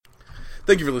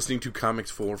Thank you for listening to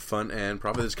Comics for Fun and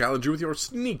Profit. This is Kyle and Drew with your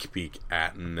sneak peek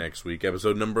at next week,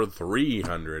 episode number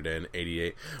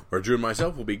 388, where Drew and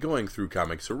myself will be going through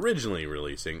comics originally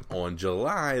releasing on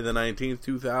July the 19th,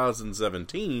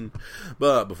 2017.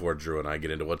 But before Drew and I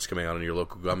get into what's coming out in your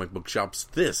local comic book shops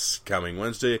this coming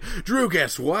Wednesday, Drew,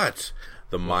 guess what?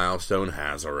 The milestone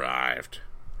has arrived.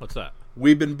 What's that?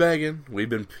 We've been begging, we've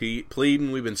been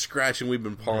pleading, we've been scratching, we've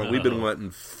been pawing, we've been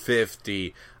wanting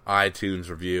 50 iTunes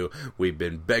review. We've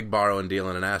been borrowing,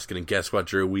 dealing, and asking, and guess what,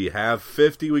 Drew? We have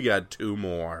 50, we got 2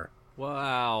 more.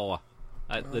 Wow.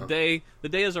 The day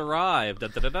has arrived. Da,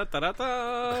 da, da, da, da,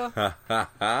 da.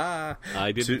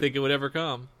 I didn't think it would ever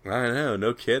come. I know,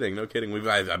 no kidding. We've,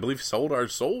 I believe, sold our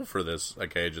soul for this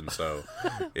occasion, so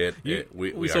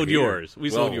we sold yours. We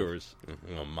sold yours.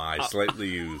 Well, slightly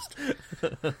used.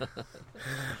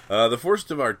 The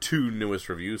first of our 2 newest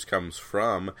reviews comes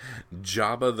from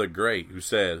Jabba the Great,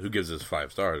 who gives us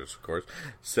 5 stars, of course,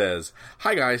 says,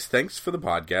 "Hi guys, thanks for the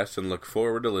podcast and look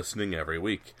forward to listening every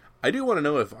week. I do want to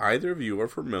know if either of you are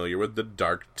familiar with the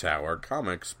Dark Tower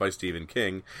comics by Stephen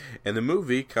King and the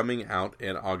movie coming out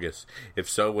in August. If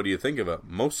so, what do you think of it?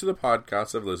 Most of the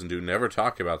podcasts I've listened to never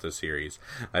talk about this series.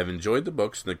 I've enjoyed the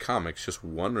books and the comics, just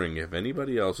wondering if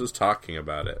anybody else is talking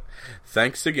about it.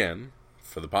 Thanks again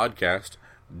for the podcast,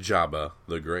 Jabba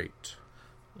the Great."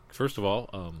 First of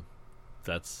all,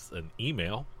 that's an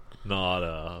email, not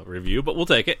a review, but we'll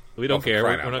take it. We don't care.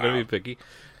 We're not going to be picky.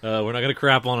 We're not going to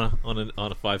crap on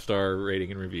a 5-star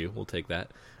rating and review. We'll take that.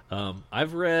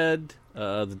 I've read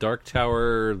the Dark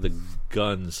Tower, the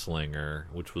Gunslinger,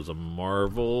 which was a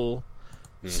Marvel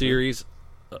series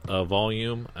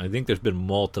volume. I think there's been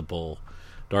multiple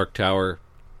Dark Tower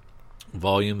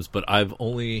volumes, but I've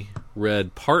only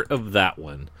read part of that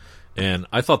one, and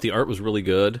I thought the art was really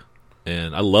good,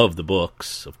 and I love the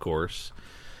books, of course.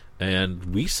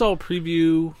 And we saw a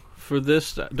preview for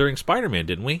this during Spider-Man,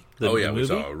 didn't we? We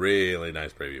saw a really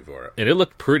nice preview for it. And it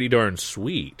looked pretty darn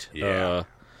sweet. Yeah.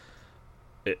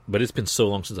 But it's been so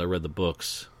long since I read the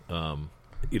books. I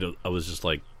was just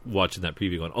like watching that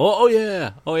preview going, oh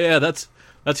yeah, that's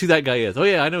who that guy is. Oh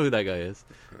yeah, I know who that guy is.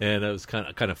 And it was kind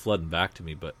of flooding back to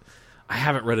me, but I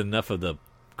haven't read enough of the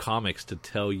comics to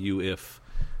tell you if,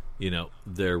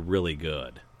 they're really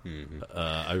good. Mm-hmm.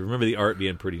 I remember the art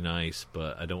being pretty nice,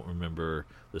 but I don't remember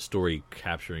the story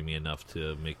capturing me enough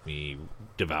to make me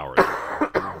devour it.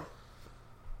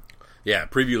 Yeah,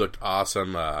 preview looked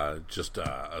awesome. Just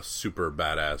a super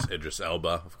badass Idris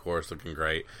Elba, of course, looking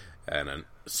great, and a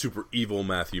super evil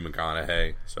Matthew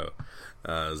McConaughey. So,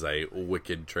 as a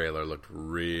wicked trailer, looked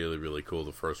really, really cool.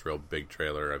 The first real big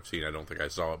trailer I've seen. I don't think I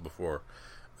saw it before.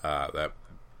 That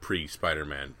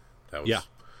pre-Spider-Man. That was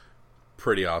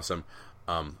pretty awesome.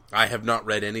 I have not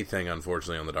read anything,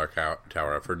 unfortunately, on the Dark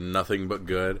Tower. I've heard nothing but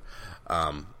good.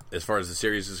 As far as the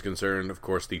series is concerned, of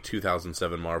course, the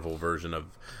 2007 Marvel version of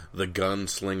the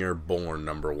Gunslinger Born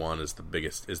 #1 is the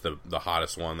biggest, is the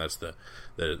hottest one. That's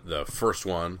the first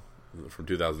one from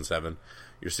 2007.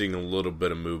 You're seeing a little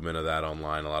bit of movement of that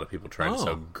online. A lot of people trying to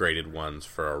sell graded ones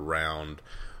for around.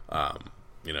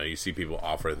 You see people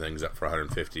offer things up for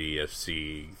 $150. You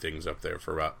see things up there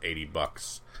for about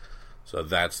 $80. So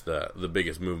that's the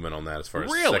biggest movement on that as far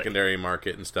as secondary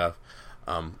market and stuff.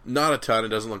 Not a ton. It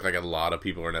doesn't look like a lot of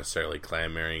people are necessarily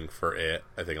clamoring for it.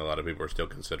 I think a lot of people are still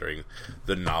considering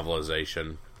the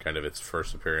novelization kind of its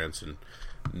first appearance, and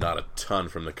not a ton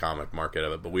from the comic market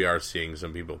of it. But we are seeing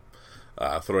some people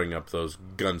throwing up those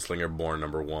Gunslinger Born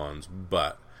 #1s,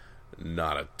 but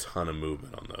not a ton of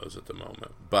movement on those at the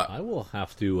moment. But I will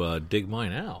have to dig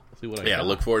mine out. See what I got.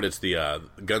 Look for it. It's the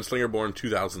Gunslinger Born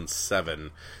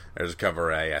 2007. There's a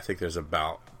cover A. I think there's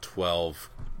about 12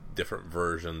 different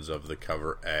versions of the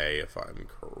cover A, if I'm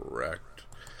correct.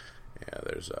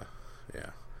 There's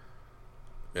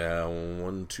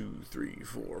 1, 2, 3,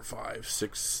 4, 5,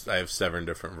 6. I have 7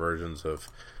 different versions of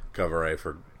cover A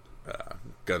for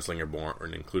Gunslinger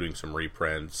Born, including some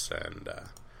reprints and a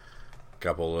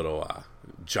couple little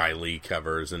Jai Lee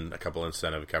covers and a couple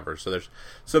incentive covers. So there's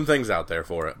some things out there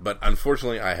for it, but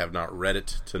unfortunately I have not read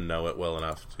it to know it well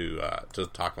enough to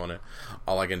talk on it.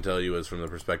 All I can tell you is from the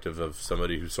perspective of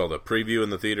somebody who saw the preview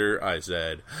in the theater, I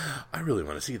said, I really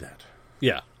want to see that.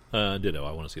 Yeah, ditto.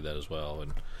 I want to see that as well.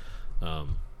 And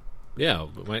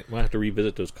might have to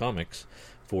revisit those comics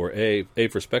for A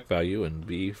for spec value, and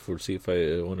B for see if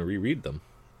I want to reread them.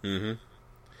 Mm-hmm.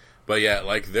 But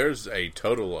there's a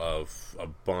total of a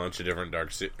bunch of different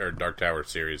Dark Tower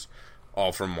series,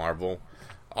 all from Marvel.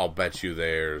 I'll bet you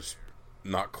there's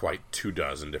not quite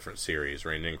 24 different series,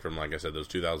 ranging from, like I said, those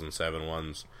 2007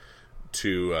 ones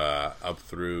to up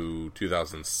through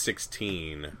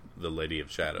 2016, The Lady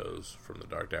of Shadows from the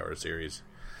Dark Tower series.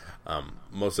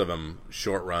 Most of them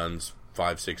short runs,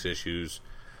 5-6 issues,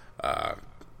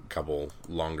 couple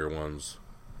longer ones.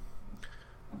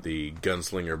 The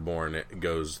Gunslinger Born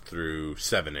goes through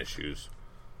 7 issues,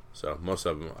 so most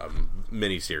of them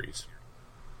mini-series.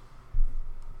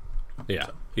 Yeah,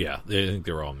 so. Yeah, I think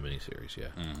they're all mini-series, yeah.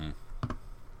 Mm-hmm.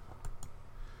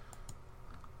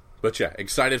 But yeah,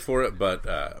 excited for it, but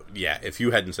yeah, if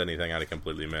you hadn't said anything, I'd have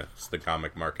completely missed the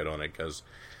comic market on it, because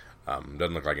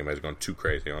doesn't look like anybody's going too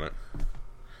crazy on it.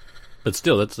 But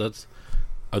still, that's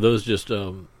are those just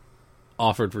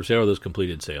offered for sale, or are those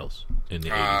completed sales in the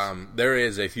 80s? There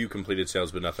is a few completed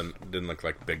sales, but nothing didn't look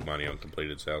like big money on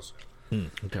completed sales.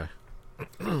 Okay.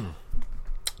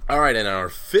 All right, and our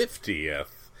 50th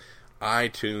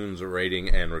iTunes rating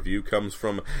and review comes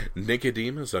from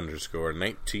Nicodemus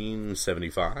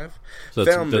 _1975. So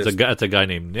that's a guy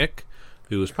named Nick,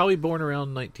 who was probably born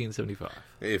around 1975.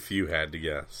 If you had to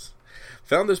guess.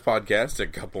 Found this podcast a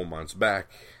couple months back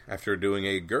after doing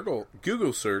a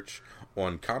Google search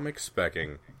on comic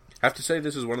specking. Have to say,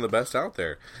 this is one of the best out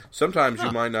there. Sometimes you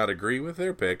might not agree with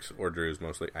their picks, or Drew's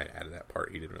mostly. I added that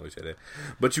part, he didn't really say that.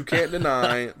 But you can't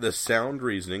deny the sound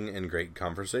reasoning and great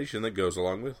conversation that goes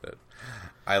along with it.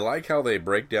 I like how they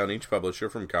break down each publisher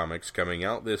from comics coming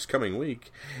out this coming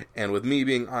week, and with me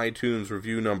being iTunes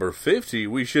review number 50,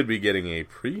 we should be getting a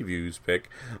previews pick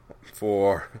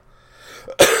for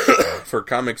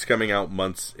comics coming out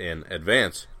months in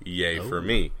advance. Yay for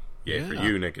me. Yay for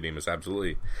you, Nicodemus,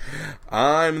 absolutely.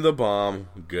 I'm the bomb.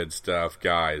 Good stuff,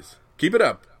 guys. Keep it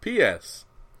up. P.S.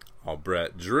 I'll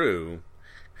bet Drew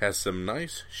has some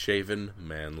nice shaven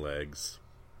man legs.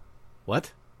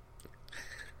 What?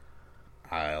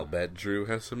 I'll bet Drew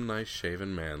has some nice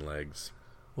shaven man legs.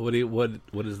 What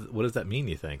does that mean,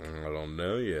 you think? I don't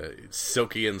know yet. It's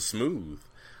silky and smooth.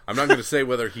 I'm not going to say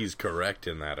whether he's correct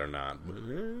in that or not.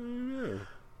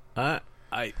 But,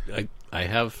 I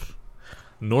have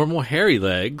normal hairy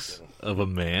legs of a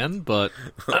man, but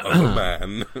of a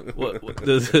man. what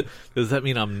does that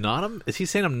mean? I'm not a? Is he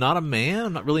saying I'm not a man?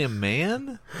 I'm not really a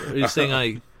man? Are you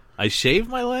saying I shave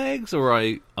my legs, or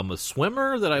I'm a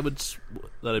swimmer that I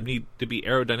need to be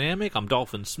aerodynamic? I'm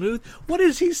dolphin smooth. What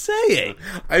is he saying?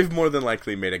 I've more than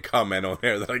likely made a comment on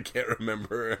there that I can't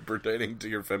remember pertaining to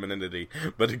your femininity,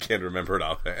 but I can't remember it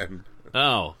offhand.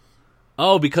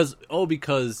 Because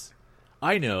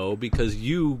I know, because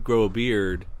you grow a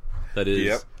beard that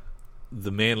is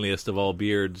the manliest of all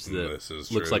beards that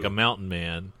looks like a mountain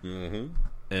man,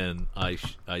 and I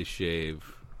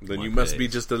shave. Then you must be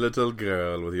just a little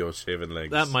girl with your shaven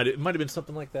legs. It might have been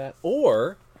something like that.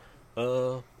 Or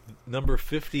number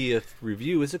 50th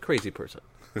review is a crazy person.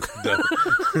 Is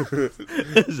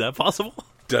that possible?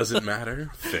 Doesn't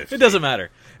matter. 50. It doesn't matter.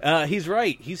 He's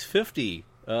right. He's 50.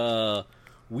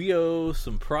 We owe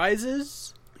some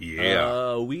prizes.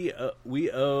 Yeah. We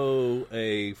owe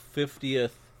a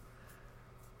 50th.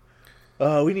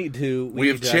 We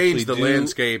have changed the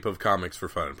landscape of comics for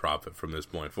fun and profit from this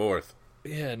point forth.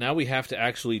 Yeah, now we have to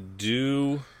actually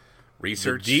do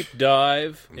research, deep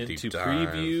dive into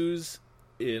previews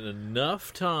in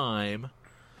enough time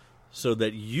so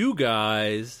that you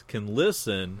guys can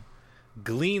listen,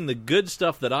 glean the good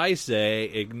stuff that I say,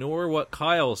 ignore what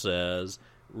Kyle says,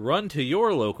 run to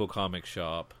your local comic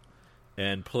shop,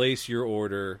 and place your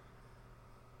order,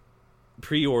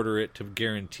 pre-order it to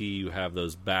guarantee you have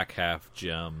those back half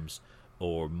gems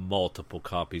or multiple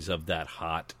copies of that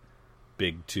hot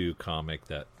Big 2 comic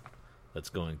that's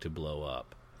going to blow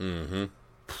up. Mm-hmm.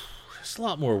 It's a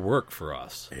lot more work for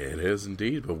us. It is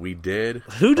indeed, but we did.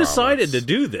 Who decided to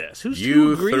do this?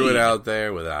 You threw it out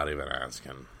there without even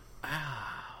asking.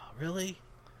 Really?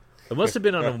 It must have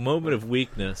been on a moment of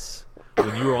weakness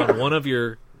when you were on one of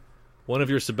your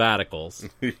sabbaticals.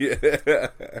 Yeah.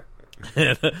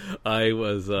 And I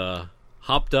was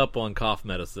hopped up on cough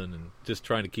medicine and just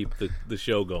trying to keep the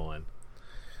show going.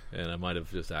 And I might have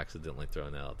just accidentally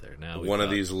thrown that out there. Now one of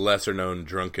these lesser-known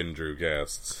drunken Drew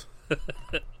casts.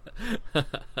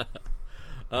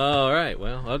 All right.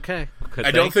 Well, okay.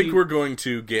 I don't think we're going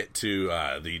to get to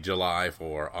the July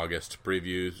for August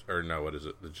previews, or no, what is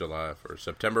it? The July for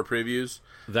September previews.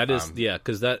 That is,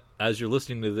 because that, as you're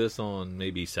listening to this on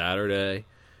maybe Saturday,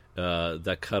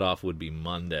 that cutoff would be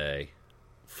Monday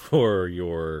for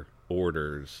your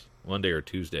orders, Monday or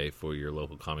Tuesday for your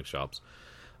local comic shops.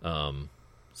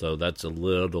 So that's a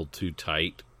little too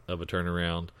tight of a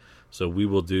turnaround. So we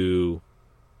will do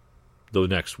the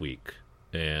next week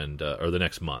or the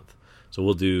next month. So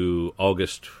we'll do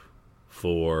August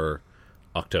for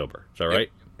October. Is that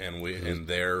right? And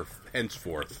there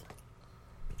henceforth.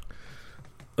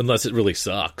 Unless it really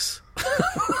sucks.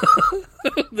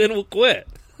 Then we'll quit.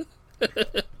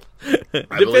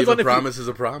 I believe a promise is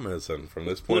a promise, and from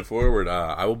this point forward,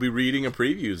 I will be reading a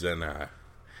previews and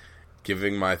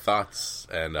giving my thoughts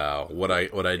and what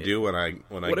I do when I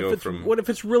go from. What if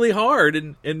it's really hard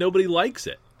and nobody likes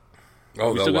it?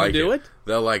 Oh, they'll like it.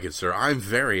 They'll like it, sir. I'm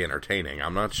very entertaining.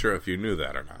 I'm not sure if you knew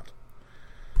that or not.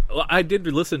 Well, I did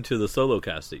listen to the solo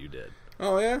cast that you did.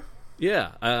 Oh yeah,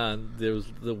 yeah. There was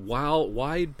the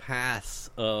wide pass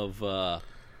of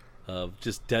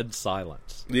just dead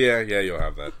silence. Yeah, you'll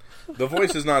have that. The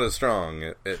voice is not as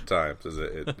strong at times as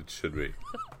it should be.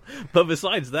 But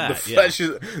besides that, the flesh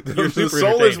is the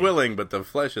soul is willing, but the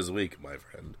flesh is weak, my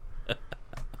friend.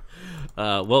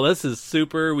 Well, this is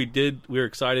super. We were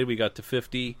excited. We got to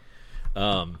 50.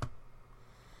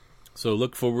 So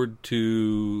look forward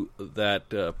to that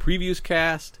previews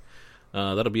cast.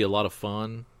 That'll be a lot of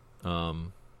fun.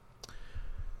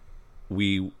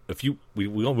 We want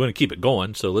to keep it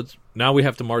going. So now we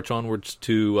have to march onwards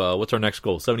to what's our next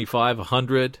goal? 75,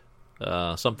 100,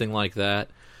 something like that.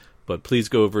 But please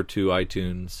go over to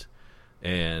iTunes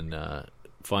and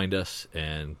find us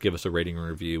and give us a rating and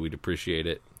review. We'd appreciate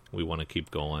it. We want to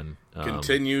keep going.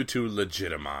 Continue to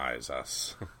legitimize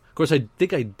us. Of course, I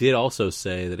think I did also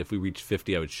say that if we reached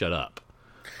 50, I would shut up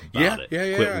about it.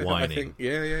 Quit whining.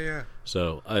 Yeah.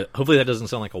 So hopefully that doesn't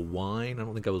sound like a whine. I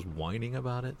don't think I was whining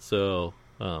about it. So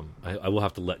I will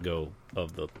have to let go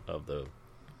of the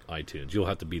iTunes. You'll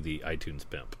have to be the iTunes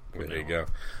pimp. There you go.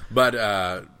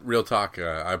 But real talk,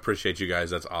 I appreciate you guys.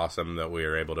 That's awesome that we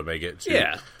were able to make it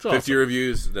to 50 awesome.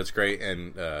 Reviews. That's great,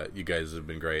 and you guys have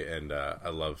been great, and I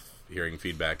love hearing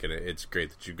feedback, and it's great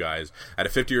that you guys, out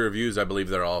of 50 reviews, I believe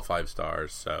they're all 5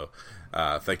 stars, so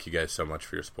thank you guys so much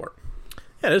for your support.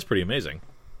 Yeah, that's pretty amazing.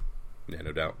 Yeah,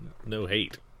 no doubt. No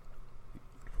hate.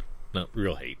 No,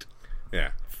 real hate.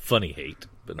 Yeah. Funny hate.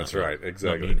 But that's right,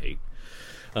 exactly. Not mean hate.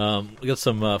 We got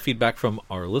some feedback from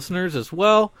our listeners as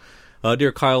well.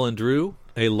 Dear Kyle and Drew,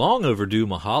 a long overdue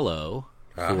mahalo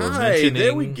for mentioning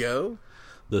there we go.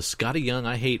 The Scotty Young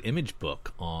I Hate Image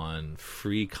book on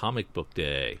Free Comic Book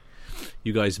Day.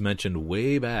 You guys mentioned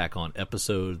way back on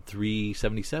episode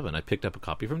 377. I picked up a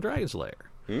copy from Dragon's Lair.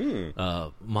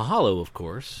 Mahalo, of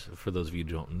course, for those of you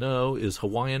who don't know, is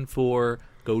Hawaiian for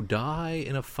go die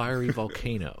in a fiery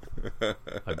volcano,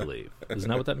 I believe. Isn't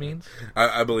that what that means?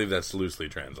 I believe that's loosely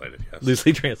translated, yes.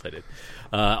 Loosely translated.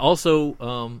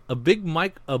 Also, a big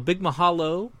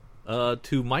mahalo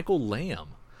to Michael Lamb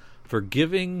for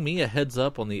giving me a heads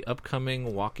up on the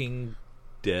upcoming Walking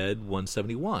Dead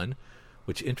 171,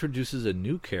 which introduces a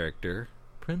new character,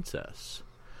 Princess.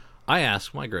 I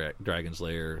asked my Dragon's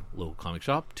Lair local comic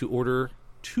shop to order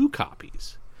 2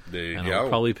 copies. There you and go. I'll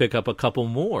probably pick up a couple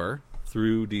more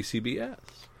through DCBS.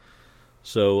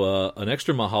 So an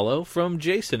extra mahalo from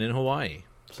Jason in Hawaii.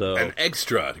 So an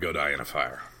extra to go die in a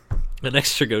fire. An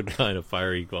extra go die in a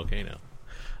fiery volcano.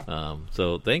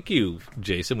 So thank you,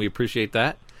 Jason. We appreciate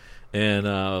that.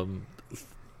 And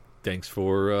thanks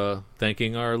for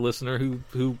thanking our listener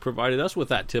who provided us with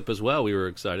that tip as well. We were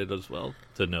excited as well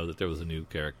to know that there was a new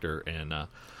character, and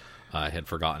I had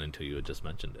forgotten until you had just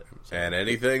mentioned it. So, and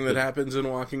anything that happens in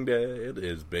Walking Dead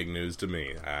is big news to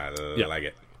me. I like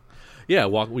it. Yeah,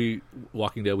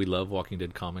 Walking Dead. We love Walking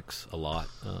Dead comics a lot.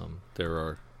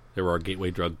 They're our gateway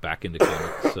drug back into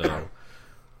comics. So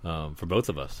for both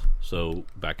of us. So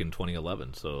back in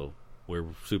 2011. So we're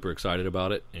super excited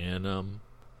about it, and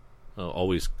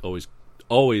always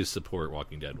support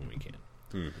Walking Dead when we can.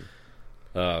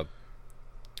 Mm-hmm.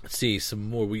 Let's see some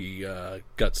more. We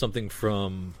got something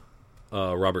from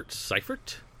Robert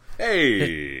Seifert.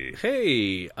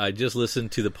 Hey! I just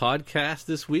listened to the podcast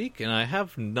this week, and I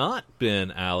have not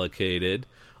been allocated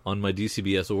on my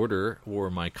DCBS order or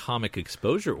my comic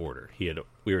exposure order.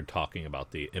 We were talking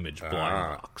about the Image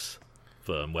blind box,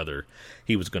 whether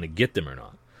he was going to get them or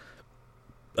not.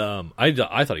 I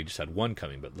thought he just had 1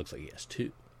 coming, but it looks like he has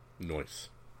 2. Nice.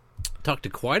 Talked to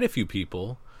quite a few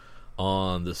people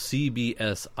on the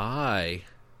CBSI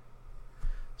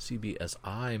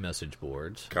message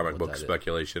boards. Comic Book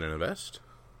Speculation and Invest.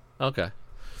 Okay.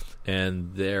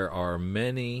 And there are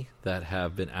many that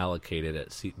have been allocated at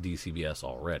DCBS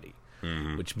already,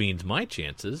 which means my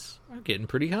chances are getting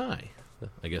pretty high.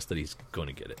 I guess that he's going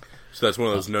to get it. So that's one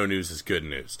of those no news is good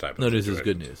news type of No news is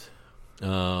good news.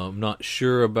 I'm not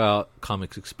sure about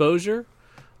Comics Exposure,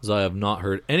 as I have not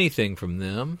heard anything from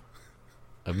them.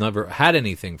 I've never had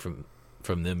anything from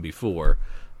them before,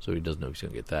 so he doesn't know if he's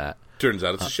going to get that. Turns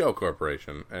out it's a shell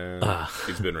corporation, and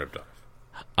he's been ripped off.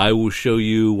 I will show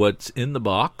you what's in the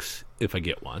box if I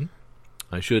get one.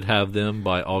 I should have them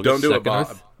by August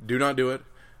 2nd. Do not do it.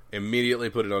 Immediately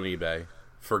put it on eBay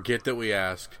Forget that we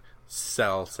ask.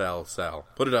 Sell, sell, sell.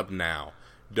 Put it up now.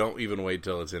 Don't even wait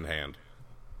till it's in hand.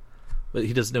 But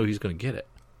he doesn't know he's going to get it.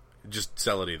 Just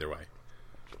sell it either way.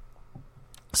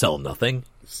 Sell nothing.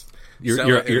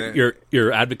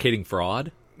 You're advocating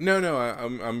fraud. No,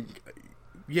 I'm.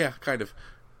 Yeah, kind of.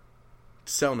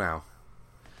 Sell now.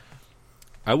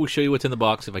 I will show you what's in the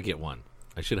box if I get one.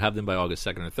 I should have them by August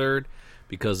 2nd or 3rd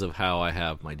because of how I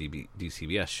have my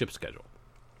DCBS ship schedule.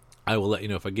 I will let you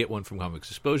know if I get one from Comics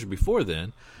Exposure before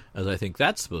then, as I think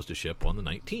that's supposed to ship on the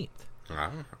 19th.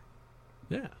 Ah.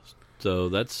 Yeah, so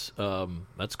that's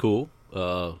cool.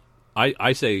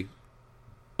 I say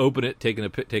open it, take a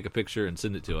picture, and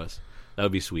send it to us. That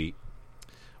would be sweet.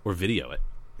 Or video it.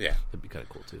 Yeah, that'd be kind of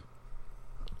cool too.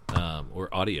 Or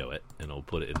audio it, and we'll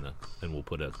put it we'll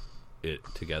put it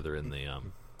together in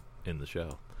the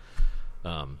show.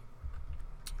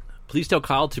 Please tell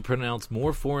Kyle to pronounce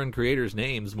more foreign creators'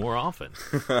 names more often.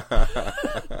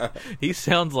 He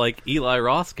sounds like Eli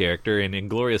Roth's character in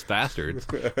Inglourious Bastards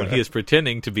when he is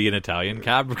pretending to be an Italian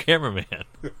cameraman.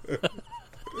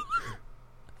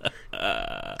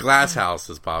 Glass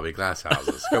houses, Bobby. Glass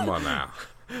houses. Come on now.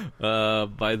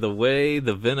 By the way,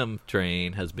 the Venom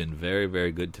train has been very,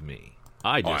 very good to me.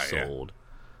 I just sold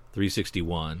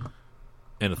 361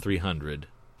 and a 300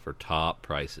 for top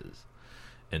prices,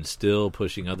 and still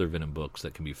pushing other Venom books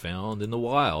that can be found in the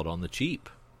wild on the cheap.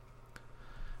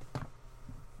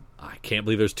 I can't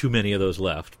believe there's too many of those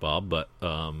left, Bob, but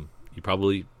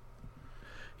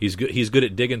he's good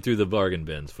at digging through the bargain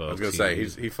bins, folks. I was going to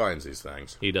say, he finds these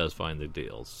things. He does find the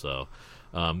deals, so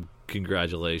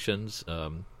congratulations.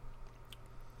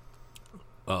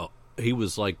 He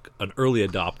was like an early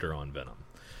adopter on Venom.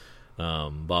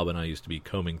 Bob and I used to be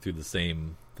combing through the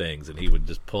same things, and he would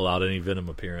just pull out any Venom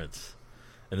appearance.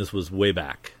 And this was way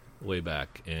back.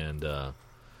 And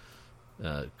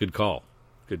good call,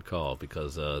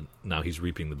 because now he's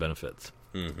reaping the benefits.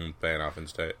 Mm-hmm. Paying off in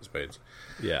spades.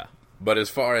 Yeah. But as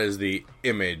far as the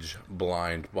Image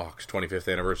Blind Box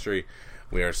 25th anniversary,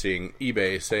 we are seeing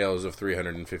eBay sales of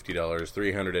 $350,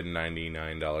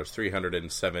 $399,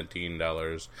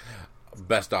 $317.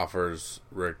 Best offers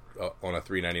on a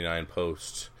 $399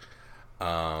 post.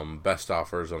 Best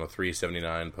offers on a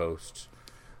 $379 post.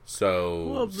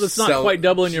 So it's not quite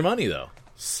doubling your money though.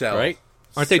 Sell, right?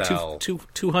 Aren't they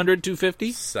 200,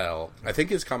 250? Sell. I think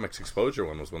his Comics Exposure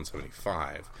one was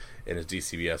 175, and his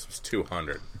DCBS was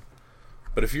 200.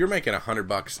 But if you're making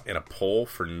 $100 in a poll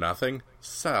for nothing,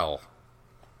 sell.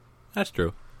 That's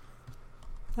true.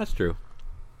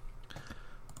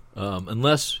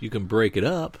 Unless you can break it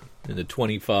up into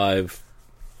 25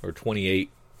 or 28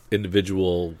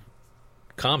 individual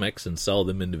comics and sell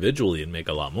them individually and make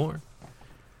a lot more.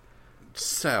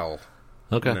 Sell.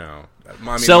 Okay. No. I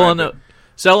mean,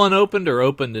 sell unopened or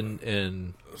opened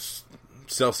and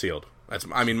sell sealed.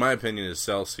 My opinion is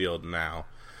sell sealed now.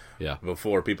 Yeah.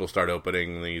 Before people start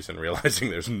opening these and realizing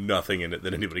there's nothing in it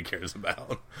that anybody cares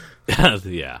about.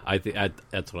 Yeah, I think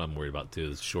that's what I'm worried about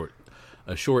too. Is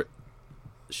a short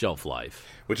shelf life.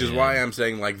 Which is why I'm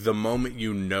saying, like, the moment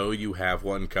you know you have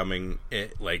one coming,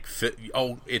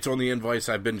 it's on the invoice,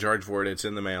 I've been charged for it, it's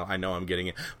in the mail, I know I'm getting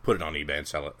it, put it on eBay and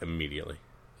sell it immediately.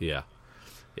 Yeah.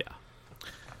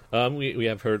 We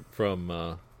have heard from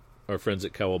our friends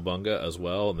at Cowabunga as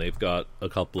well, and they've got a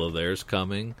couple of theirs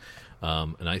coming,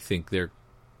 and I think they're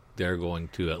going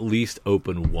to at least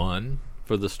open one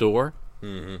for the store,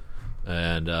 and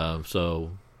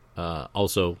so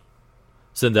also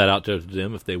send that out to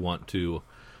them if they want to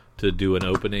do an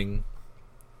opening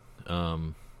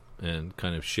and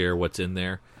kind of share what's in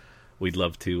there. We'd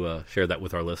love to share that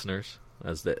with our listeners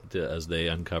as they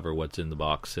uncover what's in the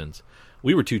box, since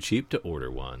we were too cheap to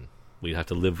order one. We'd have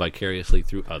to live vicariously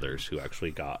through others who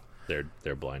actually got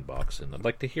their blind box, and I'd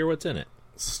like to hear what's in it.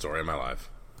 It's the story of my life.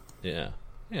 Yeah,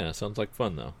 sounds like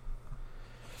fun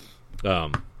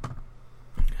though.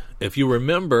 If you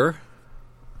remember,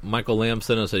 Michael Lamb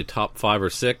sent us a top 5 or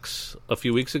 6 a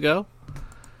few weeks ago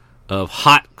of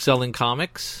hot selling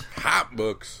comics. Hot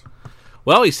books.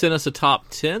 Well, he sent us a top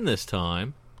 10 this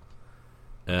time,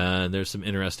 and there's some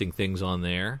interesting things on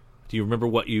there. Do you remember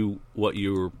what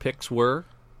your picks were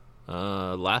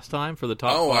last time for the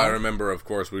top 5? I remember, of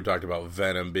course, we talked about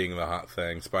Venom being the hot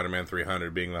thing, Spider-Man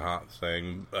 300 being the hot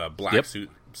thing, Black Suit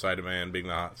Spider-Man being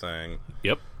the hot thing.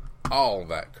 Yep. All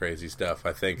that crazy stuff.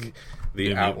 I think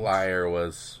the outlier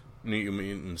was New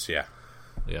Mutants, yeah.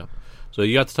 Yeah. So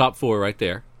you got the top 4 right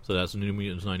there. So that's New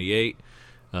Mutants 98.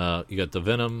 You got the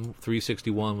Venom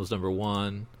 361 was number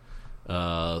 1.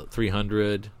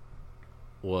 300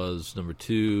 was number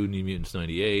 2. New Mutants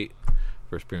 98.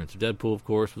 First appearance of Deadpool, of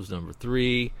course, was number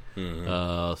 3.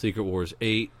 Secret Wars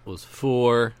 8 was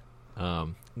 4.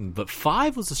 But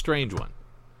 5 was a strange one.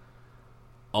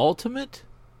 Ultimate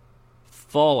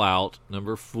Fallout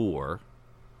number 4,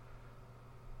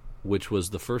 which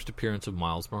was the first appearance of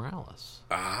Miles Morales.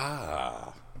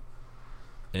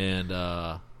 And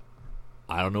I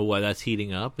don't know why that's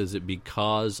heating up. Is it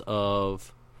because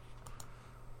of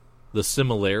the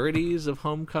similarities of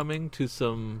Homecoming to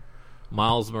some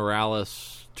Miles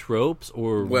Morales tropes,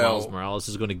 or Miles Morales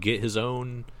is going to get his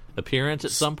own appearance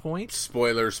at some point?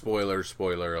 Spoiler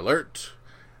alert.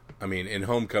 I mean, in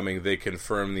Homecoming, they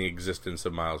confirm the existence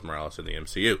of Miles Morales in the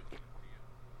MCU.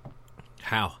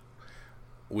 How?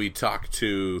 We talked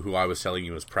to who I was telling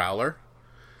you was Prowler.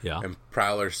 Yeah. And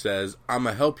Prowler says, I'm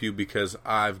going to help you because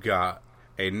I've got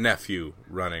a nephew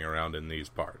running around in these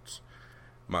parts.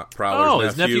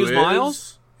 Prowler's nephew is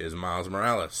Miles? Is Miles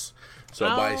Morales. So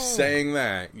by saying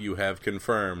that, you have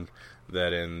confirmed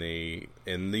that in the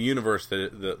universe,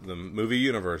 the movie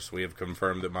universe, we have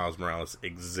confirmed that Miles Morales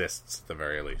exists at the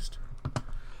very least.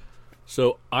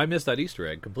 So I missed that Easter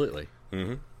egg completely.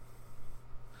 Mm-hmm.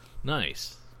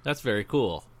 Nice. That's very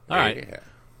cool. All right. Yeah.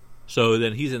 So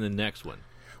then he's in the next one.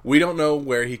 We don't know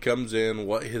where he comes in,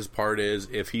 what his part is,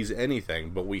 if he's anything,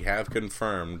 but we have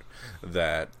confirmed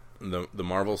that the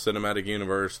Marvel Cinematic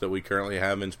Universe that we currently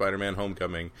have in Spider-Man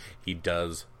Homecoming, he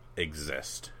does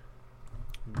exist.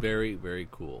 Very, very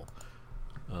cool.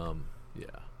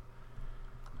 Yeah.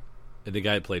 And the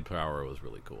guy who played Power was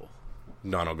really cool.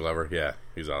 Donald Glover, yeah,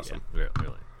 he's awesome. Yeah,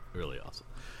 really, really awesome.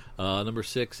 Number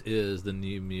 6 is the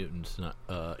New Mutants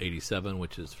 87,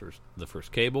 which is the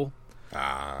first Cable.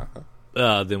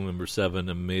 Then number 7,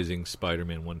 Amazing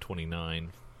Spider-Man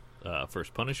 129,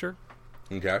 first Punisher.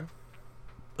 Okay.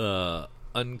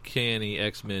 Uncanny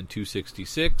X-Men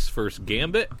 266, first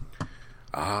Gambit.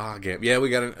 Gambit. Yeah, we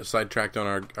got sidetracked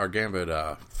on our Gambit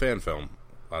fan film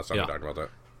last time we talked about that.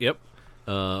 Yep.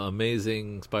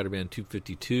 Amazing Spider-Man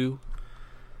 252,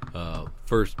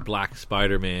 first Black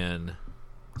Spider-Man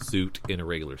suit in a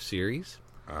regular series.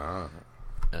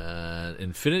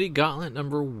 Infinity Gauntlet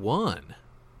number 1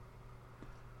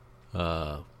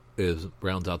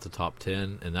 rounds out the top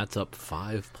 10, and that's up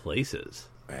 5 places.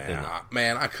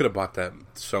 Man, I could have bought that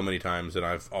so many times, and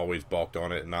I've always balked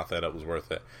on it. Not that it was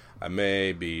worth it. I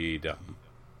may be dumb.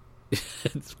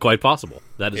 It's quite possible.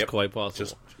 That is quite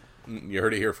possible. You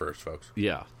heard it here first, folks.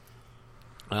 Yeah.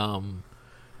 Michael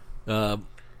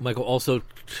also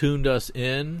tuned us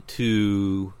in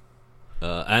to,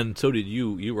 and so did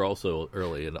you. You were also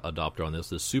early adopter on this.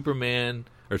 The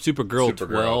Supergirl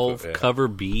 12 cover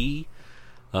B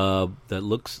that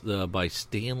looks by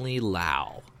Stanley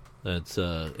Lau. It's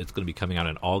going to be coming out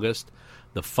in August.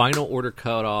 The final order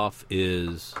cutoff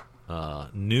is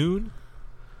noon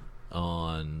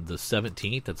on the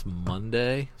 17th. That's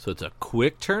Monday, so it's a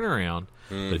quick turnaround.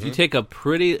 Mm-hmm. But if you take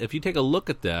a look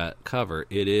at that cover,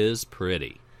 it is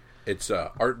pretty. It's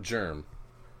Art Germ.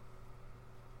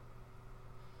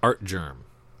 Art Germ.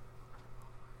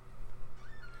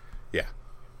 Yeah.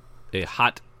 A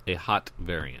hot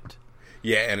variant.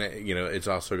 Yeah, and it's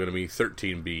also going to be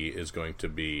 13B is going to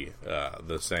be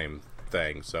the same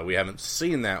thing. So we haven't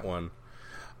seen that one,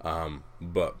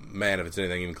 but man, if it's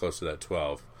anything even close to that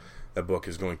 12, that book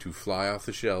is going to fly off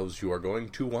the shelves. You are going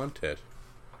to want it.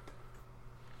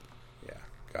 Yeah,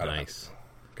 gotta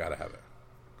have it.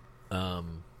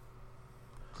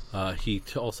 He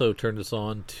also turned us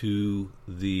on to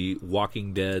the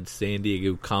Walking Dead San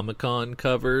Diego Comic-Con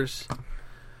covers.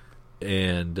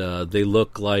 And they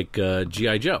look like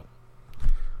G.I. Joe.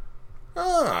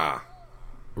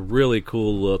 Really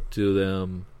cool look to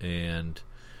them. And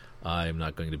I'm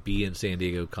not going to be in San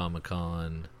Diego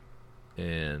Comic-Con.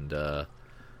 And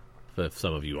if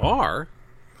some of you are,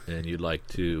 and you'd like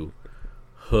to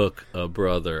hook a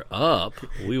brother up,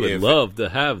 we would love to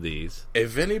have these.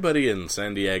 If anybody in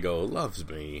San Diego loves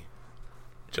me,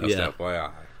 just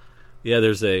FYI. Yeah,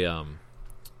 there's a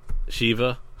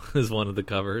Shiva is one of the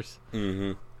covers,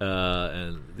 and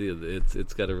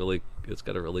it's got a really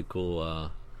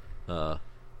cool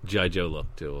G.I. Joe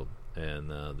look to them, and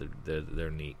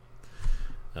they're neat.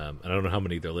 I don't know how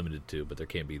many they're limited to, but there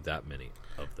can't be that many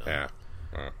of them. Yeah.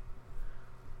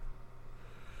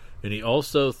 And he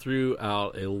also threw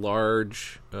out a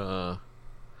large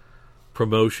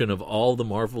promotion of all the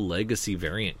Marvel Legacy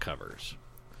variant covers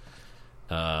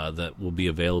that will be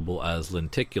available as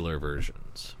lenticular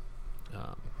versions.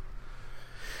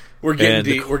 We're getting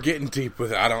deep. We're getting deep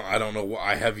with it. I don't know.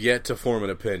 I have yet to form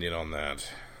an opinion on that.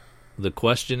 The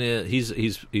question is,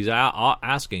 he's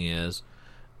asking is,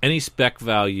 any spec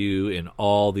value in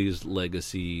all these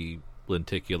legacy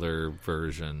lenticular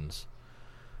versions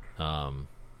Or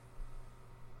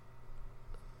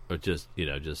just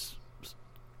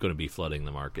going to be flooding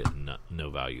the market and no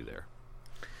value there.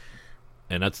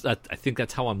 And I think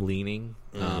that's how I'm leaning.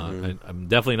 I'm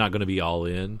definitely not going to be all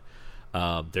in.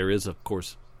 There is, of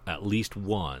course, at least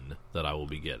one that I will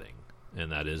be getting,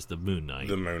 and that is the Moon Knight.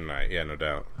 The Moon Knight, yeah, no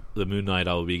doubt. The Moon Knight,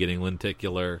 I will be getting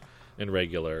lenticular and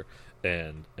regular,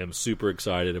 and am super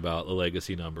excited about the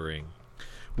legacy numbering,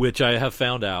 which I have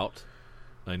found out.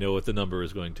 I know what the number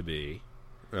is going to be.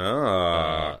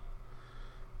 Mike.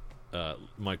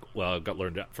 Well, I got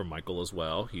learned that from Michael as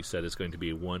well. He said it's going to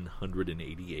be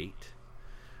 188,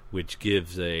 which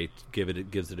gives it a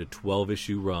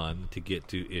 12-issue run to get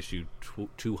to issue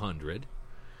 200,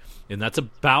 and that's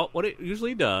about what it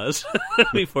usually does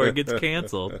before it gets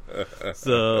canceled.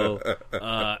 So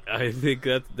I think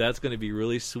that's going to be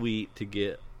really sweet to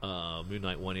get Moon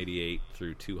Knight 188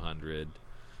 through 200,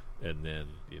 and then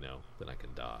then I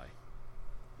can die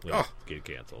when it get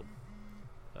canceled.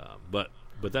 But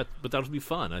that would be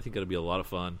fun. I think it'll be a lot of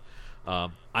fun.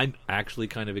 I'm actually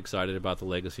kind of excited about the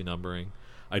legacy numbering.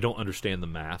 I don't understand the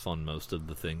math on most of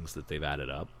the things that they've added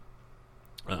up.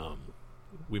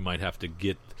 We might have to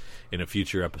get, in a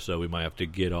future episode, we might have to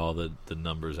get all the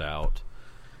numbers out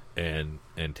and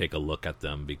take a look at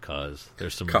them, because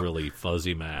there's some really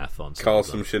fuzzy math on some of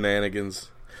them. Some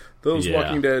shenanigans. Those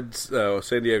Walking Dead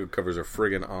San Diego covers are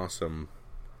friggin' awesome.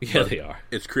 Yeah, they are.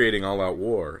 It's creating all-out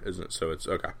war, isn't it? So it's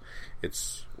okay.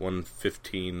 It's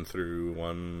 115 through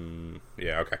 1...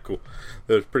 Yeah, okay, cool.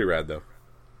 That was pretty rad, though.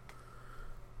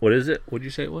 What is it? What did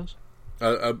you say it was?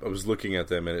 I was looking at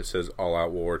them, and it says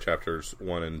All-Out War, chapters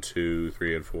 1 and 2,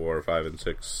 3 and 4, 5 and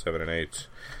 6, 7 and 8,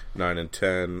 9 and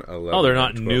 10, 11 Oh, they're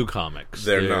not 12. new comics.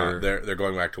 They're not. They're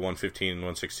going back to 115,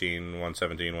 116,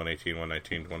 117, 118,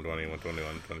 119, 120,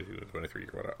 121, 22, 23,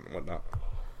 whatnot.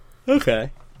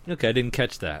 Okay, I didn't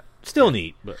catch that. Still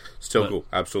neat, but cool.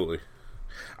 Absolutely.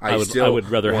 I would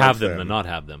rather have them than not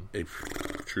have them.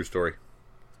 True story.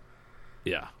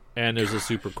 Yeah, and there's a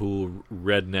super cool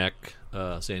redneck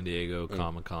San Diego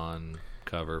Comic-Con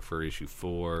cover for issue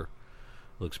 4.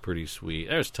 Looks pretty sweet.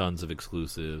 There's tons of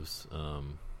exclusives,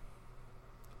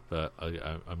 but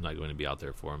I'm not going to be out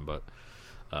there for them. But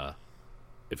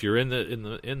if you're in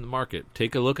the market,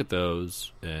 take a look at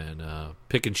those and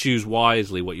pick and choose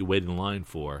wisely what you wait in line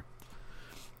for.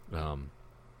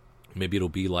 Maybe it'll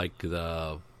be like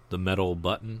the metal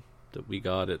button that we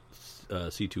got at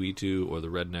C2E2, or the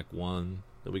redneck one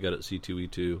that we got at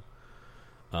C2E2.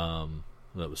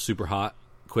 That was super hot,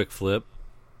 quick flip,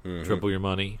 triple your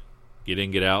money, get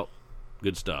in, get out,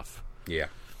 good stuff. Yeah.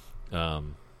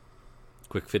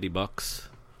 Quick $50.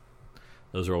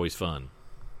 Those are always fun.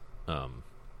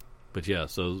 But yeah,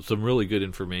 so some really good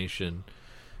information,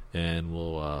 and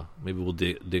we'll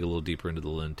dig a little deeper into the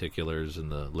lenticulars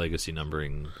and the legacy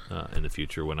numbering in the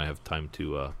future when I have time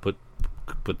to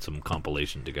put some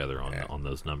compilation together on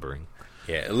those numbering.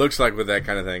 Yeah, it looks like with that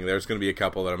kind of thing, there's going to be a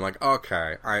couple that I'm like,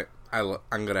 okay, I'm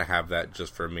going to have that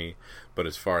just for me. But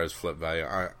as far as flip value,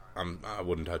 I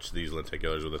wouldn't touch these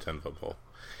lenticulars with a 10-foot pole.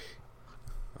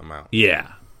 I'm out.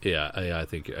 Yeah. I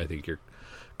think you're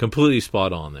completely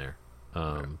spot on there.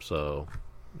 So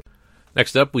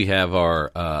next up, we have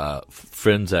our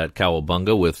friends at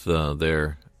Cowabunga with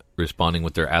their responding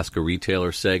with their Ask a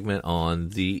Retailer segment on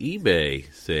the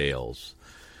eBay sales,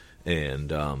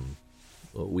 and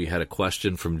we had a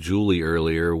question from Julie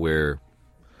earlier where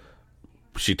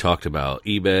she talked about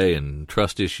eBay and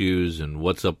trust issues and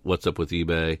what's up with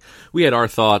eBay. We had our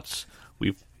thoughts.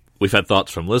 We've had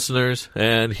thoughts from listeners,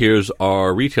 and here's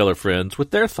our retailer friends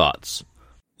with their thoughts.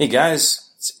 Hey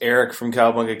guys, it's Eric from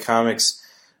Cowabunga Comics.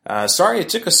 Sorry it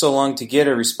took us so long to get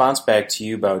a response back to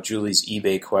you about Julie's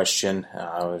eBay question.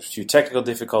 A few technical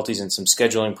difficulties and some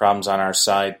scheduling problems on our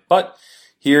side, but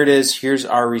here it is. Here's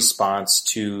our response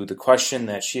to the question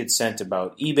that she had sent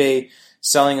about eBay,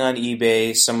 selling on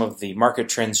eBay, some of the market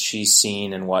trends she's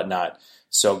seen and whatnot.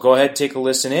 So go ahead, take a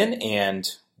listen in, and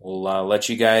we'll let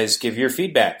you guys give your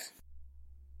feedback.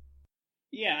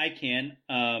 Yeah, I can.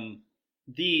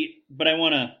 But I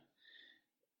want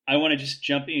to just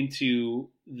jump into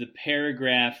the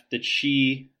paragraph that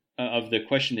of the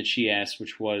question that she asked,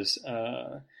 which was,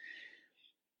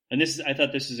 and I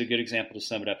thought this is a good example to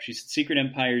sum it up. She said, Secret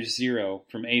Empire 0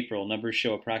 from April, numbers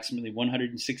show approximately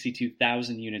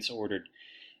 162,000 units ordered.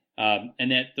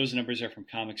 And that those numbers are from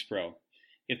Comics Pro.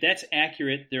 If that's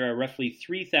accurate, there are roughly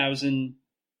 3,000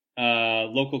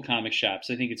 local comic shops.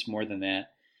 I think it's more than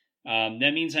that.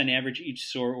 That means on average, each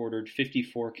store ordered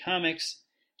 54 comics.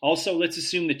 Also, let's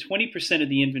assume that 20% of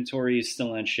the inventory is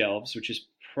still on shelves, which is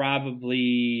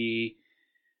probably,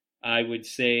 I would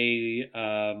say,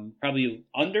 probably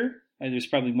under There's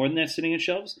probably more than that sitting on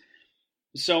shelves.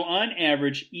 So on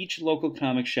average, each local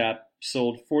comic shop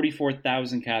sold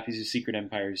 44,000 copies of Secret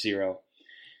Empire Zero.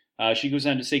 She goes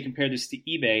on to say, compare this to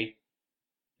eBay.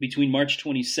 Between March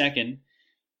 22nd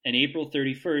and April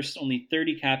 31st, only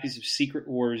 30 copies of Secret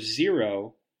Wars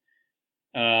Zero,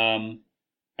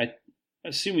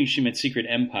 assuming she meant Secret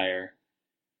Empire,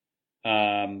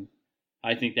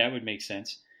 I think that would make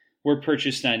sense, were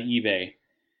purchased on eBay.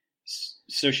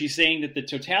 So she's saying that the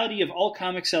totality of all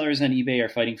comic sellers on eBay are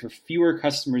fighting for fewer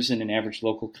customers than an average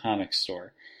local comic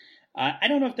store. I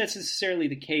don't know if that's necessarily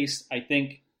the case. I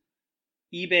think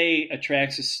eBay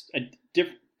attracts a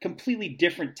completely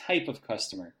different type of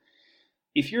customer.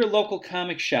 If you're a local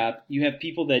comic shop, you have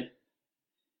people that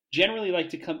generally like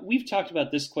to come. We've talked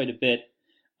about this quite a bit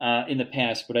in the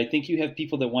past, but I think you have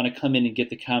people that want to come in and get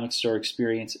the comic store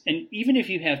experience. And even if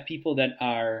you have people that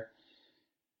are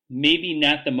maybe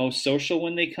not the most social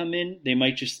when they come in, they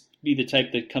might just be the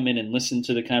type that come in and listen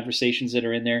to the conversations that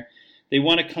are in there. They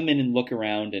want to come in and look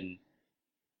around and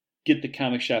get the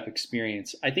comic shop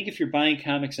experience. I think if you're buying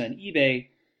comics on eBay,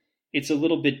 it's a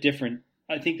little bit different.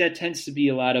 I think that tends to be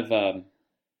a lot of the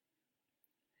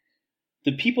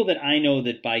people that I know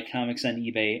that buy comics on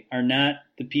eBay are not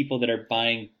the people that are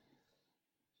buying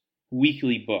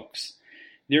weekly books.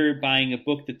 They're buying a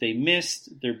book that they missed.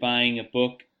 They're buying a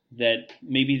book that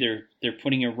maybe they're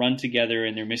putting a run together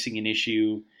and they're missing an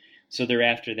issue, so they're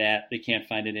after that. They can't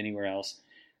find it anywhere else.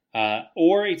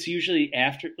 Or it's usually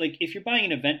after, like if you're buying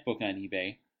an event book on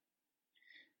eBay,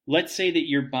 let's say that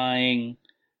you're buying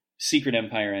Secret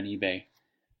Empire on eBay.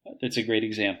 That's a great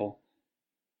example.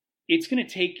 It's going to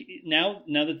take, now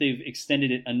that they've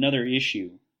extended it another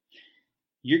issue,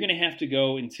 you're going to have to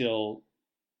go until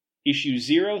issue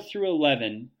 0 through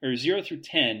 11, or 0 through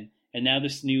 10, and now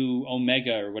this new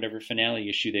Omega or whatever finale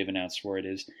issue they've announced for it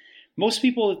is. Most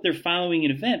people, if they're following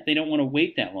an event, they don't want to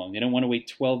wait that long. They don't want to wait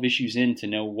 12 issues in to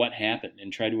know what happened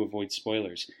and try to avoid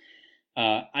spoilers.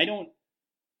 I don't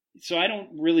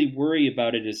really worry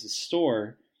about it as a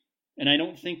store, and I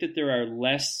don't think that there are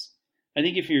less. I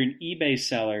think if you're an eBay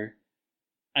seller,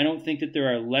 I don't think that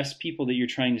there are less people that you're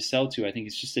trying to sell to. I think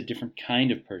it's just a different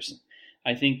kind of person.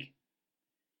 I think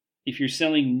if you're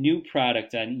selling new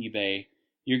product on eBay,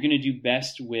 you're going to do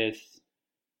best with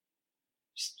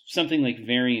something like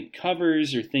variant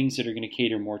covers or things that are going to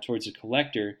cater more towards a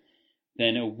collector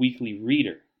than a weekly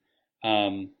reader.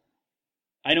 I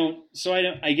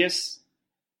guess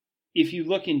if you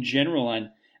look in general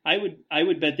I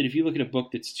would bet that if you look at a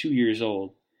book that's 2 years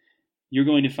old, you're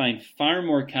going to find far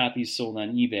more copies sold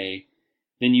on eBay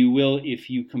than you will if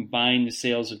you combine the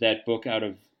sales of that book out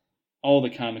of all the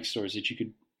comic stores that you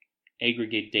could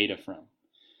aggregate data from.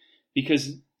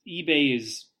 Because eBay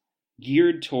is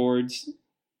geared towards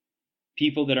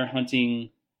people that are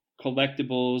hunting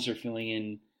collectibles or filling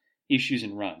in issues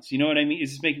and runs. You know what I mean?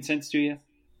 Is this making sense to you?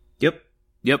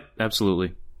 Yep,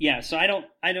 absolutely. Yeah, so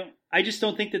I just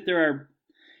don't think that there are,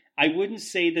 I wouldn't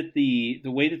say that the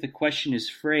way that the question is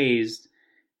phrased,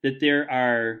 that there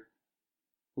are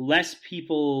less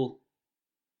people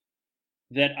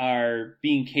that are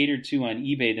being catered to on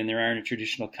eBay than there are in a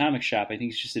traditional comic shop. I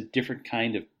think it's just a different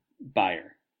kind of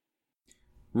buyer.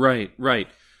 Right.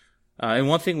 And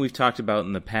one thing we've talked about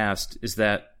in the past is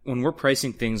that when we're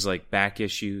pricing things like back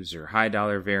issues or high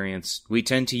dollar variants, we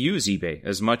tend to use eBay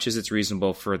as much as it's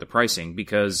reasonable for the pricing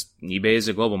because eBay is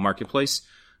a global marketplace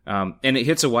and it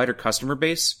hits a wider customer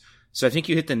base. So I think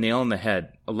you hit the nail on the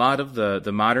head. A lot of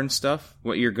the modern stuff,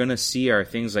 what you're going to see are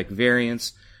things like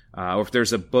variants, or if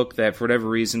there's a book that for whatever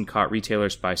reason caught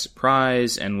retailers by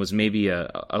surprise and was maybe a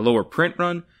lower print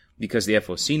run because the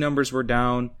FOC numbers were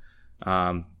down.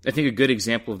 I think a good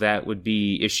example of that would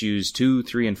be issues 2,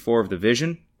 3, and 4 of the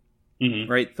Vision.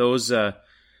 Mm-hmm. Right? Those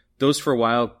for a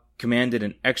while commanded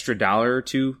an extra $1 or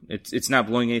 $2. It's not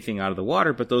blowing anything out of the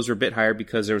water, but those were a bit higher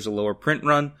because there was a lower print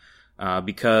run,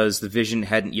 because the Vision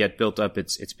hadn't yet built up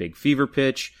its big fever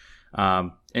pitch.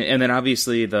 And then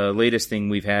obviously the latest thing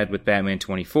we've had with Batman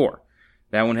 24.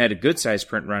 That one had a good sized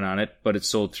print run on it, but it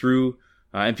sold through,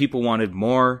 and people wanted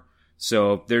more.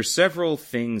 So there's several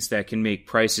things that can make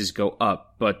prices go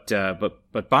up, but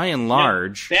by and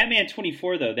large, now, Batman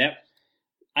 24 though,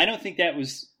 I don't think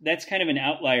that's kind of an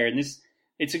outlier, and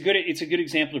it's a good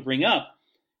example to bring up.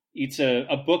 It's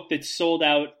a book that sold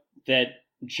out, that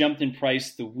jumped in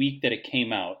price the week that it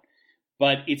came out,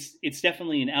 but it's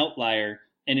definitely an outlier,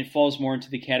 and it falls more into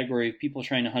the category of people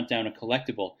trying to hunt down a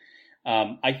collectible.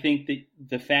 I think that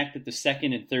the fact that the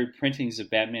second and third printings of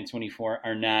Batman 24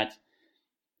 are not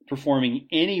performing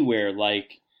anywhere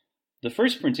like the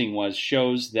first printing was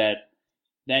shows that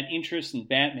interest in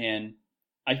Batman.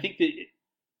 I think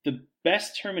that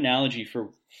best terminology for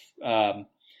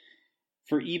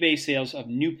eBay sales of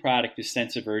new product is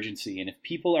sense of urgency. And if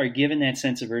people are given that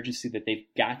sense of urgency that they've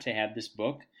got to have this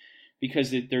book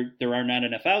because there are not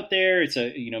enough out there, it's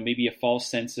maybe a false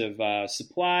sense of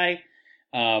supply,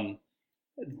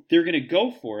 they're going to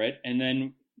go for it, and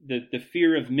then the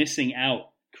fear of missing out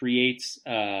creates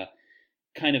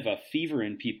kind of a fever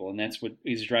in people, and that's what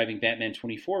is driving Batman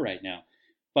 24 right now.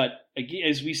 But again,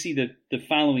 as we see the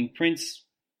following prints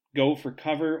go for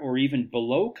cover or even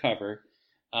below cover,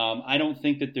 I don't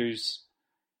think that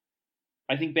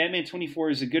I think Batman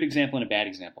 24 is a good example and a bad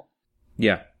example.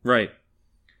 Yeah, right.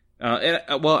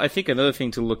 I think another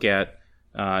thing to look at,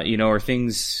 are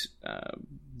things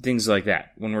like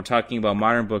that. When we're talking about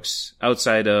modern books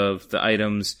outside of the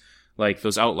items like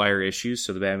those outlier issues,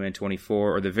 so the Batman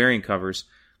 24 or the variant covers,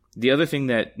 the other thing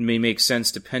that may make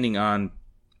sense depending on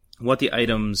what the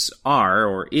items are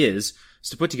or is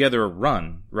to put together a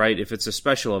run, right? If it's a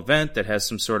special event that has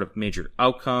some sort of major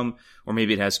outcome, or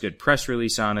maybe it has good press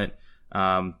release on it,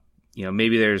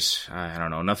 maybe there's,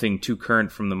 nothing too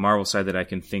current from the Marvel side that I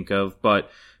can think of, but,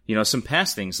 some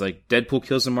past things like Deadpool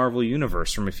kills the Marvel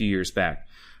Universe from a few years back.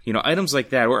 Items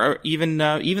like that, or even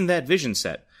that Vision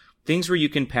set. Things where you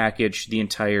can package the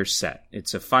entire set.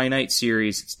 It's a finite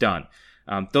series, it's done.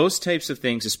 Those types of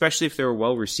things, especially if they're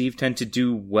well received, tend to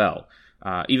do well,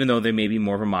 even though they may be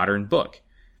more of a modern book.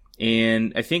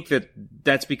 And I think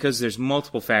that's because there's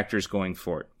multiple factors going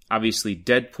for it. Obviously,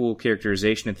 Deadpool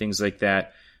characterization and things like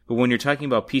that. But when you're talking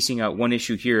about piecing out one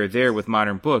issue here or there with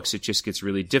modern books, it just gets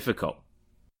really difficult.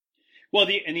 Well,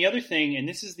 the other thing, and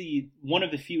this is one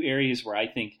of the few areas where I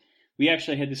think we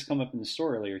actually had this come up in the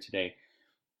store earlier today,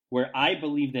 where I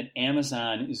believe that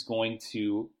Amazon is going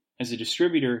to, as a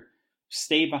distributor,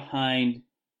 stay behind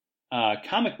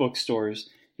comic book stores,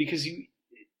 because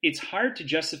it's hard to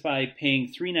justify paying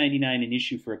 $3.99 an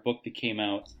issue for a book that came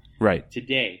out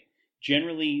today.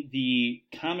 Generally, the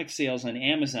comic sales on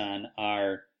Amazon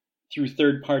are through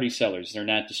third-party sellers. They're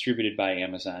not distributed by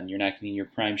Amazon. You're not getting your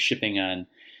prime shipping on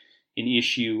an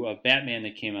issue of Batman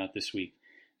that came out this week.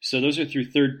 So those are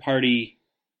through third-party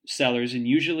sellers, and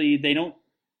usually they don't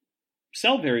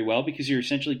sell very well because you're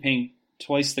essentially paying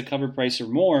twice the cover price or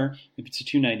more if it's a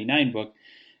 $2.99 book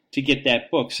to get that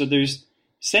book. So there's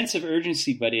sense of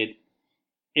urgency, but it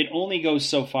only goes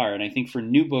so far. And I think for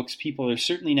new books, people are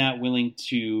certainly not willing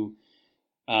to,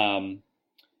 I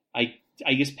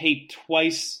guess, pay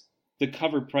twice the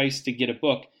cover price to get a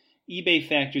book. eBay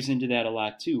factors into that a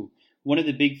lot too. One of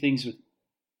the big things with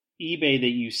eBay that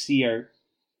you see are,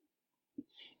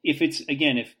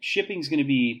 if shipping's going to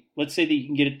be, let's say that you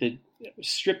can get it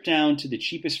stripped down to the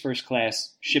cheapest first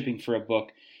class shipping for a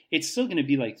book, it's still going to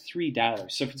be like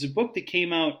 $3. So if it's a book that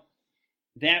came out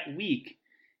that week,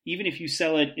 even if you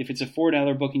sell it, if it's a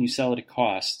 $4 book and you sell it at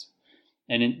cost,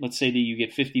 and let's say that you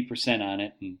get 50% on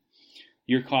it, and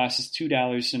your cost is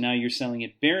 $2, so now you're selling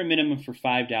it bare minimum for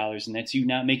 $5, and that's you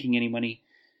not making any money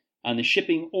on the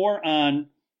shipping or on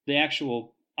the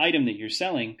actual item that you're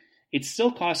selling, it's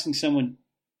still costing someone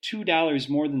 $2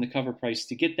 more than the cover price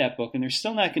to get that book, and they're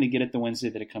still not going to get it the Wednesday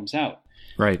that it comes out.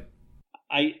 Right.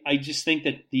 I just think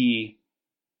that the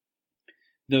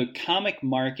comic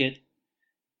market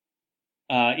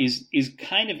is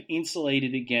kind of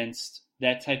insulated against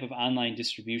that type of online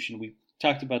distribution. We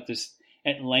talked about this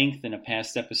at length in a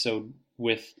past episode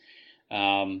with,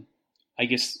 I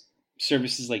guess,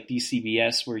 services like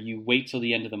DCBS, where you wait till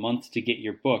the end of the month to get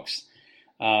your books.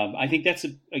 I think that's,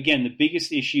 again, the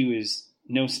biggest issue is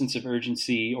no sense of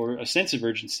urgency, or a sense of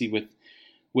urgency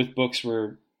with books,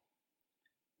 where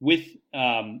with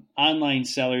online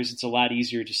sellers, it's a lot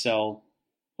easier to sell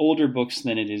older books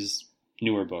than it is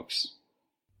newer books.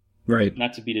 Right.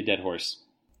 Not to beat a dead horse.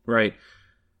 Right.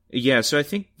 Yeah, so I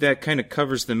think that kind of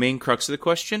covers the main crux of the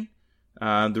question.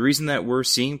 The reason that we're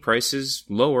seeing prices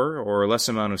lower or less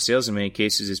amount of sales in many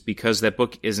cases is because that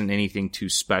book isn't anything too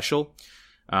special,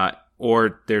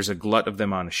 or there's a glut of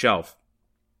them on a shelf.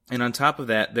 And on top of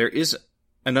that, there is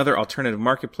another alternative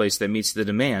marketplace that meets the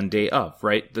demand day of,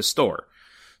 right? The store.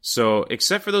 So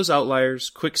except for those outliers,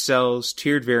 quick sells,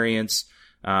 tiered variants,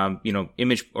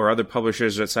 Image or other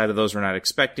publishers outside of those we're not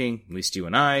expecting, at least you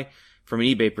and I, from an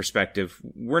eBay perspective,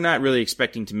 we're not really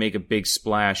expecting to make a big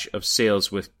splash of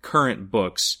sales with current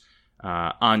books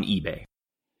on eBay.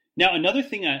 Now, another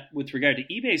thing with regard to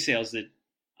eBay sales that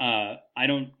I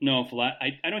don't know if a lot,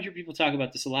 I don't hear people talk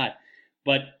about this a lot,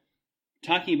 but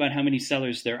talking about how many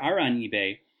sellers there are on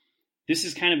eBay, this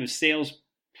is kind of a sales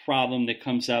problem that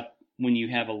comes up when you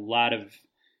have a lot of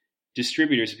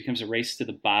distributors. It becomes a race to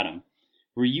the bottom,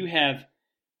 where you have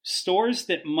stores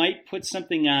that might put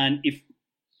something on.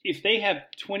 if they have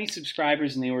 20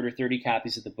 subscribers and they order 30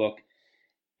 copies of the book,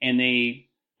 and they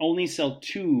only sell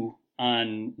 2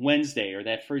 on Wednesday or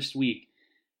that first week,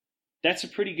 that's a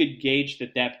pretty good gauge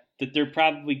that they're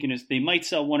probably going to, they might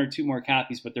sell 1 or 2 more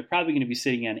copies, but they're probably going to be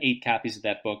sitting on 8 copies of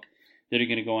that book that are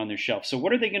going to go on their shelf. So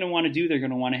what are they going to want to do? They're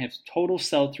going to want to have total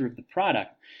sell-through of the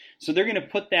product. So they're going to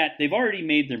put that, they've already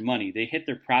made their money. They hit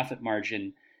their profit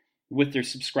margin with their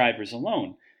subscribers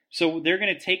alone. So they're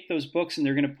going to take those books and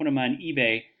they're going to put them on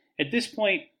eBay. At this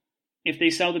point, if they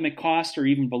sell them at cost or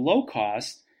even below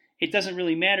cost, it doesn't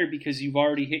really matter because you've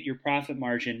already hit your profit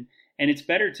margin, and it's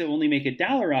better to only make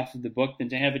 $1 off of the book than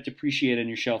to have it depreciate on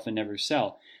your shelf and never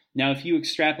sell. Now, if you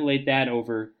extrapolate that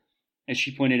over, as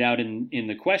she pointed out in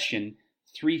the question,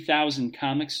 3,000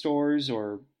 comic stores,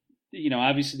 or,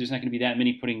 obviously there's not going to be that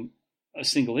many putting a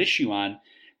single issue on,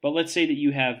 but let's say that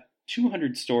you have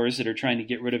 200 stores that are trying to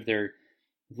get rid of their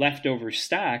leftover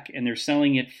stock and they're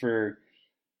selling it for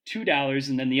 $2,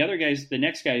 and then the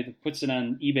next guy that puts it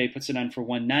on eBay puts it on for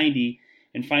 $1.90,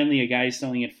 and finally a guy is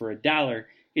selling it for $1.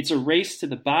 It's a race to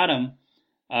the bottom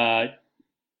to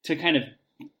kind of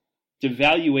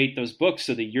devaluate those books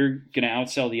so that you're going to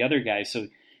outsell the other guy. So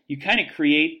you kind of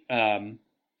create a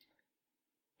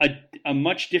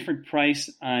much different price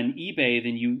on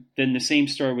eBay than the same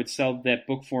store would sell that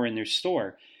book for in their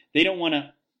store. They don't want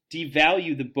to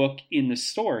devalue the book in the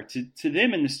store. To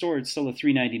them in the store, it's still a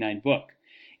 $3.99 book.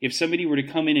 If somebody were to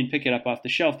come in and pick it up off the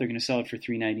shelf, they're going to sell it for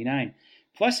 $3.99.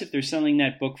 Plus, if they're selling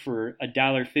that book for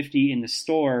 $1.50 in the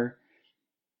store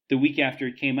the week after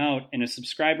it came out and a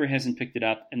subscriber hasn't picked it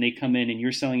up and they come in and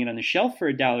you're selling it on the shelf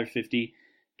for $1.50,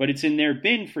 but it's in their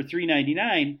bin for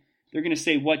 $3.99, they're going to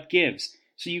say, what gives?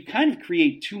 So you kind of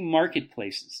create 2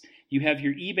 marketplaces. You have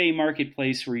your eBay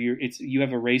marketplace where you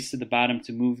have a race to the bottom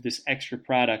to move this extra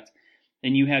product,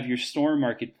 and you have your store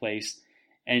marketplace,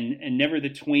 and never the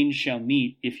twain shall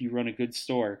meet if you run a good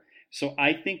store. So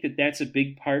I think that that's a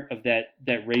big part of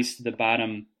that race to the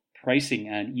bottom pricing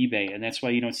on eBay, and that's why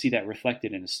you don't see that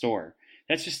reflected in a store.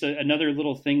 That's just another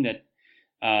little thing that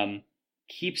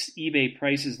keeps eBay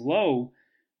prices low,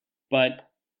 but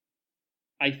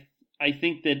I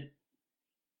think that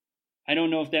I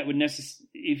don't know if that would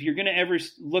if you're going to ever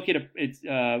look at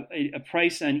a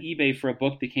price on eBay for a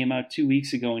book that came out 2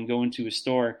 weeks ago and go into a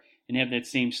store and have that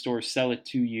same store sell it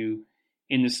to you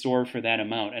in the store for that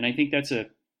amount. And I think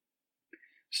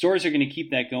stores are going to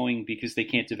keep that going because they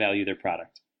can't devalue their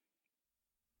product.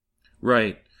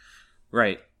 Right.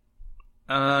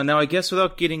 Now, I guess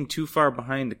without getting too far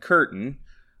behind the curtain,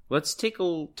 let's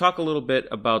talk a little bit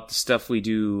about the stuff we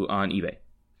do on eBay,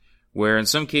 where in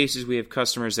some cases we have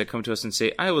customers that come to us and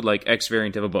say, I would like X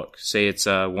variant of a book. Say it's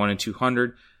 1 in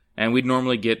 200, and we'd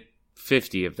normally get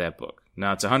 50 of that book.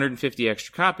 Now it's 150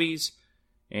 extra copies,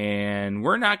 and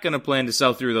we're not going to plan to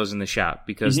sell through those in the shop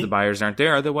because the buyers aren't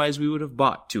there. Otherwise, we would have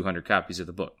bought 200 copies of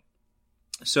the book.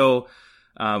 So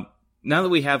now that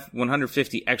we have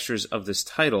 150 extras of this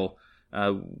title,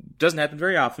 doesn't happen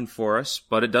very often for us,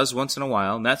 but it does once in a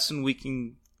while, and that's when we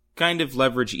can kind of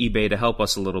leverage eBay to help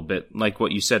us a little bit, like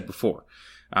what you said before.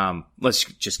 Let's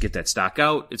just get that stock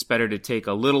out. It's better to take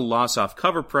a little loss off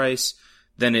cover price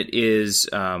than it is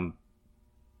to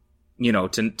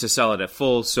sell it at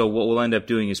full. So what we'll end up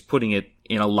doing is putting it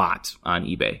in a lot on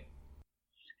eBay.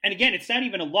 And again, it's not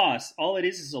even a loss. All it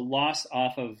is a loss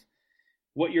off of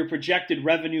what your projected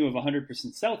revenue of 100%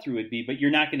 sell-through would be, but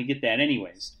you're not going to get that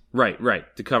anyways.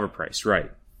 Right. The cover price,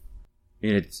 right. I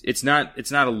mean, it's not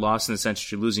a loss in the sense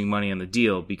that you're losing money on the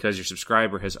deal because your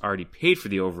subscriber has already paid for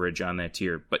the overage on that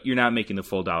tier, but you're not making the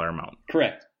full dollar amount.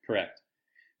 Correct.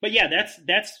 But yeah, that's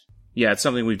yeah, it's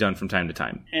something we've done from time to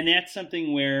time, and that's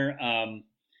something where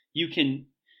you can.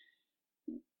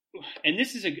 And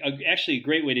this is actually a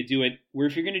great way to do it. Where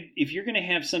if you're gonna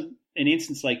have an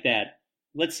instance like that,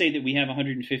 let's say that we have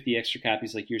 150 extra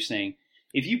copies, like you're saying.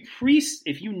 If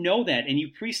you know that and you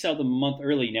pre-sell them a month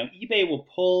early, now eBay will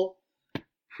pull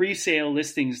pre-sale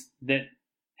listings that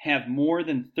have more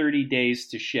than 30 days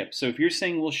to ship. So if you're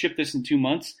saying we'll ship this in 2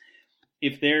 months,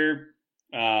 if their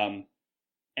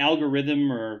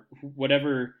algorithm or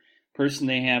whatever person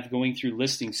they have going through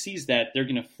listing sees that, they're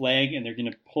going to flag and they're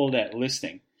going to pull that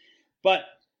listing. But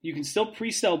you can still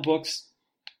pre-sell books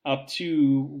up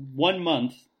to 1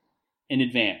 month in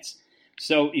advance.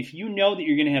 So if you know that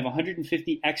you're going to have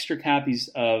 150 extra copies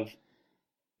of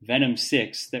Venom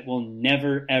 6 that will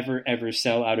never, ever, ever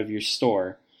sell out of your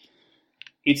store,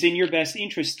 it's in your best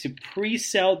interest to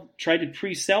try to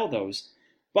pre-sell those.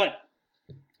 But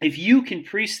if you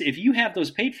have those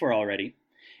paid for already,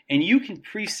 and you can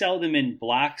pre-sell them in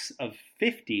blocks of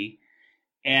 50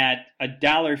 at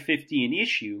 $1.50 an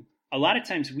issue, a lot of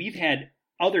times we've had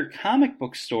other comic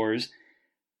book stores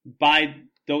buy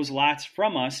those lots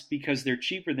from us because they're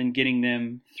cheaper than getting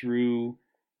them through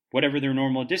whatever their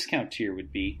normal discount tier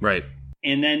would be. Right.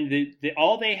 And then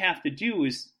all they have to do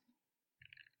is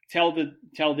tell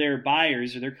their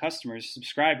buyers or their customers,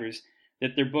 subscribers,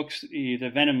 that their books, the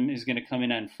Venom is going to come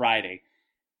in on Friday.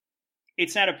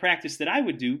 It's not a practice that I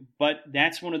would do, but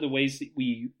that's one of the ways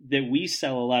that we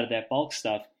sell a lot of that bulk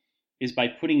stuff is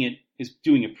by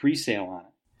doing a pre-sale on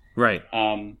it. Right.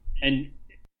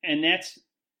 And that's,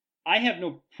 I have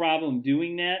no problem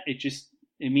doing that.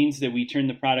 It means that we turn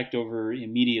the product over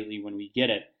immediately when we get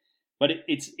it. But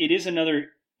it is another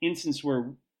instance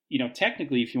where,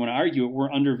 technically, if you want to argue it,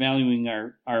 we're undervaluing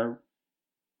our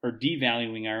or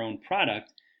devaluing our own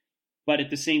product. But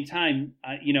at the same time,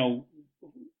 I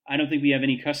don't think we have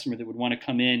any customer that would want to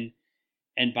come in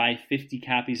and buy 50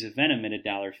 copies of Venom at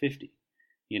 $1.50.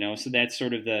 So that's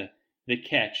sort of the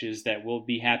catch, is that we'll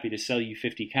be happy to sell you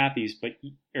 50 copies,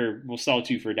 or we'll sell it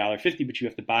to you for $1.50, but you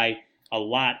have to buy a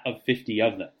lot of 50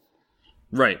 of them.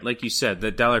 Right, like you said,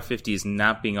 the $1.50 is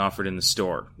not being offered in the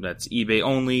store. That's eBay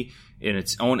only, in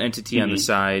its own entity on the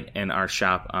side, and our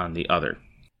shop on the other.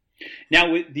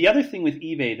 Now, the other thing with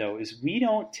eBay, though, is we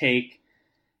don't to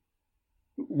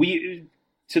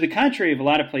the contrary of a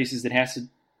lot of places that has to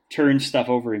turn stuff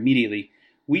over immediately,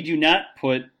 we do not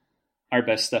put our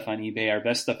best stuff on eBay. Our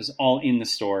best stuff is all in the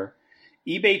store.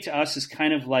 eBay to us is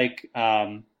kind of like,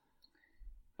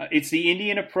 it's the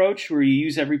Indian approach where you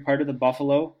use every part of the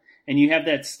buffalo. And you have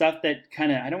that stuff that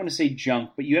kind of, I don't want to say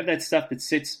junk, but you have that stuff that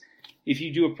sits, if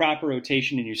you do a proper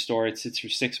rotation in your store, it sits for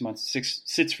 6 months,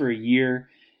 sits for a year,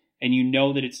 and you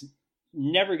know that it's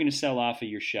never going to sell off of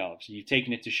your shelves. You've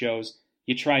taken it to shows,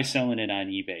 you try selling it on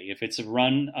eBay. If it's a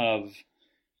run of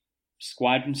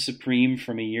Squadron Supreme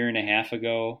from a year and a half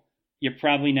ago, you're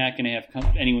probably not going to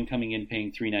have anyone coming in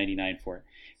paying $3.99 for it.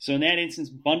 So in that instance,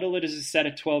 bundle it as a set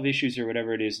of 12 issues or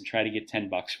whatever it is and try to get $10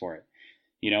 for it.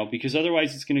 Because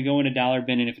otherwise it's going to go in a $1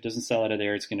 bin, and if it doesn't sell out of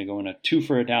there, it's going to go in a 2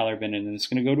 for $1 bin, and then it's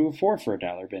going to go to a 4 for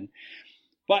 $1 bin.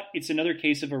 But it's another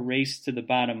case of a race to the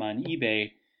bottom on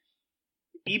eBay.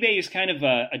 eBay is kind of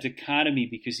a dichotomy,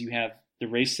 because you have the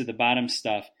race to the bottom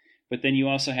stuff, but then you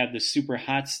also have the super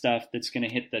hot stuff that's going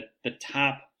to hit the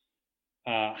top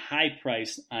high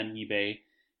price on eBay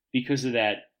because of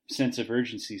that sense of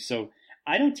urgency. So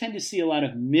I don't tend to see a lot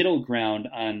of middle ground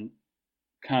on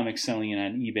comics selling it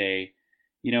on eBay.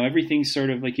 Everything's sort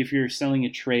of like, if you're selling a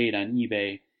trade on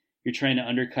eBay, you're trying to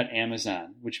undercut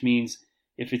Amazon, which means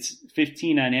if it's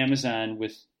 15 on Amazon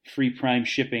with free Prime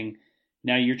shipping,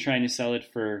 now you're trying to sell it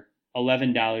for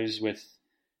 $11 with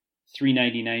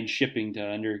 $3.99 shipping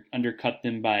to undercut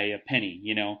them by a penny,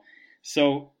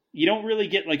 So you don't really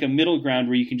get like a middle ground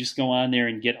where you can just go on there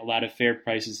and get a lot of fair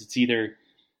prices. It's either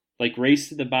like race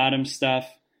to the bottom stuff,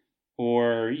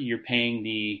 or you're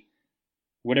paying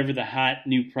whatever the hot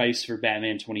new price for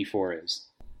Batman 24 is.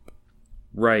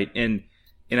 Right, and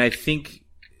I think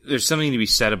there's something to be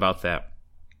said about that.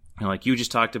 Like you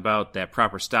just talked about, that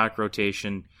proper stock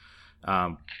rotation.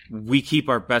 We keep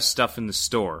our best stuff in the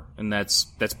store, and that's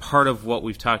part of what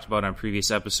we've talked about on previous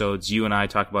episodes. You and I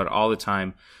talk about it all the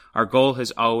time. Our goal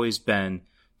has always been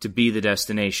to be the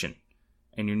destination,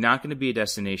 and you're not going to be a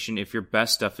destination if your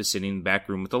best stuff is sitting in the back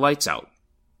room with the lights out.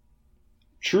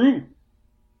 True.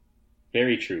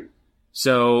 Very true.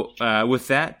 So, with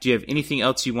that, do you have anything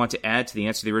else you want to add to the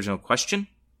answer to the original question?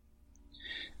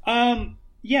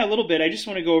 Yeah, a little bit. I just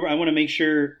want to go over. I want to make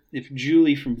sure if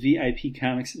Julie from VIP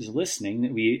Comics is listening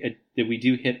that we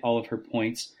do hit all of her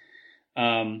points.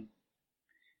 Now,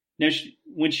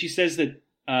 when she says that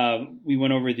we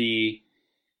went over the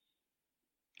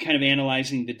kind of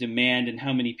analyzing the demand and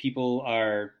how many people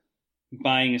are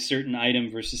buying a certain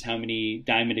item versus how many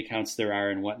diamond accounts there are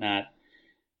and whatnot.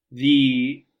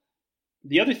 The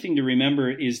other thing to remember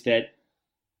is that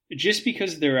just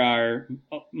because there are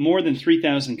more than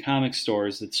 3,000 comic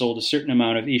stores that sold a certain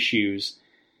amount of issues,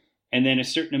 and then a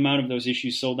certain amount of those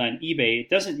issues sold on eBay, it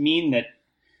doesn't mean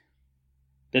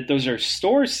that those are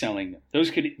stores selling them.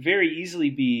 Those could very easily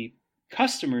be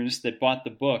customers that bought the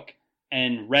book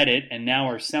and read it and now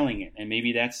are selling it. And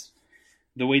maybe that's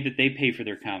the way that they pay for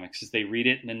their comics, is they read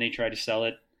it and then they try to sell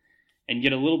it and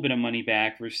get a little bit of money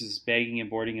back versus bagging and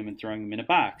boarding them and throwing them in a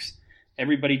box.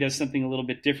 Everybody does something a little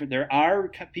bit different. There are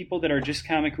people that are just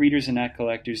comic readers and not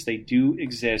collectors. They do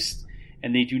exist,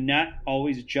 and they do not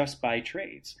always just buy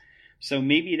trades. So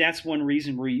maybe that's one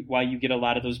reason why you get a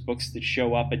lot of those books that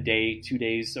show up a day, 2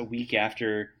 days, a week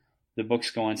after the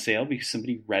books go on sale, because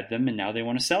somebody read them and now they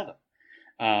want to sell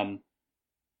them.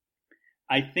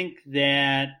 I think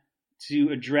that to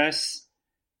address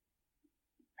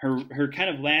her kind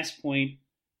of last point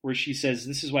where she says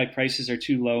this is why prices are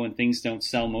too low and things don't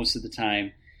sell most of the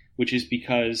time, which is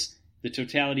because the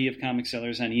totality of comic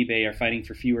sellers on eBay are fighting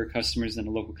for fewer customers than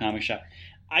a local comic shop.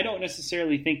 I don't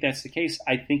necessarily think that's the case.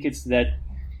 I think it's that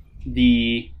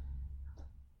the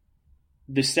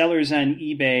sellers on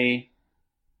eBay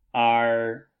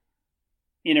are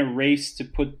in a race to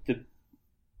put the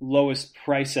lowest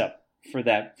price up for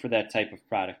that type of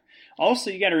product. Also,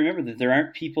 you got to remember that there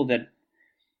aren't people that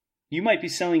you might be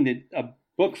selling a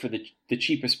book for the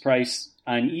cheapest price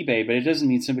on eBay, but it doesn't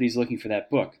mean somebody's looking for that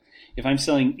book. If I'm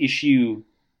selling issue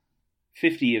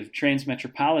 50 of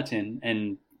Transmetropolitan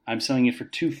and I'm selling it for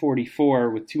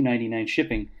 $244 with $2.99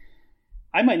 shipping,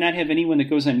 I might not have anyone that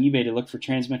goes on eBay to look for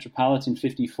Transmetropolitan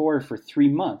 54 for 3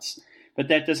 months. But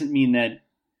that doesn't mean that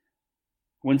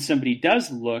when somebody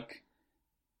does look,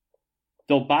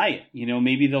 they'll buy it.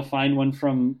 Maybe they'll find one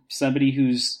from somebody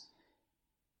who's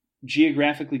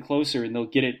geographically closer and they'll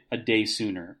get it a day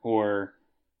sooner, or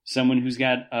someone who's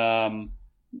got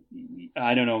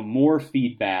more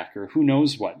feedback, or who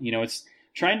knows what. It's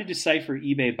trying to decipher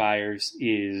eBay buyers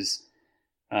is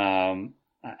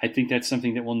I think that's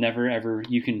something that will never ever,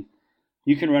 you can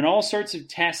run all sorts of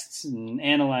tests and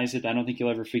analyze it. I don't think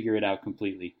you'll ever figure it out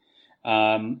completely.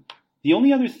 The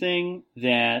only other thing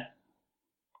that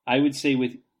I would say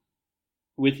with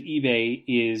eBay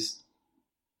is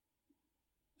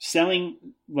selling,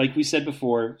 like we said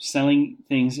before, selling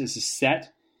things as a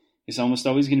set is almost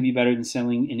always going to be better than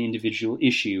selling an individual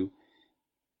issue,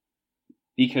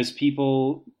 because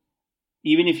people,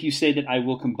 even if you say that I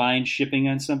will combine shipping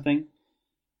on something,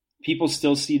 people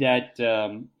still see that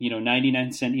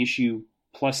 99-cent issue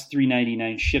plus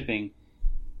 $3.99 shipping,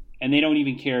 and they don't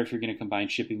even care if you're going to combine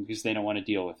shipping because they don't want to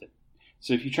deal with it.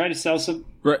 So if you try to sell some,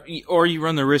 right, or you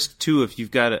run the risk too, if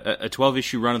you've got a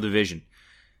 12-issue run of the Vision,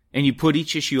 and you put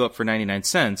each issue up for 99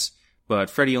 cents, but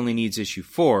Freddie only needs issue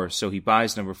 4, so he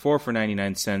buys number 4 for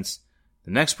 99 cents.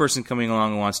 The next person coming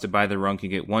along and wants to buy the run can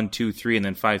get 1, 2, 3, and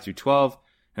then 5 through 12. And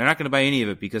they're not going to buy any of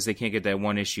it because they can't get that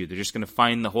one issue. They're just going to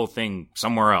find the whole thing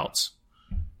somewhere else.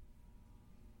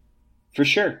 For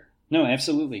sure. No,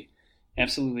 absolutely.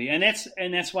 Absolutely. And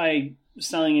that's why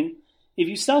selling, if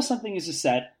you sell something as a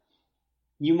set,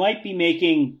 you might be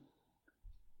making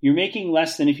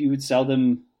less than if you would sell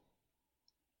them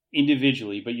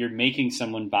individually, but you're making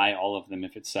someone buy all of them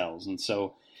if it sells. And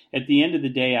so at the end of the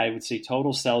day, I would say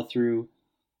total sell-through,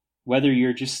 whether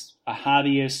you're just a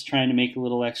hobbyist trying to make a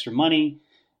little extra money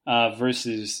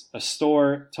versus a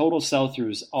store, total sell-through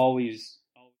is always.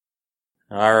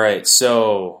 All right,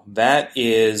 so that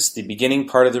is the beginning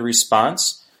part of the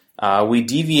response. We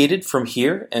deviated from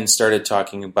here and started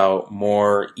talking about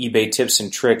more eBay tips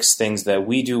and tricks, things that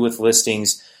we do with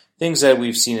listings, things that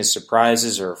we've seen as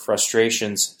surprises or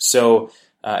frustrations. So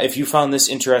if you found this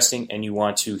interesting and you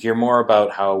want to hear more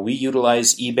about how we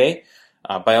utilize eBay,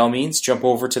 by all means, jump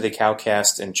over to the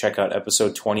Cowcast and check out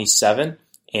episode 27,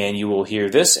 and you will hear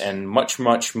this and much,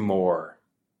 much more.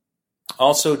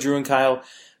 Also, Drew and Kyle,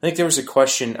 I think there was a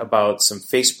question about some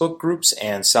Facebook groups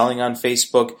and selling on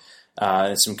Facebook,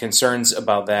 and some concerns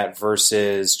about that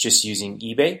versus just using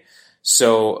eBay.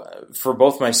 So for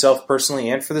both myself personally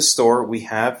and for the store, we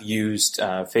have used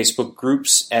Facebook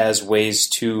groups as ways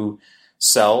to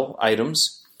sell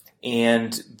items.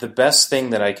 And the best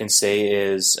thing that I can say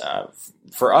is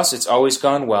for us, it's always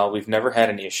gone well. We've never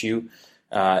had an issue.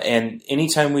 And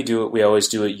anytime we do it, we always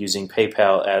do it using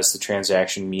PayPal as the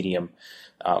transaction medium.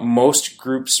 Most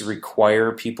groups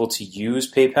require people to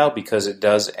use PayPal because it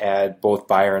does add both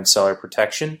buyer and seller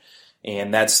protection.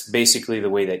 And that's basically the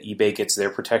way that eBay gets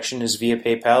their protection is via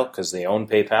PayPal because they own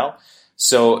PayPal.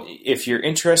 So if you're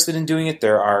interested in doing it,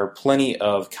 there are plenty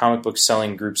of comic book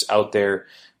selling groups out there.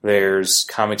 There's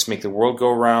Comics Make the World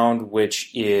Go Round, which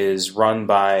is run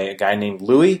by a guy named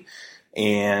Louie,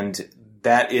 and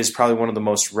that is probably one of the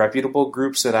most reputable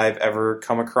groups that I've ever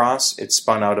come across. It's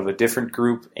spun out of a different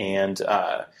group, and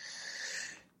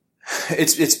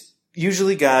it's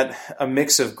usually got a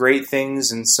mix of great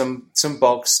things and some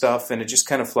bulk stuff, and it just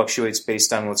kind of fluctuates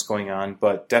based on what's going on.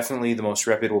 But definitely the most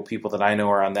reputable people that I know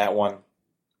are on that one.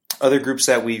 Other groups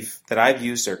that I've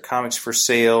used are Comics for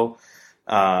Sale,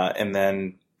 and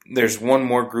then there's one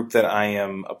more group that I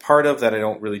am a part of that I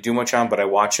don't really do much on, but I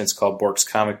watch, and it's called Bork's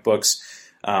Comic Books.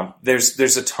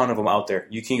 There's a ton of them out there.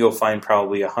 You can go find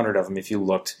probably 100 of them if you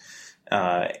looked.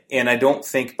 And I don't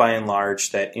think by and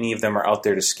large that any of them are out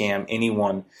there to scam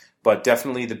anyone. But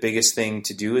definitely the biggest thing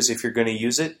to do is if you're going to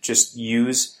use it, just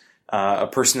use a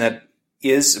person that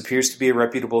appears to be a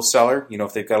reputable seller. You know,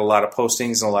 if they've got a lot of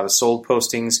postings and a lot of sold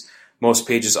postings, most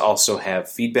pages also have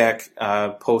feedback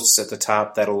posts at the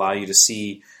top that allow you to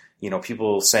see, you know,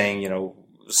 people saying, you know,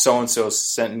 so-and-so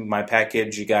sent me my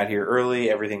package, you got here early,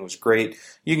 everything was great.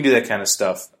 You can do that kind of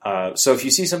stuff. So if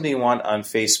you see something you want on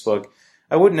Facebook,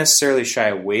 I wouldn't necessarily shy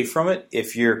away from it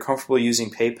if you're comfortable using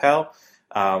PayPal.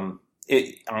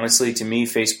 Honestly, to me,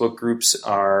 Facebook groups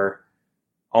are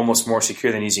almost more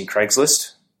secure than using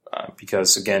Craigslist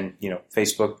because, again,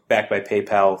 Facebook backed by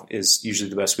PayPal is usually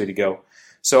the best way to go.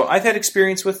 So I've had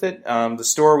experience with it. The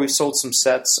store, we've sold some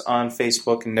sets on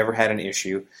Facebook and never had an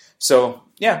issue. So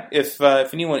yeah, if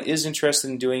anyone is interested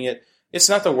in doing it, it's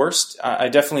not the worst. I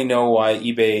definitely know why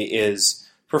eBay is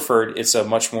preferred. It's a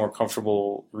much more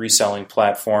comfortable reselling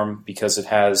platform because it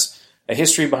has a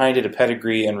history behind it, a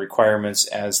pedigree, and requirements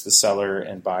as the seller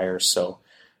and buyer. So,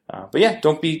 but yeah,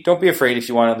 don't be afraid if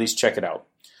you want to at least check it out.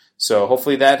 So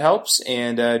hopefully that helps.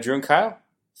 And Drew and Kyle,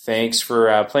 thanks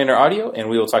for playing our audio, and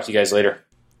we will talk to you guys later.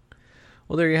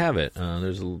 Well, there you have it.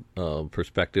 There's a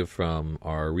perspective from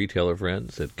our retailer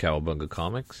friends at Cowabunga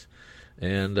Comics,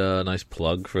 and a nice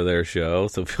plug for their show.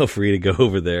 So feel free to go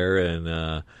over there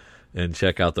and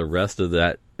check out the rest of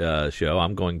that show.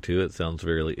 I'm going to. It sounds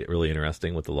really, really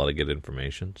interesting with a lot of good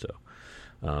information. So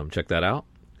check that out.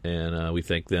 And we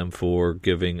thank them for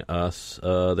giving us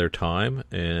their time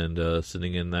and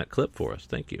sending in that clip for us.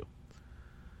 Thank you.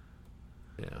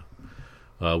 Yeah.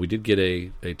 We did get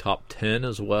a top 10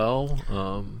 as well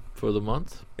for the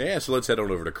month. Yeah, so let's head on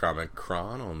over to Comic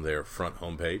Cron on their front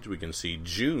homepage. We can see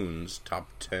June's top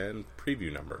 10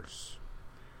 preview numbers.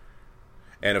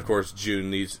 And, of course, June,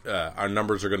 these our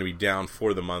numbers are going to be down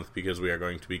for the month because we are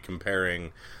going to be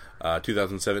comparing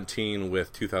 2017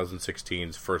 with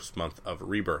 2016's first month of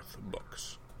Rebirth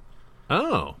books.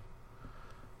 Oh,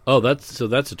 that's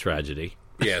a tragedy.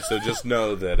 Yeah, so just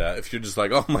know that if you're just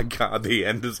like, oh my god, the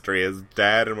industry is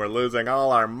dead and we're losing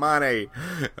all our money,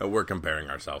 we're comparing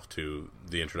ourselves to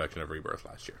the introduction of Rebirth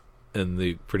last year.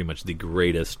 And pretty much the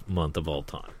greatest month of all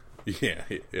time. Yeah.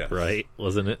 Right?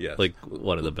 Wasn't it? Yes. Like,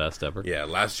 one of the best ever? Yeah,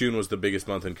 last June was the biggest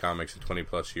month in comics in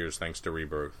 20-plus years, thanks to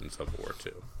Rebirth and Civil War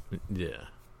II. Yeah.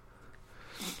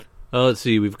 Let's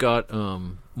see, we've got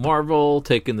Marvel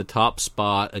taking the top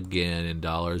spot again in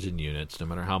dollars and units, no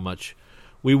matter how much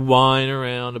we whine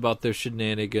around about their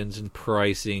shenanigans and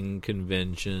pricing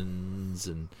conventions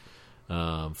and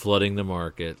flooding the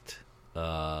market.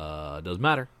 It doesn't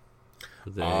matter.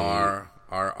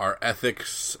 Our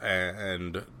ethics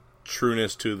and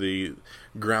trueness to the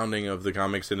grounding of the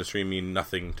comics industry mean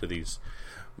nothing to these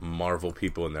Marvel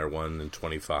people in their 1 in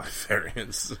 25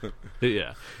 variants.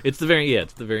 Yeah, it's the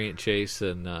variant chase,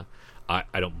 and I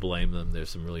don't blame them.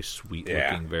 There's some really sweet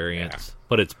looking variants,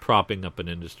 but it's propping up an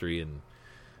industry and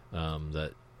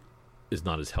that is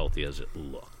not as healthy as it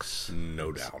looks.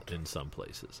 No doubt. In some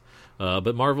places.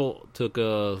 But Marvel took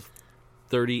a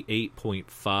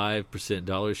 38.5%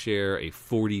 dollar share, a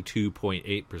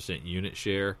 42.8% unit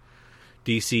share.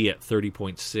 DC at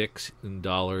 30.6 in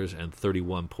dollars and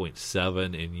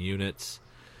 31.7 in units.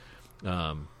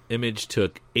 Image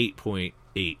took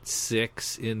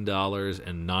 8.86 in dollars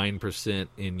and 9%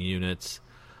 in units.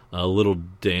 A little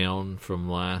down from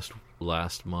last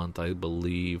month, I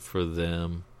believe, for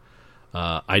them.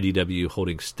 IDW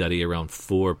holding steady around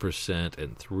 4%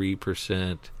 and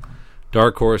 3%.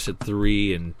 Dark Horse at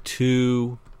 3 and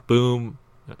 2. Boom,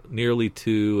 nearly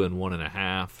 2 and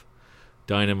 1.5.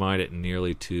 Dynamite at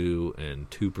nearly 2 and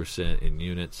 2% in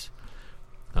units.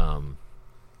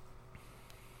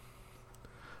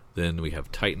 Then we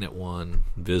have Titan at 1,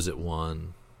 Viz at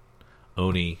 1,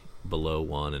 Oni below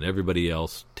 1, and everybody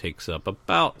else takes up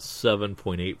about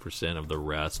 7.8% of the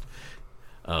rest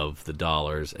of the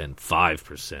dollars and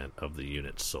 5% of the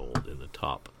units sold in the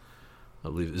top. I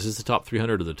believe, is this the top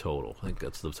 300 or the total? I think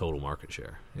that's the total market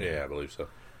share. Yeah, I believe so.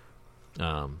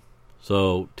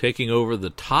 So taking over the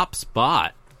top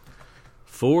spot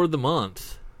for the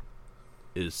month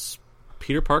is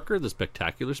Peter Parker, the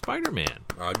Spectacular Spider-Man.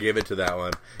 I'll give it to that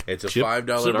one. It's a Chip $5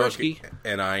 Zdarsky. book,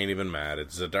 and I ain't even mad.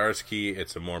 It's Zdarsky.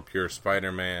 It's a more pure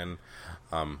Spider-Man.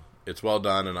 It's well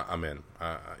done, and I'm in.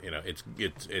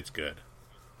 It's good.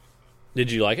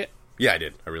 Did you like it? Yeah, I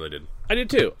did. I really did. I did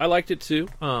too. I liked it too.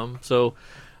 I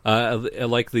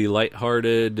like the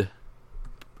lighthearted,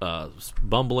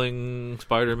 bumbling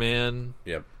Spider-Man.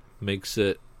 Yep. Makes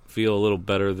it feel a little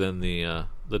better than the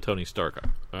Tony Stark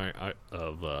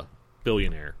of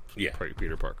billionaire. Yeah.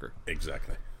 Peter Parker.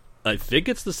 Exactly. I think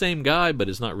it's the same guy, but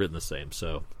it's not written the same.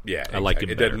 So yeah, I like him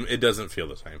better. It doesn't feel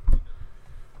the same.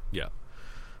 Yeah.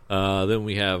 Then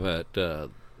we have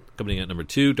coming in at number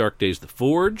 2, Dark Days: The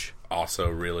Forge. Also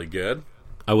really good.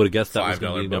 I would have guessed that was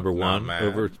going to be number 1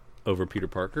 mad. over Peter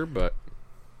Parker, but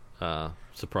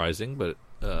surprising, but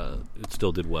it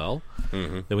still did well.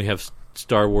 Mm-hmm. Then we have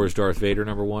Star Wars Darth Vader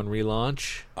 #1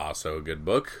 relaunch. Also a good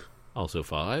book. Also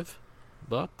 $5.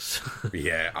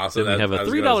 Yeah. Also, then we have a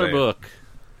 $3 book.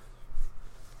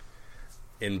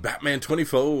 In Batman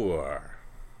 24.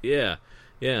 Yeah.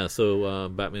 So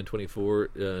Batman 24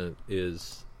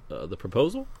 is The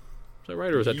Proposal. Is that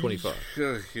right, or is that 25?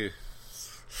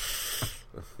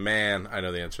 Man, I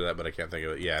know the answer to that, but I can't think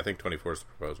of it. Yeah, I think 24 is The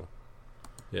Proposal.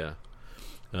 Yeah.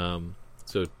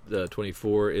 So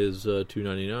 24 is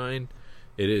 $2.99.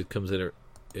 It comes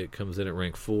in at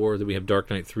rank 4. Then we have Dark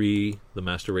Knight 3, The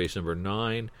Master Race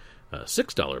 #9,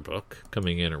 $6 book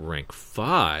coming in at rank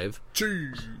 5.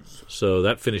 Jeez. So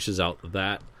that finishes out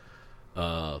that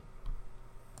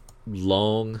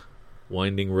long,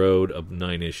 winding road of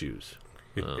 9 issues.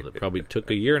 That probably took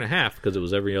a year and a half because it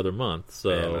was every other month. So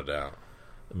yeah, no doubt.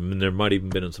 There might even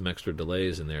been some extra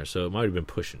delays in there, so it might have been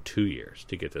pushing 2 years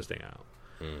to get this thing out.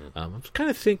 I'm kind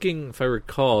of thinking, if I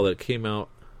recall, that it came out.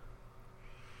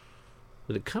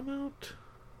 Did it come out?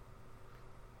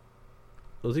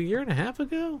 Was it a year and a half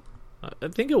ago? I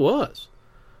think it was.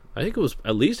 I think it was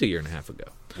at least a year and a half ago.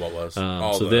 What was?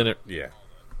 The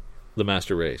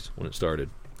Master Race when it started.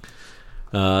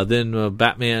 Then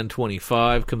Batman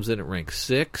 25 comes in at rank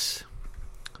 6.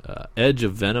 Edge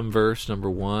of Venomverse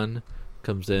 #1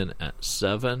 comes in at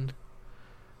 7.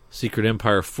 Secret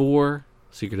Empire 4,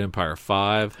 Secret Empire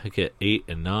 5 hit 8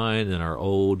 and 9. Then our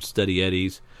old steady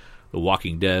eddies, The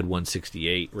Walking Dead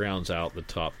 168 rounds out the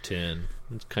top 10.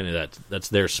 It's kind of that's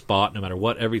their spot. No matter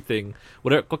what,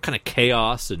 what kind of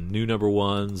chaos and new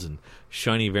 #1s and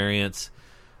shiny variants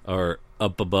are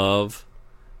up above,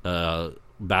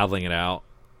 battling it out.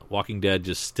 Walking Dead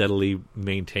just steadily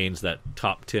maintains that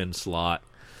top 10 slot.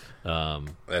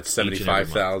 That's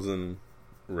 75,000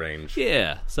 range.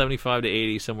 Yeah, 75 to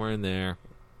 80, somewhere in there.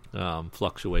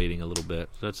 Fluctuating a little bit.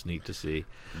 That's neat to see.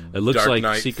 It looks Dark like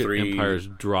Knight Secret 3, Empire's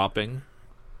dropping.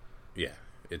 Yeah,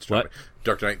 it's dropping.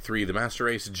 Dark Knight 3, The Master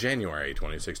Race, January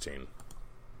 2016.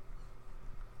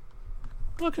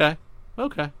 Okay.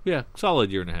 Yeah,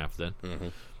 solid year and a half then.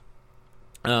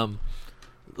 Mm-hmm.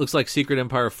 Looks like Secret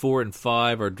Empire 4 and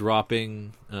 5 are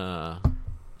dropping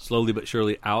slowly but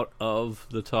surely out of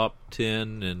the top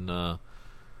 10 and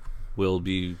will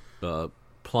be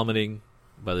plummeting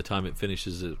by the time it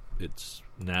finishes its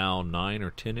now 9 or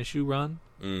 10 issue run.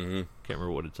 Mm-hmm. Can't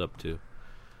remember what it's up to.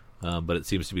 But it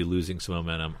seems to be losing some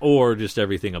momentum, or just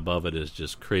everything above it is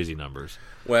just crazy numbers.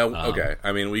 Well, okay.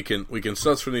 I mean, we can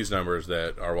suss from these numbers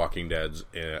that our Walking Dead's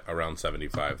around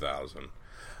 75,000.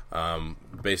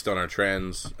 Based on our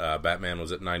trends, Batman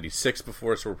was at 96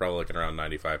 before, so we're probably looking around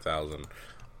 95,000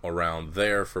 around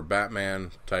there for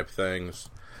Batman type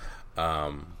things.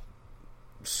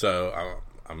 So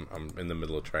I'm in the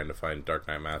middle of trying to find Dark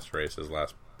Knight Master Race's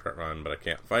last print run, but I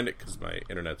can't find it because my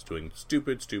internet's doing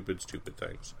stupid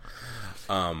things.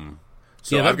 So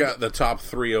yeah, I've got the top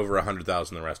 3 over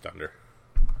 100,000, the rest under.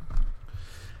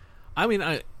 I mean,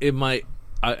 I'd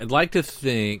like to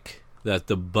think that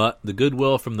the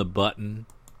goodwill from the Button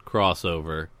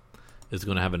crossover is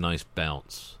going to have a nice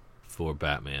bounce for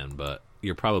Batman, but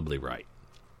you're probably right.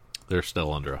 They're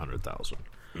still under 100,000.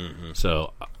 Mm-hmm.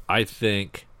 So I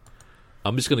think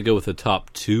I'm just going to go with the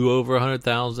top 2 over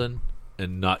 100,000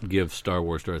 and not give Star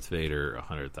Wars Darth Vader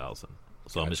 100,000.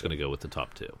 So I'm just going to go with the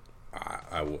top 2.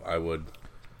 I would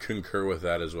concur with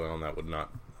that as well, and that would not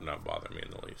bother me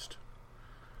in the least.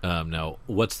 Now,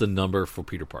 what's the number for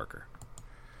Peter Parker?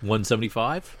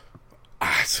 175?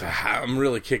 I'm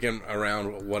really kicking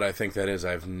around what I think that is.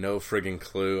 I have no friggin'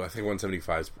 clue. I think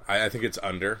 175. I think it's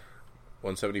under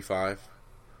 175.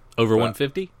 Over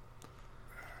 150?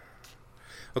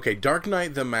 Okay, Dark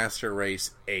Knight The Master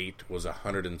Race 8 was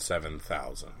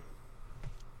 107,000.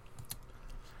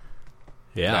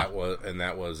 Yeah. That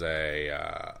was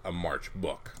a March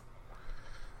book.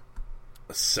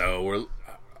 So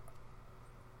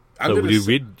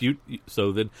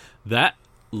so then that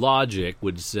logic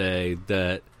would say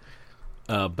that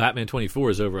Batman 24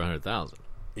 is over 100,000.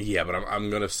 Yeah, but I'm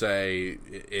going to say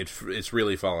it's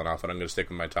really fallen off, and I'm going to stick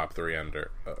with my top 3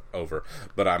 over.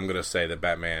 But I'm going to say that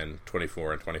Batman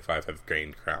 24 and 25 have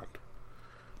gained ground.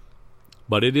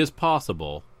 But it is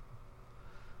possible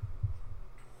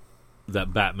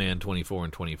that Batman 24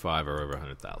 and 25 are over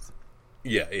 100,000.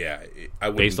 Yeah.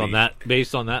 Based on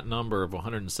that number of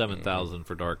 107,000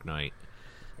 for Dark Knight,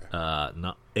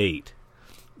 not 8.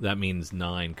 That means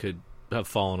 9 could have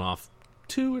fallen off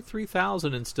 2,000 or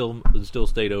 3,000 and still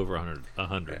stayed over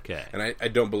 100K. Yeah. And I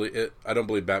don't believe it. I don't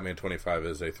believe Batman 25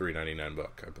 is a $3.99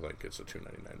 book. I think it's a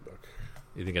 $2.99 book.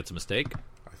 You think that's a mistake?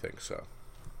 I think so.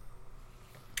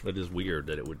 It is weird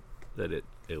that it would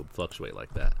fluctuate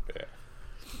like that. Yeah.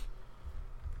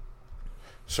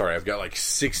 Sorry, I've got like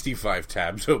 65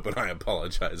 tabs open. I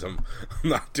apologize. I'm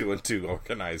not doing too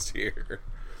organized here.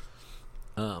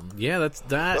 Yeah, that's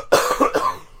that.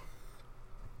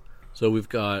 So we've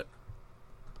got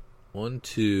 1,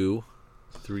 2,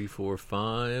 3, 4,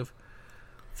 5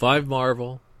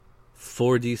 Marvel,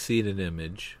 4 DC and an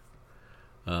Image.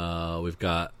 We've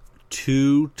got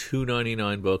 2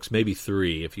 $2.99 books, maybe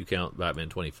 3 if you count Batman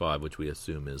 25, which we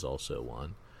assume is also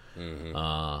one.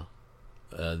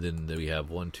 Mm-hmm. Then we have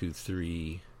 1, 2,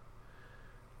 3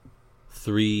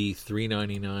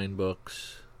 $3.99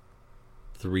 books,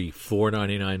 3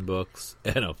 $4.99 books,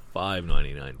 and a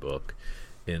 $5.99 book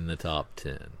in the top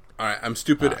 10. All right, I'm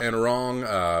stupid and wrong.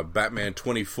 Batman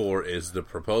 24 is the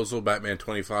proposal. Batman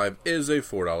 25 is a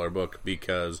 $4 book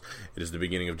because it is the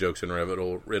beginning of Jokes and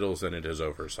Riddles, and it is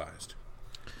oversized.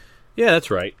 Yeah,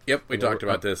 that's right. Yep, we talked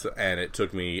about this, and it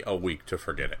took me a week to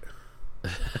forget it.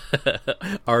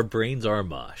 Our brains are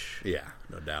mush. Yeah,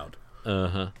 no doubt.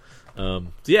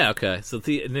 Yeah, okay. So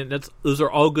and then those are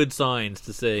all good signs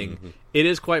to saying it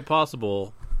is quite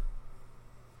possible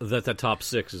that the top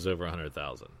 6 is over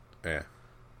 100,000. Yeah.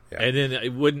 And then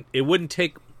it wouldn't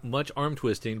take much arm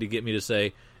twisting to get me to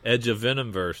say Edge of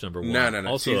Venomverse #1. No.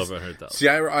 Also over 100,000. See,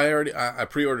 I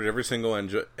pre-ordered every single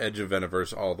Edge of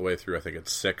Venomverse all the way through. I think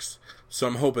it's 6. So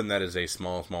I'm hoping that is a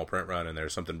small print run, and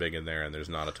there's something big in there, and there's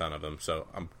not a ton of them. So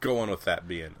I'm going with that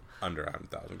being under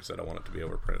 100,000 because I don't want it to be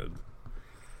overprinted.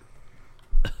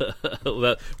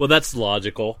 Well, that's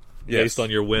logical based on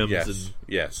your whims and wishes.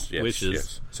 Yes.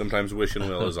 Sometimes wish and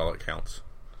will is all it counts.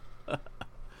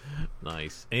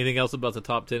 Nice. Anything else about the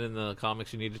top 10 in the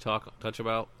comics you need to touch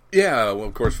about? Yeah, well,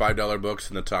 of course, $5 books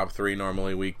in the top 3.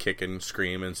 Normally, we kick and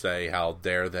scream and say, "How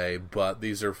dare they?" But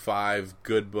these are 3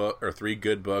 good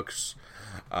books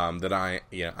that I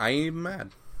ain't even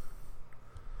mad.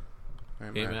 I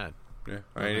ain't mad. Yeah,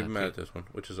 I ain't even mad at this one,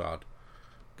 which is odd.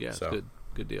 Yeah,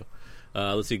 good deal.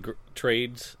 Let's see,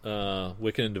 trades.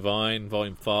 Wiccan and Divine,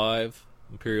 Volume 5.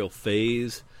 Imperial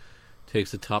Phase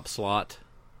takes the top slot.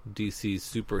 DC's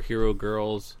Superhero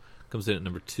Girls comes in at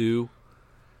number 2.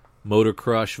 Motor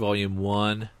Crush Volume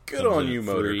 1. Good on you,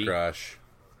 Motor Crush.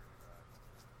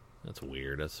 That's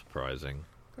weird. That's surprising.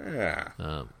 Yeah.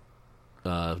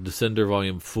 Descender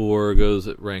Volume 4 goes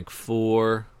at rank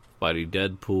 4. Spidey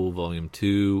Deadpool Volume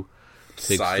 2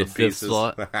 takes Side the 5th pieces.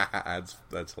 slot.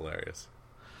 That's hilarious.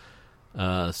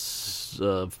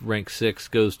 Rank 6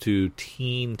 goes to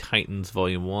Teen Titans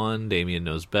Volume 1. Damian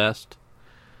Knows Best.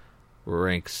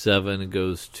 Rank 7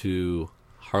 goes to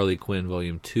Harley Quinn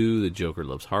Volume 2. The Joker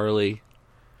Loves Harley.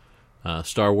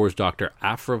 Star Wars Dr.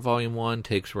 Aphra Volume 1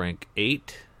 takes rank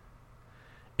 8.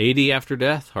 80 After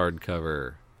Death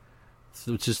hardcover,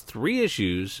 which is 3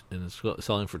 issues, and it's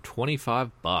selling for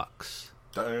 $25.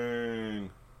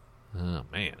 Dang. Oh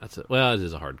man, it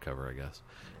is a hardcover, I guess.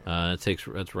 That's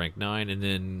rank 9, and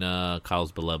then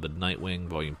Kyle's Beloved Nightwing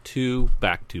Volume 2,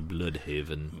 Back to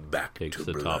Bloodhaven,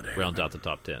 rounds out the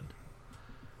top 10.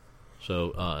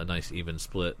 So a nice even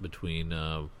split between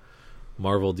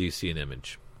Marvel, DC, and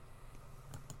Image.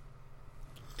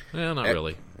 Well, not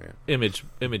really. Yeah. Image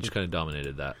kind of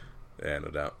dominated that. Yeah, no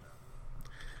doubt.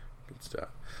 Good stuff.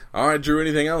 All right, Drew,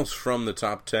 anything else from the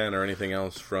top 10 or anything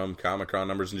else from Comic-Con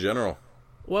numbers in general?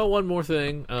 Well, one more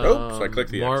thing. Oops, I clicked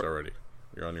the X already.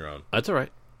 You're on your own. That's all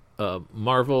right.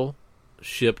 Marvel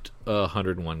shipped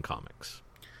 101 comics.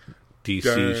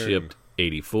 DC shipped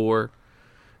 84.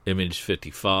 Image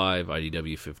 55.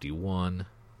 IDW 51.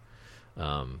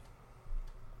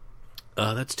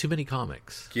 That's too many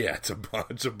comics. Yeah, it's a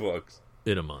bunch of books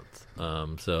in a month.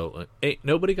 So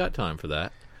nobody got time for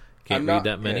that. Can't read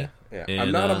that many. Yeah. And,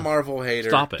 I'm not a Marvel hater.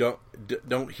 Stop it.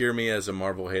 Don't hear me as a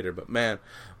Marvel hater, but man,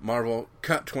 Marvel,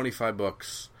 cut 25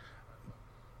 books.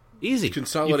 Easy.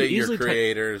 Consolidate your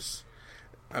creators.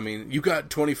 I mean, you got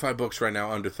 25 books right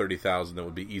now under 30,000 that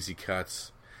would be easy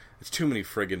cuts. It's too many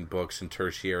friggin' books and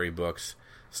tertiary books.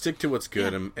 Stick to what's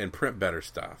good and print better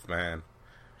stuff, man.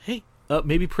 Hey,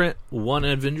 maybe print one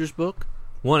Avengers book,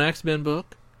 one X-Men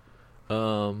book.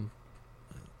 I'd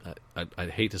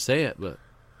hate to say it, but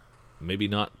maybe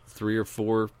not 3 or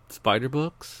 4 Spider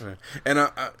books.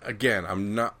 And again,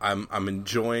 I'm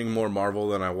enjoying more Marvel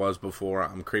than I was before.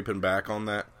 I'm creeping back on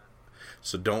that.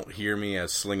 So don't hear me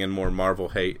as slinging more Marvel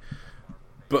hate.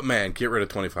 But man, get rid of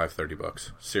 25, 30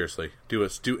 books. Seriously.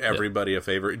 Do everybody a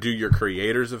favor. Do your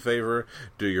creators a favor.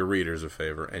 Do your readers a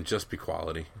favor. And just be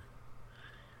quality.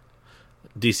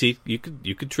 DC, you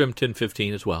could trim 10,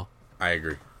 15 as well. I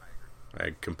agree.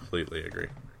 I completely agree.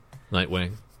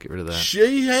 Nightwing, get rid of that.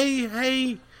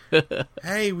 Hey.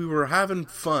 Hey, we were having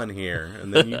fun here,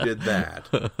 and then you did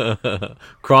that.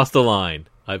 Cross the line.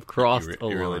 I've crossed a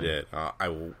line. You really did. I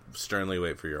will sternly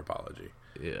wait for your apology.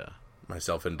 Yeah.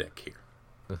 Myself and Dick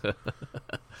here.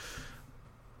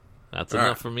 That's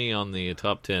enough for me on the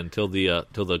top 10 till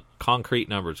the concrete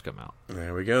numbers come out.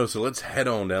 There we go. So let's head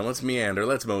on down. Let's meander.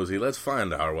 Let's mosey. Let's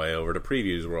find our way over to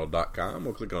previewsworld.com.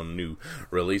 We'll click on new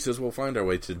releases. We'll find our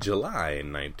way to July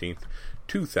 19th,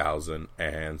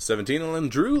 2017. And then,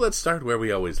 Drew, let's start where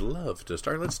we always love to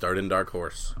start. Let's start in Dark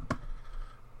Horse.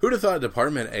 Who'd have thought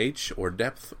Department H or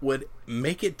Depth would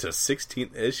make it to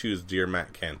 16 issues, dear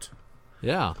Matt Kent?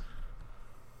 Yeah.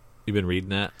 You been reading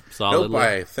that solidly? Nope,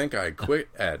 I think I quit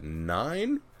at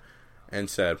 9 and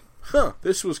said,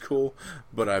 this was cool,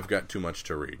 but I've got too much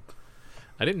to read.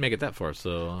 I didn't make it that far,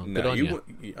 so good on you.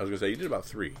 you. I was going to say, you did about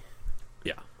 3.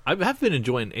 Yeah. I have been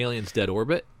enjoying Aliens Dead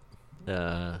Orbit.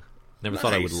 Never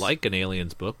thought I would like an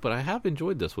Aliens book, but I have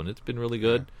enjoyed this one. It's been really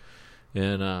good. Yeah.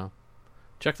 And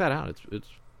check that out.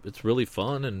 It's really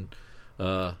fun and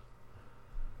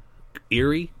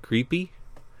eerie, creepy.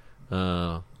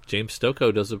 James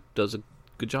Stokoe does a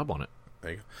good job on it.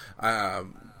 There you go.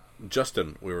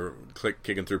 Justin, we were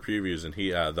kicking through previews, and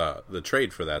he the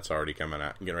trade for that's already coming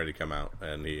out, getting ready to come out,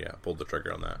 and he pulled the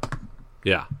trigger on that.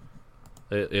 Yeah,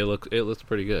 it looks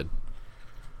pretty good.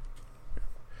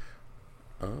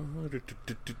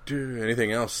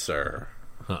 Anything else, sir?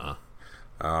 Uh-uh.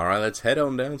 All right, let's head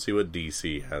on down and see what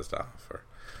DC has to offer.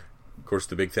 Of course,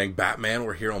 the big thing, Batman.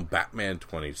 We're here on Batman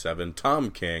 27. Tom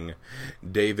King,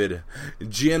 David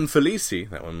Gianfelici.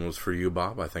 That one was for you,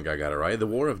 Bob. I think I got it right. The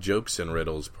War of Jokes and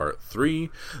Riddles, Part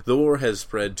 3. The war has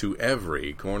spread to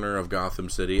every corner of Gotham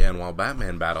City, and while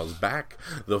Batman battles back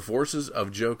the forces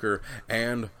of Joker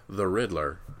and the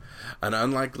Riddler, an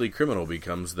unlikely criminal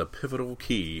becomes the pivotal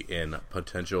key in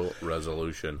potential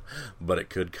resolution, but it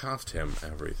could cost him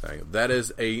everything. That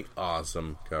is a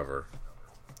awesome cover.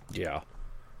 Yeah.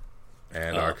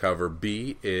 And our cover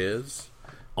B is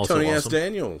also Tony awesome. S.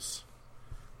 Daniels.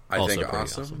 I Also think pretty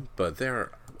awesome, but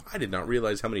I did not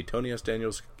realize how many Tony S.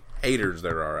 Daniels haters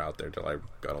there are out there till I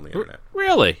got on the internet.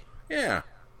 Really? Yeah.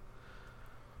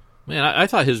 Man, I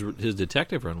thought his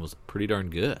detective run was pretty darn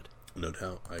good. No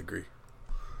doubt. I agree.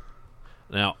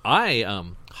 Now, I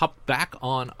hopped back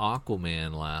on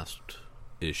Aquaman last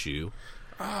issue.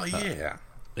 Oh, yeah.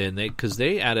 And because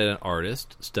they added an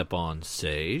artist, Stepan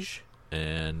Sage,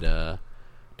 and to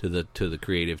the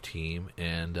creative team,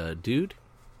 and dude,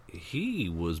 he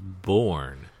was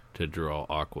born to draw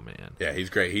Aquaman. Yeah, he's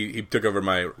great. He took over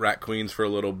my Rat Queens for a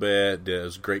little bit.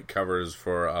 Does great covers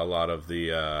for a lot of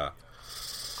the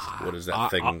what is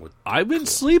that thing? I've been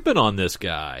sleeping on this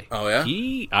guy. Oh yeah,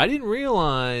 I didn't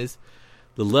realize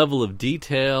the level of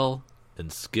detail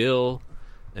and skill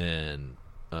and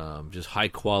just high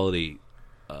quality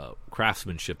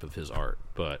craftsmanship of his art,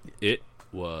 but it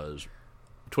was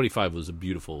 25 was a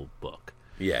beautiful book.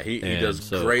 Yeah, he does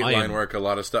great line work. A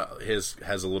lot of stuff. His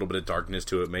has a little bit of darkness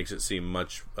to it, makes it seem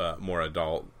much more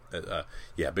adult.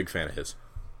 Yeah, big fan of his.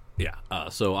 Yeah,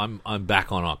 so I'm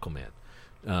back on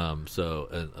Aquaman.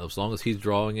 So as long as he's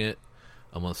drawing it,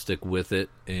 I'm gonna stick with it,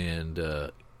 and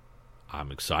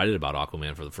I'm excited about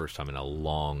Aquaman for the first time in a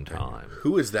long time.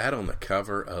 Who is that on the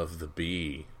cover of the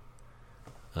B?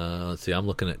 Let's see. I'm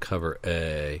looking at cover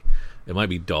A. It might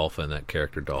be Dolphin, that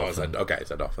character Dolphin. Oh, is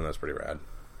that Dolphin? That's pretty rad.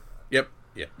 Yep.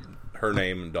 Her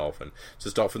name, Dolphin. Is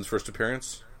this Dolphin's first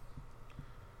appearance?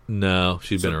 No,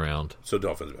 she's been around. So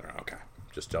Dolphin's been around. Okay.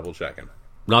 Just double checking.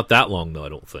 Not that long, though, I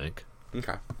don't think.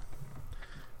 Okay.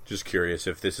 Just curious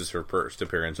if this is her first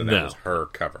appearance and that was her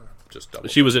cover. Just double.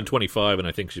 She was in 25, and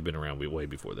I think she's been around way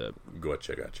before that.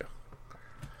 Gotcha.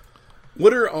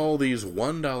 What are all these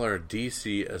 $1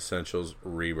 DC Essentials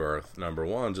Rebirth number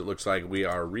ones? It looks like we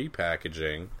are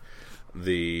repackaging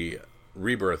the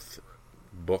Rebirth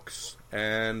books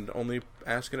and only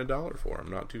asking $1 for them.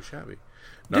 Not too shabby.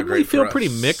 Didn't we feel pretty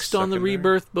mixed on the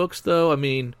Rebirth books, though? I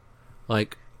mean,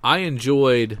 like, I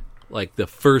enjoyed like the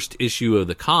first issue of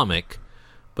the comic,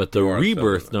 but the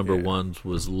Rebirth number ones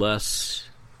was less.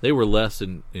 They were less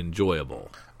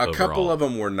enjoyable. A couple of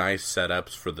them were nice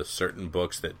setups for the certain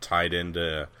books that tied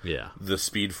into the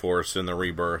Speed Force and the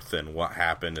Rebirth and what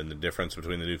happened and the difference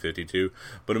between the New 52.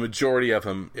 But a majority of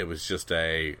them, it was just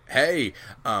hey,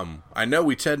 I know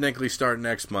we technically start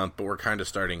next month, but we're kind of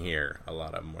starting here. A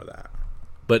lot of them were that.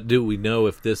 But do we know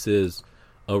if this is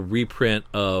a reprint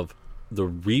of the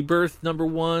Rebirth number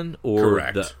one or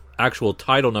the actual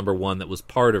title number one that was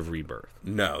part of Rebirth?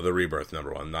 No, the Rebirth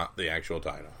number one, not the actual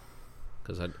title.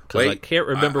 Because I can't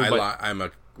remember.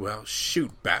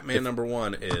 Batman number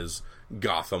one is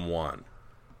Gotham 1.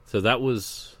 So that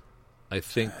was, I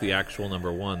think, the actual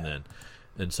number one then.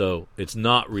 And so it's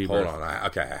not Rebirth. Hold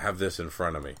on. I have this in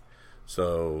front of me.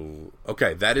 So,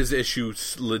 okay, that is issue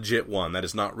legit 1. That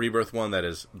is not Rebirth 1. That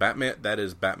is Batman. That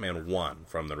is Batman 1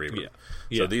 from the Rebirth.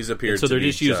 Yeah. So these appear. So they're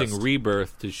just using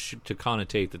Rebirth to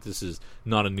connotate that this is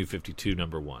not a New 52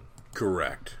 #1.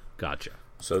 Correct. Gotcha.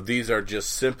 So these are just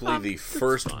simply the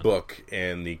first fun. book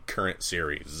in the current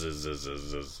series.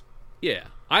 Yeah,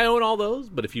 I own all those,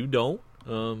 but if you don't,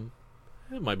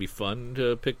 it might be fun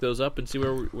to pick those up and see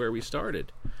where we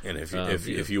started. And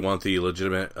if you want the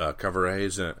legitimate cover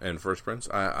A's and first prints,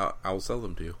 I'll sell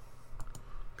them to you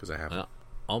because I have them.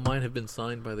 All mine have been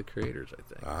signed by the creators, I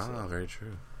think. Ah, very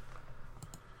true.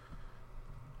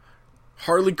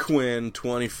 Harley Quinn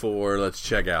 24. Let's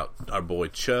check out our boy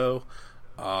Cho.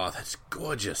 Oh, that's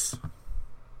gorgeous.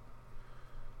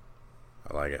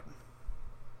 I like it.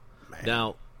 Man.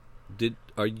 Now,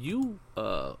 are you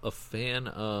a fan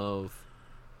of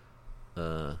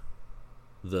the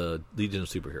Legion of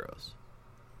Superheroes?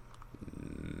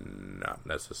 Not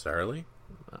necessarily.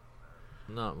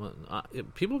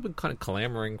 People have been kind of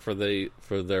clamoring for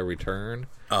their return.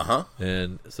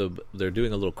 And so they're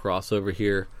doing a little crossover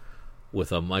here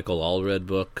with a Michael Allred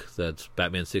book that's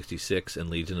Batman 66 and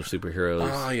Legion of Superheroes.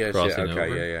 Oh, yes, crossing yeah, okay,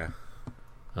 over.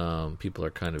 yeah. People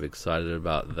are kind of excited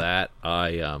about that.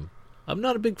 I'm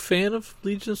not a big fan of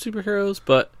Legion of Superheroes,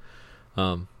 but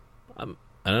I'm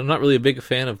not really a big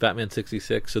fan of Batman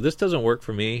 66. So this doesn't work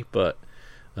for me, but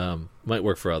might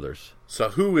work for others. So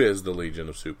who is the Legion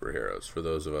of Superheroes, for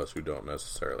those of us who don't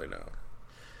necessarily know?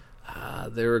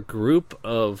 They're a group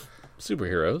of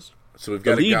superheroes. So we've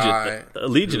got a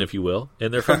legion, if you will,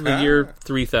 and they're from the year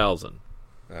 3000.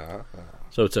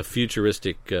 So it's a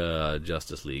futuristic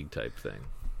Justice League type thing,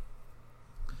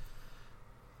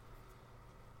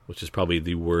 which is probably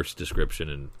the worst description.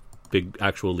 And big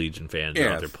actual Legion fans are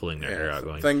out there pulling their hair out,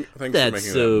 going, "That's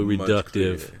so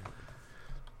reductive."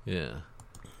 Yeah.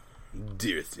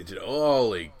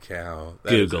 Holy cow!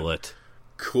 Google it.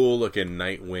 Cool looking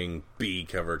Nightwing B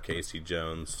cover, Casey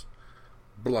Jones.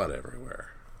 Blood everywhere.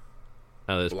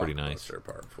 Oh, that's pretty nice.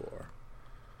 Part 4.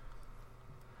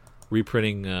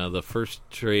 Reprinting the first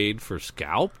trade for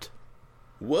Scalped.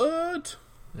 What?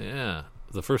 Yeah,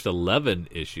 the first 11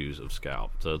 issues of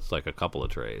Scalped. So it's like a couple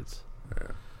of trades.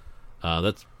 Yeah.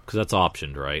 That's because that's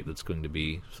optioned, right? That's going to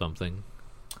be something.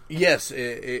 Yes,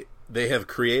 they have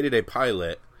created a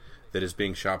pilot that is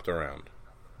being shopped around.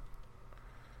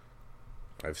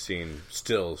 I've seen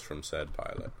stills from said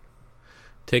pilot.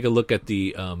 Take a look at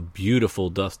the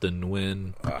beautiful Dustin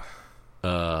Nguyen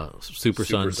Super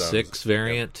Sun 6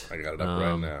 variant. Yep, I got it up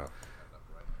right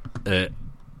now.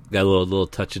 Got a little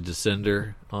touch of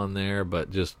Descender on there,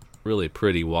 but just really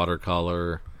pretty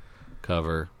watercolor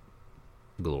cover.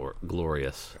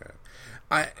 Glorious.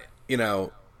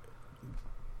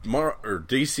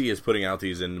 DC is putting out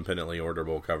these independently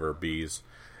orderable cover Bs,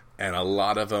 and a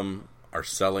lot of them are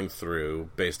selling through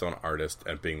based on artist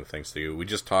and being the things to you. We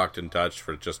just talked and touched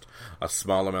for just a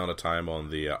small amount of time on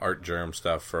the Art Germ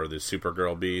stuff for the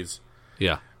Supergirl Bs.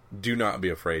 Yeah. Do not be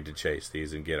afraid to chase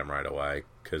these and get them right away,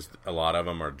 because a lot of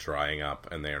them are drying up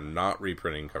and they are not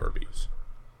reprinting cover Bs.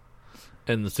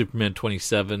 And the Superman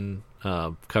 27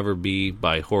 cover B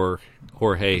by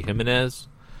Jorge Jimenez.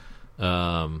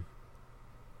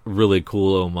 Really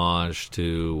cool homage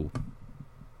to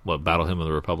Battle Hymn of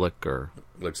the Republic, or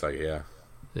looks like it,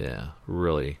 yeah,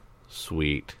 really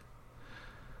sweet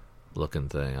looking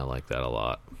thing. I like that a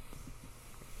lot.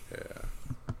 Yeah.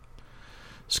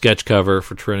 Sketch cover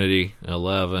for Trinity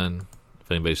 11.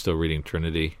 If anybody's still reading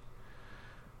Trinity,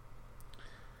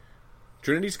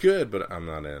 Trinity's good, but I'm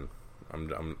not in. I'm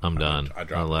done.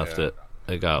 I left it.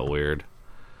 It got weird.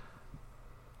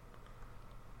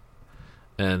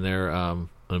 And they're an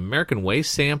American Way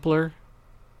sampler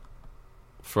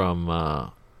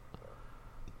from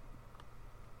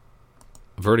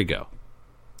Vertigo.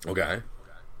 Okay.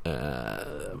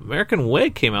 American Way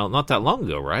came out not that long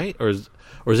ago, right? Or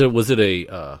was it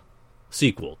a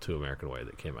sequel to American Way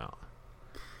that came out?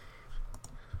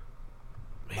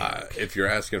 If you're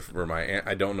asking for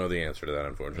I don't know the answer to that,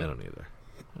 unfortunately. I don't either.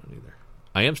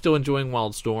 I am still enjoying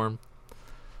Wildstorm.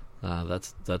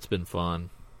 That's been fun.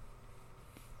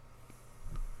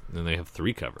 And then they have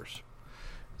 3 covers.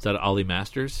 Is that Ollie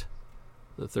Masters?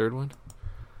 The third one?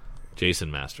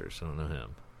 Jason Masters. I don't know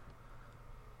him.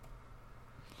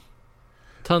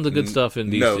 Tons of good stuff in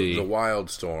DC. No, the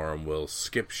Wildstorm will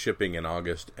skip shipping in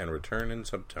August and return in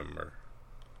September.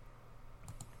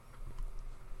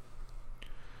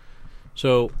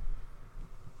 So,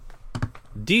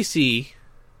 DC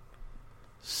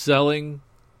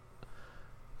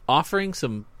offering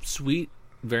some sweet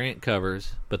variant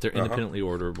covers, but they're independently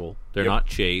orderable. They're not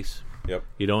Chase. Yep.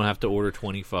 You don't have to order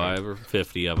 25 or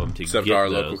 50 of them to Except get our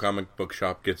those. local comic book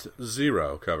shop gets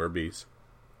 0 cover Bs.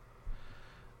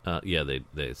 Yeah,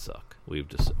 they suck. We've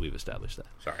established that.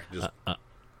 Sorry. Just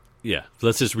Yeah,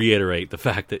 let's just reiterate the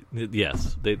fact that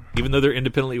yes, even though they're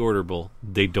independently orderable,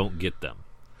 they don't get them.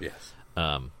 yes.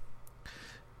 But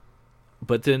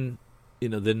then,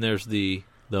 then there's the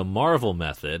Marvel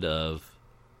method of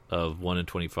 1 in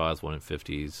 25s, 1 in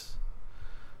 50s,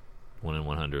 1 in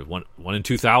 100, 1 in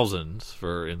 2000s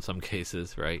for in some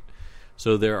cases, right?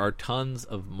 So there are tons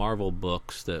of Marvel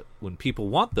books that when people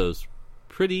want those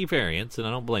pretty variants, and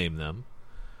I don't blame them,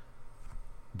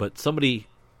 but somebody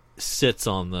sits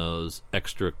on those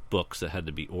extra books that had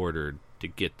to be ordered to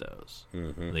get those.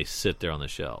 Mm-hmm. And they sit there on the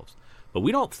shelves. But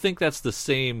we don't think that's the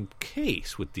same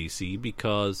case with DC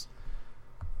because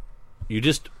you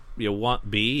want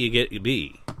B, you get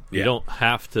B. You Yeah. don't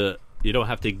have to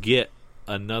get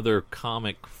another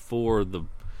comic for the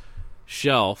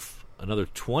shelf, another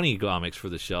 20 comics for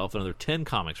the shelf, another 10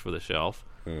 comics for the shelf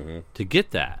to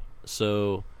get that.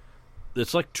 So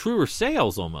it's like truer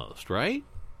sales almost, right?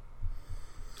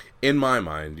 In my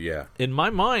mind, yeah. In my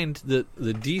mind, the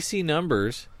DC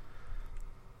numbers,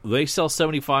 they sell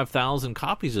 75,000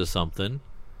 copies of something.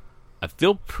 I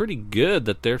feel pretty good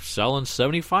that they're selling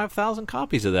 75,000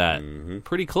 copies of that. Mm-hmm.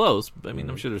 Pretty close. I mean,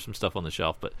 I'm sure there's some stuff on the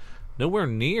shelf, but nowhere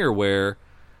near where,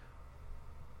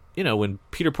 when if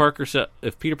Peter Parker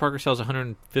sells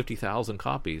 150,000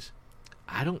 copies,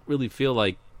 I don't really feel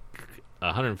like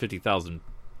 150,000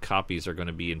 copies are going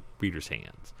to be in readers'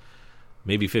 hands.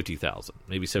 Maybe 50,000,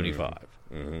 maybe 75.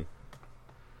 Mm-hmm.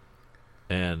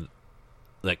 And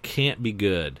that can't be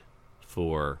good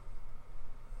for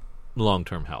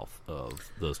long-term health of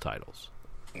those titles.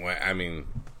 Well, I mean,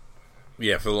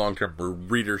 yeah, for the long-term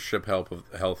readership health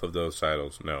of those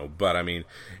titles, no. But, I mean,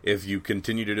 if you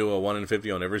continue to do a 1 in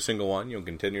 50 on every single one, you'll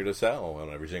continue to sell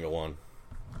on every single one.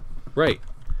 Right.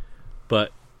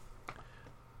 But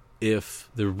if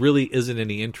there really isn't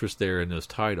any interest there in those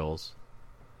titles,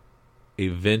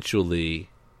 eventually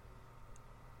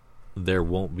there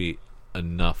won't be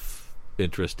enough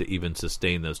interest to even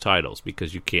sustain those titles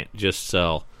because you can't just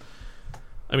sell.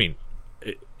 I mean,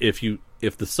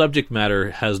 if the subject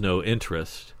matter has no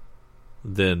interest,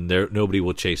 then nobody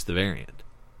will chase the variant.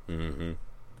 Mm-hmm.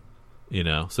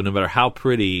 So no matter how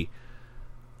pretty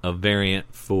a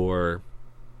variant for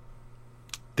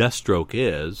Deathstroke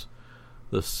is,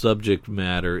 the subject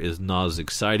matter is not as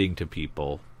exciting to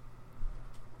people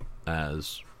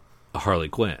as a Harley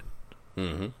Quinn.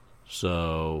 Mm-hmm.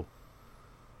 So,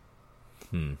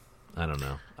 I don't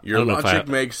know. Your logic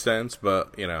makes sense,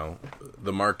 but,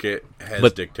 the market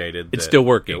has dictated it's that still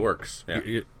working. It works.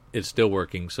 Yeah. It's still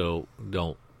working, so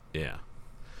I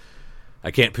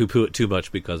can't poo-poo it too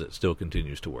much because it still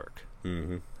continues to work.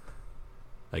 Mm-hmm.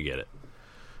 I get it.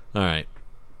 All right.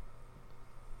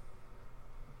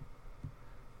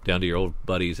 Down to your old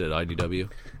buddies at IDW?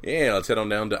 Yeah, let's head on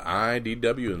down to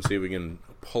IDW and see if we can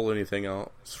pull anything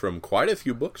else from quite a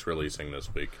few books releasing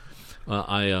this week.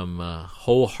 I am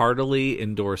wholeheartedly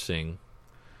endorsing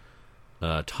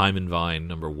Time and Vine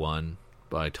 #1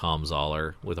 by Tom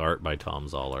Zoller, with art by Tom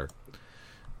Zoller.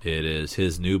 It is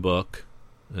his new book,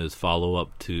 his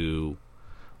follow-up to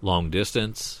Long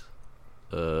Distance,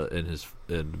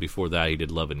 and before that he did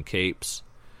Love and Capes.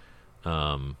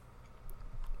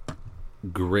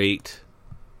 Great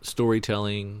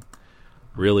storytelling,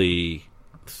 really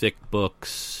thick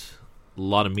books, a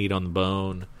lot of meat on the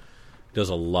bone. Does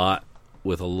a lot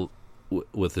with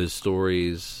his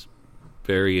stories.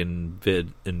 Very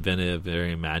inventive,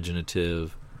 very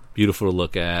imaginative, beautiful to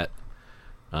look at.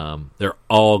 They're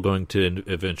all going to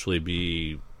eventually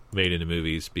be made into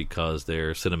movies because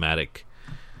they're cinematic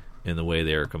in the way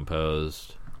they are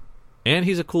composed. And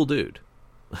he's a cool dude.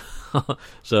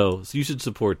 so you should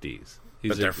support these.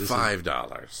 But they're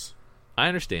 $5. I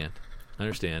understand,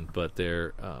 but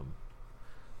they're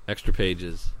extra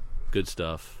pages, good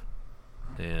stuff,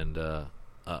 and a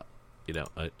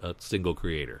single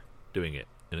creator doing it,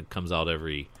 and it comes out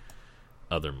every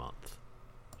other month.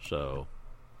 So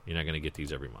you're not going to get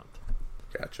these every month.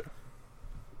 Gotcha.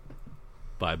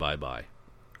 Bye.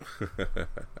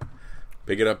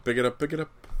 Pick it up.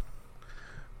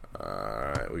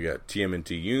 Alright, we got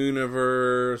TMNT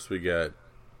Universe, we got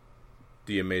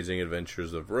The Amazing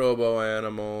Adventures of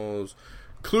Robo-Animals.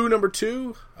 Clue number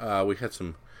 2, we had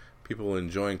some people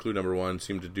enjoying Clue number 1,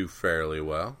 seemed to do fairly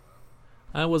well.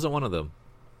 I wasn't one of them.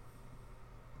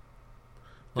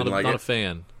 Not a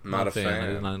fan. Not a fan. I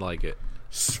did not like it.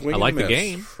 Swing I like and the Miss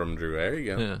game. From Drew. There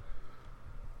you go. Yeah.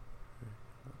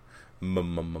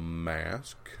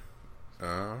 Mask.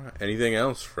 Anything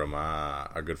else from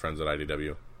our good friends at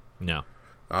IDW? No.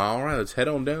 All right, let's head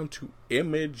on down to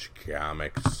Image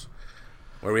Comics,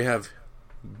 where we have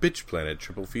Bitch Planet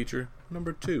Triple Feature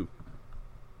number 2.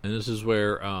 And this is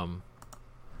where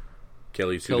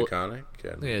Kelly Sue DeConnick.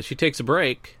 Yeah, she takes a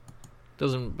break.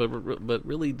 But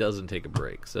really doesn't take a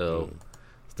break. So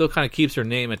still kind of keeps her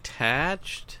name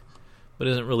attached, but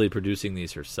isn't really producing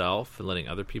these herself and letting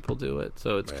other people do it.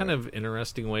 So it's kind of an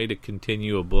interesting way to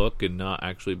continue a book and not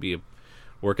actually be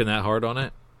working that hard on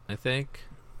it, I think.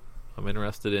 I'm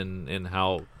interested in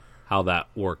how that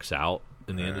works out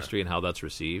in the industry and how that's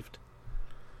received.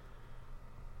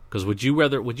 Because would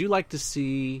you like to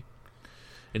see,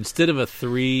 instead of a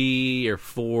 3 or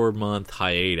 4 month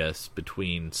hiatus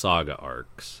between saga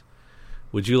arcs,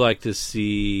 would you like to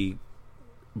see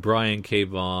Brian K.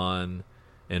 Vaughan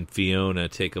and Fiona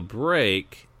take a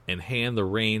break and hand the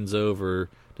reins over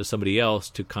to somebody else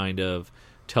to kind of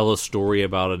tell a story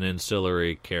about an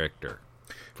ancillary character?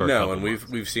 No, and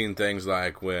we've seen things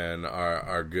like when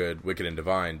our good Wicked and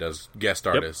Divine does guest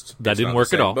artists. That didn't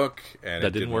work at all. Book, and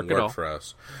that didn't work at all for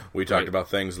us. We talked about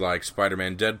things like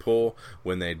Spider-Man Deadpool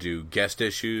when they do guest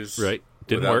issues. Right.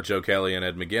 Didn't without work. Joe Kelly and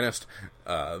Ed McGuinness.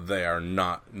 They are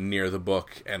not near the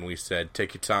book, and we said,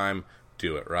 take your time,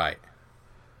 do it right.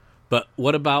 But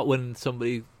what about when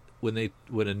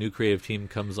a new creative team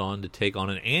comes on to take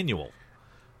on an annual?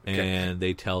 And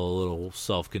they tell a little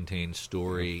self-contained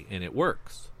story, and it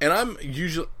works. And I'm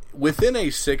usually within a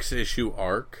 6-issue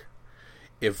arc.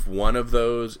 If one of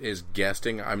those is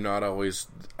guesting, I'm not always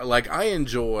like I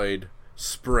enjoyed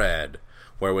Spread,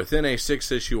 where within a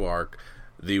 6-issue arc,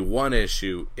 the one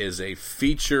issue is a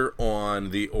feature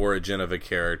on the origin of a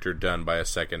character done by a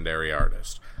secondary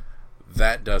artist.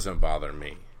 That doesn't bother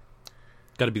me.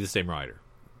 Got to be the same writer.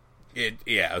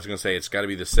 I was going to say it's got to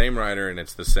be the same writer and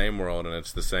it's the same world and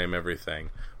it's the same everything.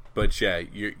 But yeah,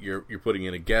 you're putting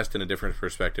in a guest in a different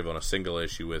perspective on a single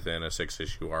issue within a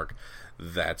 6-issue arc.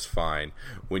 That's fine.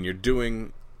 When you're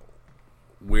doing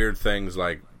weird things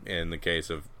like in the case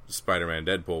of Spider-Man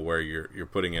Deadpool, where you're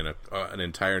putting in an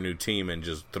entire new team and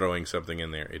just throwing something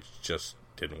in there, it just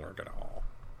didn't work at all.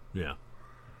 Yeah.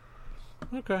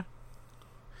 Okay.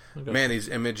 Man, these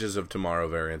Images of Tomorrow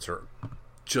variants are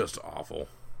just awful.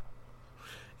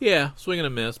 Yeah, swing and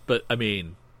a miss, but I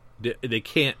mean, they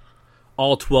can't.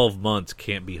 All 12 months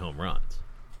can't be home runs.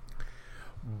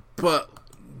 But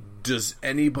does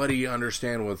anybody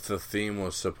understand what the theme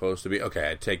was supposed to be? Okay,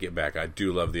 I take it back. I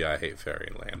do love the I Hate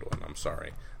Fairyland one. I'm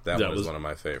sorry, that was one of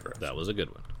my favorites. That was a good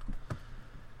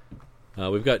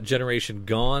one. We've got Generation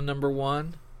Gone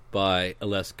 #1 by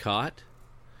Aless Cott,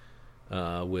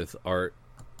 with art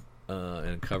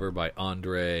and cover by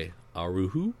Andre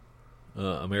Aruhu.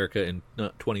 America in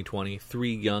 2020,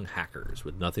 3 young hackers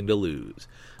with nothing to lose.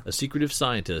 A secretive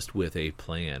scientist with a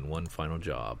plan, one final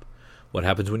job. What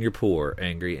happens when you're poor,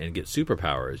 angry, and get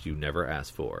superpowers you never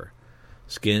asked for?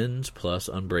 Skins plus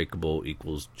Unbreakable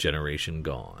equals Generation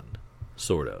Gone.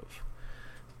 Sort of.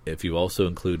 If you also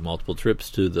include multiple trips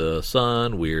to the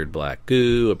sun, weird black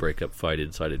goo, a breakup fight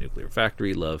inside a nuclear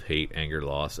factory, love, hate, anger,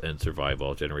 loss, and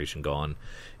survival, Generation Gone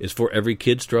is for every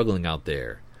kid struggling out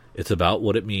there. It's about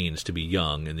what it means to be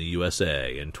young in the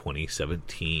USA in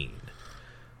 2017.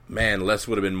 Man, less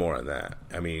would have been more on that.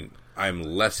 I mean, I'm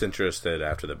less interested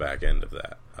after the back end of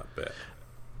that a bit.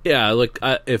 Yeah, like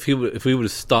if we would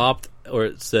have stopped, or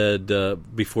it said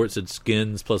before it said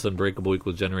Skins plus Unbreakable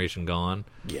equals Generation Gone.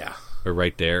 Yeah, or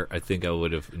right there, I think I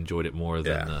would have enjoyed it more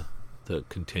than the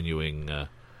continuing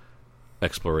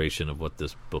exploration of what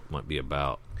this book might be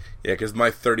about. Yeah, because my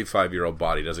 35-year-old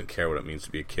body doesn't care what it means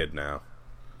to be a kid now.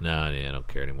 No, yeah, I don't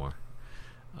care anymore.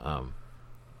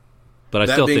 But I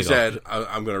that still being think said,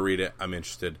 I'm going to read it. I'm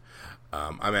interested.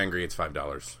 I'm angry. It's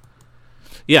 $5.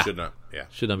 Yeah, should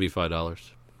not be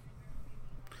 $5.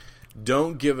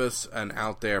 Don't give us an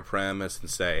out there premise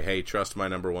and say, "Hey, trust my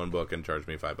 #1 book and charge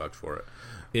me $5 for it."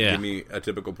 Yeah, give me a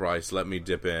typical price. Let me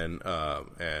dip in,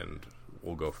 and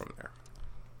we'll go from there.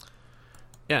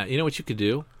 Yeah, you know what you could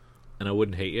do, and I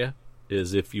wouldn't hate you,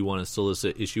 is if you want to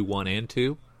solicit issue 1 and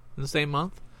 2 in the same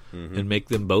month. Mm-hmm. And make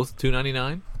them both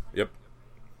 $2.99. Yep.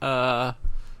 I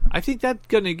think that's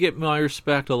going to get my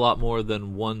respect a lot more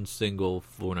than one single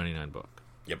 $4.99 book.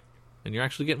 Yep. And you're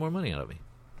actually getting more money out of me.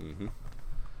 Mm-hmm.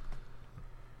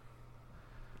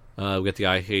 We got the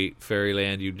I Hate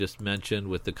Fairyland you just mentioned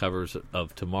with the covers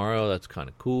of Tomorrow. That's kind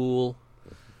of cool.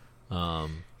 Kill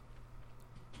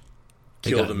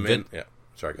the Mint. Yeah.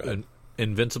 Sorry, go ahead.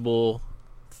 Invincible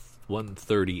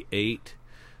 138.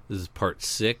 This is part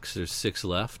 6. There's 6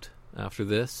 left after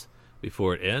this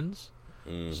before it ends.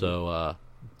 Mm-hmm. So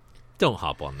don't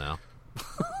hop on now.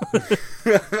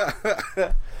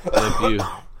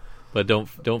 But don't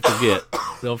forget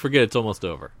Don't forget, it's almost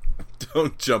over.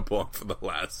 Don't jump off for the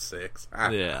last 6.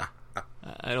 Yeah,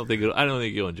 I don't think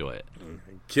you'll enjoy it.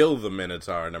 Kill the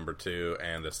Minotaur #2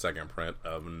 and the second print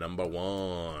of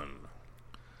 #1.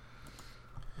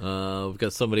 We've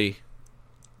got somebody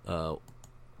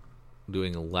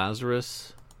doing a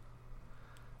Lazarus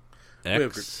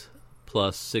X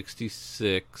plus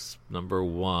 66,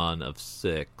 #1 of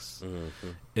 6. Mm-hmm.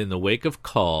 In the wake of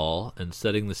Call and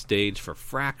setting the stage for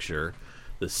Fracture,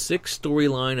 the 6th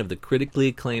storyline of the critically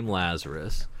acclaimed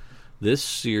Lazarus, this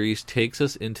series takes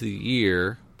us into the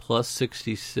year plus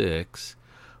 66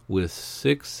 with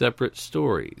 6 separate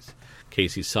stories.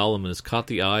 Casey Solomon has caught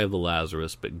the eye of the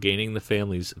Lazarus, but gaining the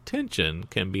family's attention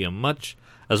can be as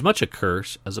much a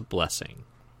curse as a blessing.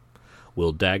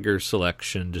 Will Dagger's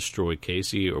selection destroy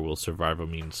Casey, or will survival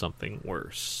mean something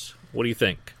worse? What do you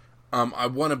think? I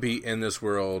want to be in this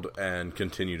world and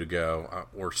continue to go.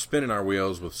 We're spinning our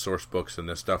wheels with source books and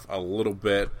this stuff a little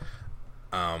bit.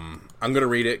 I'm going to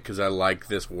read it because I like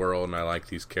this world and I like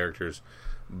these characters,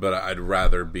 but I'd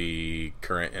rather be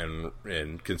current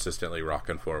and consistently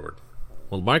rocking forward.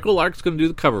 Well, Michael Lark's going to do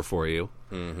the cover for you.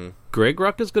 Mm-hmm. Greg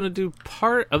Ruck is going to do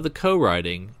part of the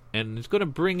co-writing, and he's going to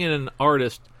bring in an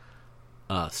artist,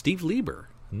 Steve Lieber.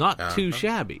 Not too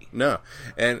shabby. No,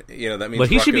 and that means. But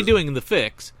he should be doing the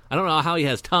fix. I don't know how he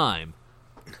has time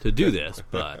to do this,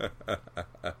 but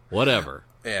whatever.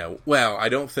 Yeah, well, I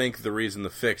don't think the reason the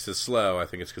fix is slow. I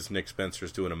think it's because Nick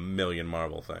Spencer's doing a million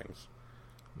Marvel things.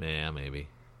 Yeah, maybe.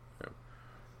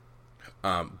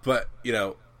 Yeah. But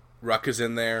Ruck is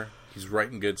in there. He's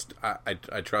writing good.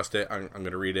 I trust it. I'm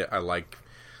going to read it.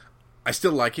 I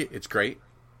still like it. It's great.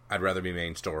 I'd rather be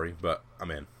main story, but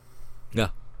I'm in. Yeah.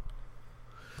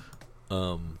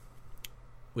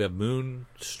 We have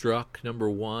Moonstruck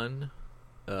 #1,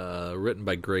 written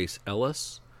by Grace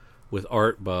Ellis, with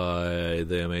art by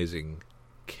the amazing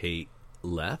Kate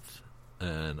Leff,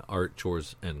 and art,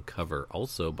 chores, and cover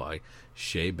also by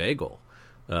Shay Bagel,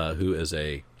 who is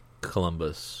a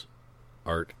Columbus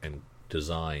art and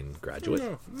design graduate.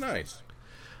 Oh, nice.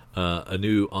 A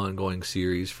new ongoing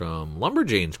series from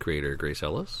Lumberjanes creator Grace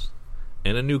Ellis,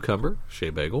 and a newcomer, Shay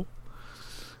Bagel,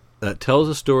 that tells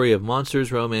a story of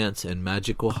monsters, romance, and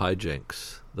magical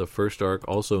hijinks. The first arc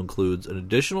also includes an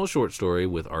additional short story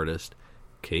with artist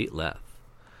Kate Leff.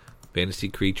 Fantasy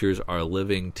creatures are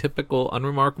living typical,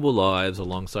 unremarkable lives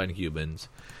alongside humans,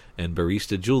 and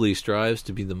barista Julie strives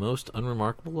to be the most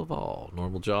unremarkable of all.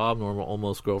 Normal job, normal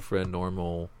almost girlfriend,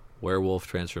 normal werewolf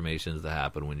transformations that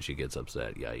happen when she gets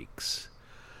upset. Yikes.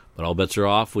 But all bets are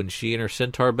off when she and her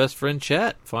centaur best friend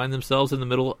Chet find themselves in the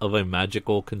middle of a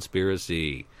magical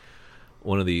conspiracy.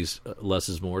 One of these less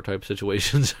is more type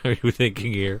situations. Are you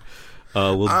thinking here?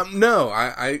 No,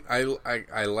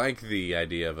 I like the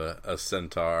idea of a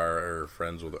centaur or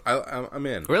friends with. I'm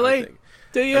in. Really?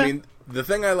 Do you? I mean, the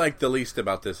thing I like the least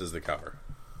about this is the cover.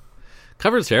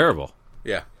 Cover's terrible.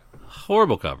 Yeah.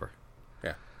 Horrible cover.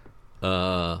 Yeah.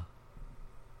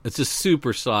 It's a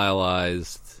super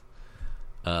stylized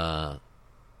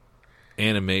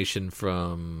animation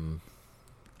from,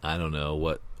 I don't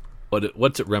know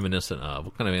what's it reminiscent of.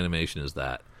 What kind of animation is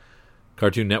that?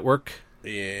 Cartoon Network?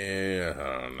 Yeah,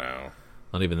 I don't know.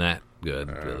 Not even that good,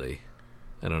 really.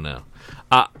 I don't know.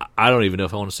 I don't even know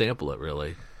if I want to sample it,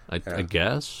 really. I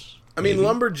guess. I mean,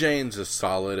 Lumberjanes is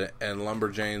solid, and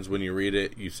Lumberjanes, when you read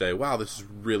it, you say, wow, this is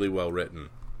really well written.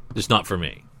 Just not for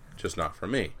me. Just not for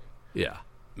me. Yeah.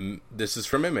 This is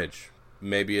from Image.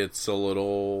 Maybe it's a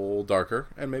little darker,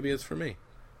 and maybe it's for me.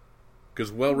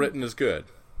 Because well written is good.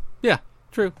 Yeah,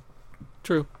 true.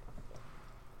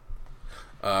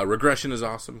 Regression is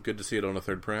awesome. Good to see it on a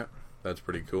third print. That's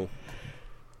pretty cool.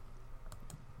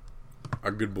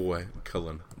 Our good boy,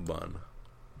 Cullen Bunn.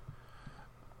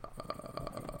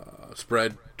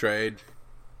 Spread, Trade,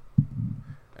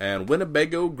 and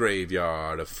Winnebago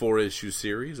Graveyard, a 4-issue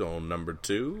series on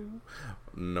 #2.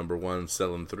 #1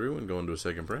 selling through and going to a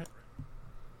second print.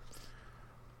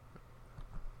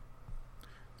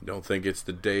 Don't think it's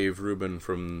the Dave Rubin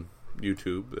from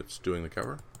YouTube that's doing the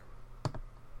cover.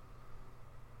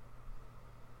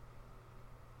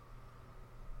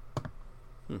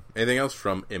 Anything else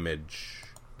from Image?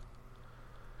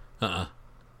 Yeah,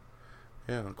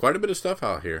 quite a bit of stuff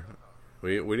out here.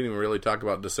 We didn't even really talk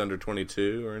about Descender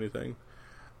 22 or anything.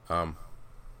 But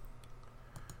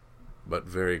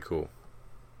very cool.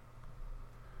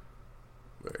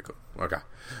 Very cool. Okay.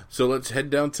 So let's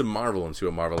head down to Marvel and see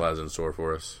what Marvel has in store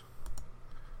for us.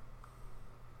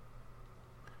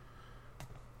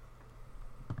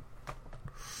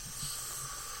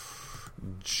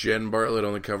 Jen Bartlett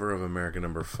on the cover of America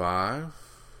 #5.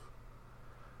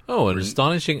 Oh, an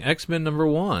astonishing X-Men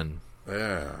 #1.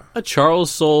 Yeah. A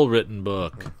Charles Soule written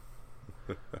book.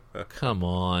 Come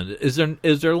on. Is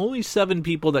there only 7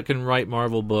 people that can write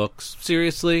Marvel books?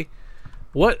 Seriously?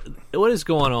 What is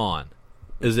going on?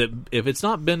 Is it, if it's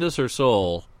not Bendis or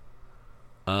Soule,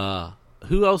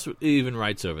 who else even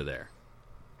writes over there?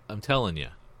 I'm telling you.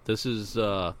 This is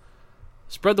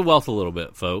spread the wealth a little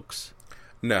bit, folks.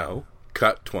 No,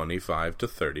 cut 25 to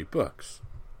 30 books.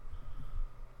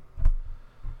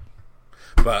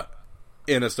 But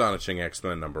in Astonishing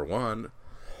X-Men #1,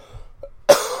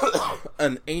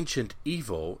 an ancient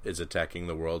evil is attacking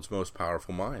the world's most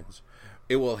powerful minds.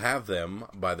 It will have them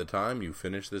by the time you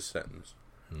finish this sentence.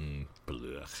 And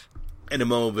a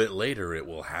moment later, it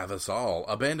will have us all.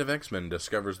 A band of X-Men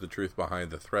discovers the truth behind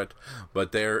the threat,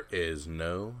 but there is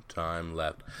no time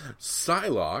left.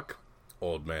 Psylocke,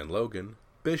 Old Man Logan,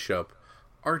 Bishop,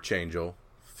 Archangel,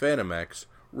 Phantom X,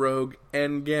 Rogue,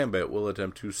 and Gambit will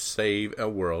attempt to save a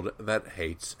world that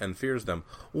hates and fears them.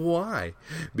 Why?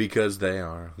 Because they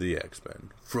are the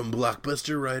X-Men. From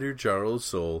blockbuster writer Charles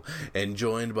Soule, and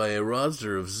joined by a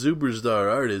roster of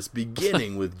superstar artists,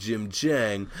 beginning with Jim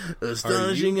Chang.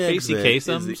 Astonishing X-Men. Casey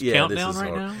Kasem's countdown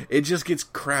right now? It just gets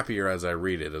crappier as I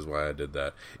read it, is why I did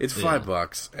that. It's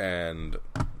 $5, and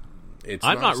it's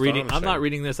I'm not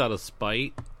reading this out of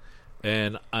spite.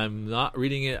 And I'm not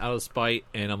reading it out of spite,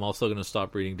 and I'm also going to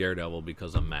stop reading Daredevil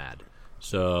because I'm mad.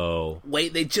 So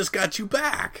wait, they just got you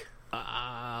back.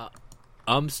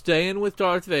 I'm staying with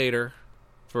Darth Vader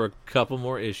for a couple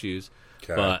more issues,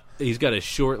 but he's got a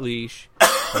short leash.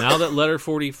 Now that Letter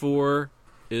 44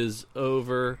 is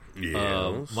over,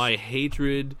 my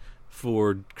hatred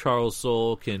for Charles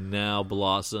Soule can now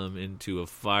blossom into a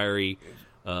fiery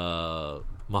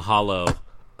mahalo.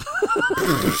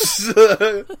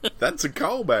 That's a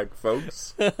callback,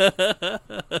 folks.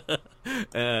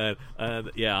 and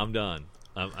yeah, I'm done.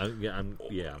 I'm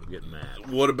getting mad.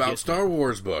 What about Star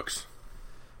Wars books?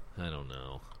 I don't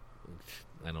know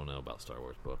about Star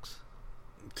Wars books.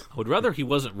 I would rather he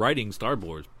wasn't writing Star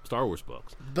Wars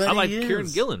books. But I like Kieran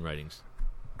Gillen writings.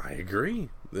 I agree.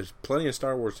 There's plenty of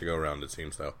Star Wars to go around, it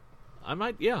seems, though. I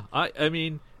might, yeah. I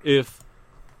mean, if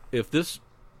this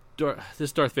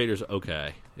Darth Vader's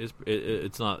okay,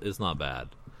 it's not bad.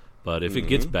 But if it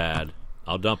gets bad,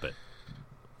 I'll dump it.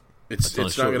 It's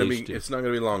not going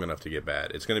to be long enough to get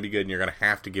bad. It's going to be good, and you're going to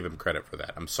have to give him credit for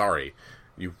that. I'm sorry.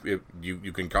 You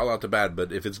can call out the bad,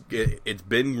 but if it's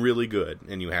been really good,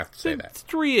 and you have to say that.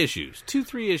 3 issues.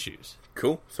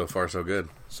 Cool. So far, so good.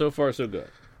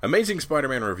 Amazing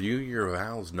Spider-Man Review, Your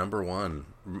Val's number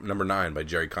 9 by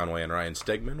Jerry Conway and Ryan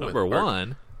Stegman. Number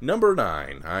 1? Number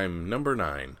 9. I'm number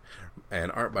 9.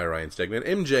 And art by Ryan Stegman.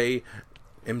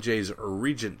 MJ's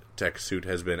Regent Tech suit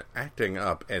has been acting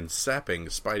up and sapping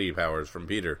Spidey powers from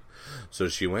Peter. So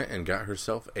she went and got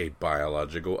herself a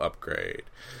biological upgrade.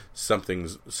 Something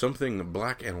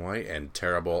black and white and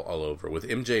terrible all over. With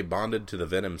MJ bonded to the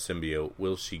Venom symbiote,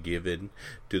 will she give in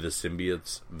to the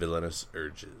symbiote's villainous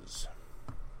urges?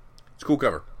 It's a cool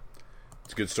cover.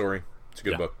 It's a good story. It's a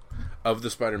good book. Of the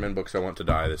Spider-Man books I want to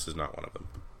die, this is not one of them.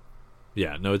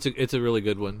 Yeah, no, it's a really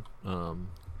good one.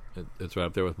 It's right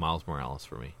up there with Miles Morales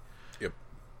for me. Yep.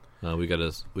 We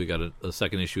got a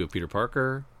second issue of Peter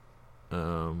Parker.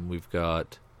 We've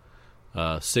got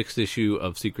 6th issue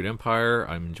of Secret Empire.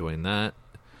 I'm enjoying that.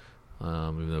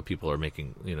 Even though people are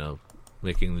making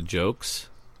the jokes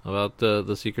about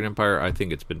the Secret Empire, I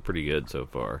think it's been pretty good so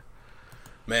far.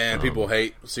 Man, people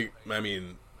hate.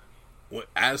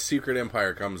 As Secret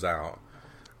Empire comes out,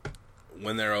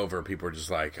 when they're over, people are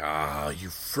just like, you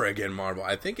friggin' Marvel.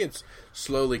 I think it's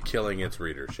slowly killing its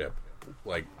readership.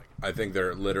 Like, I think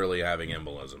they're literally having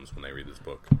embolisms when they read this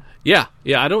book. Yeah.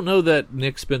 I don't know that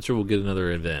Nick Spencer will get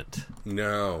another event.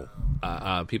 No.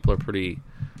 People are pretty...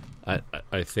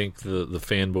 I think the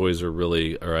fanboys are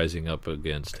really rising up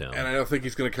against him. And I don't think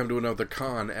he's going to come to another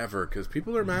con ever, because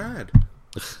people are mad.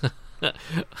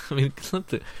 I mean,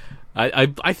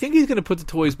 I think he's going to put the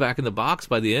toys back in the box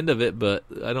by the end of it, but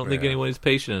I don't think anybody's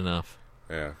patient enough.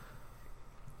 Yeah.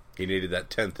 He needed that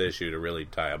 10th issue to really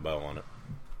tie a bow on it.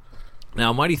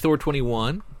 Now, Mighty Thor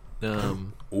 21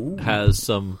 has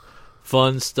some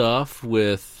fun stuff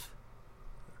with...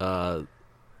 I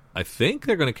think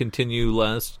they're going to continue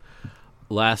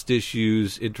last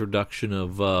issue's introduction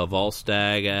of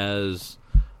Volstagg as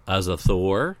a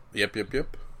Thor. Yep.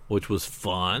 Which was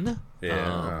fun.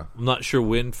 Yeah. I'm not sure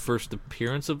when first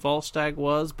appearance of Volstagg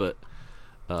was, but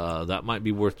that might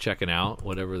be worth checking out,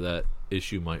 whatever that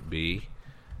issue might be.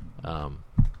 I'm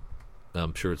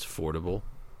sure it's affordable.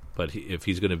 But if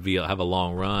he's going to have a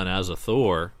long run as a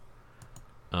Thor,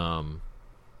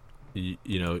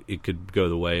 it could go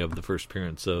the way of the first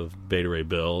appearance of Beta Ray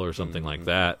Bill or something like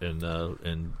that,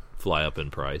 and fly up in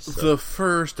price. So. The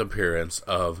first appearance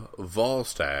of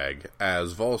Volstagg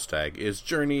as Volstagg is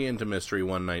Journey into Mystery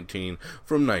 119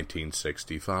 from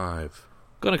 1965.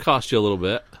 Going to cost you a little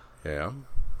bit. Yeah.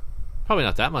 Probably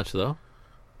not that much, though.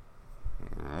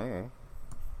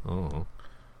 Oh.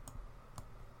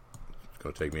 It's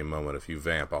going to take me a moment. If you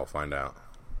vamp, I'll find out.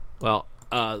 Well,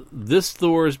 this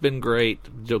Thor has been great.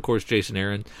 Of course, Jason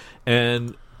Aaron.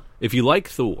 And if you like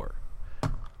Thor,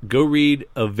 go read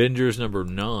Avengers number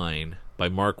 9 by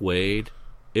Mark Waid.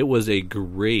 It was a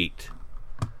great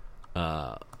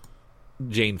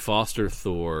Jane Foster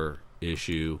Thor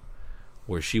issue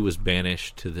where she was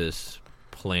banished to this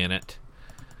planet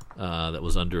that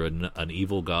was under an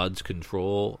evil god's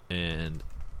control, and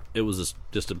it was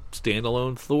just a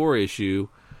standalone Thor issue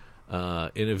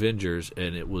in Avengers,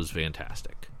 and it was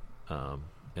fantastic.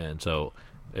 And so,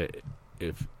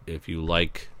 if you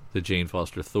like the Jane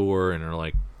Foster Thor and are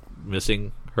like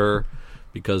missing her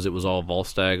because it was all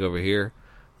Volstagg over here,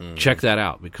 check that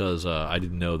out, because I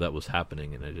didn't know that was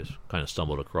happening, and I just kind of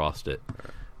stumbled across it,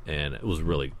 and it was a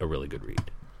really good read.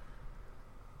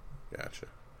 Gotcha.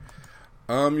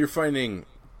 You're finding,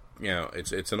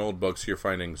 it's an old book, so you're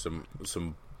finding some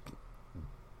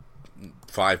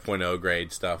 5.0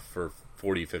 grade stuff for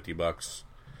 $40-$50.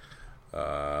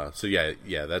 So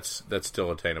yeah, that's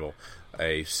still attainable.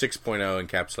 A 6.0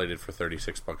 encapsulated for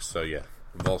 $36. So yeah,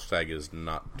 Volstagg is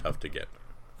not tough to get.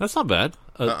 That's not bad.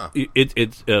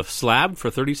 It's a slab for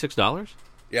 $36.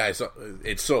 Yeah,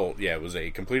 it sold. Yeah, it was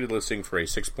a completed listing for a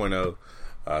 6.0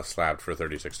 slabbed for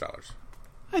 $36.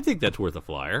 I think that's worth a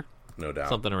flyer. No doubt.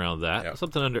 Something around that. Yep.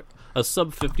 Something under a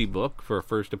sub 50 book for a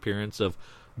first appearance of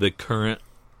the current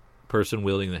person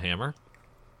wielding the hammer.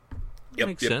 Yep,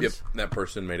 Makes sense. That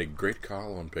person made a great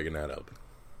call on picking that up.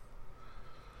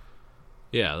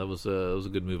 Yeah, that was a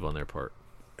good move on their part.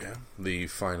 Yeah, the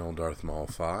final Darth Maul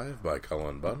 5 by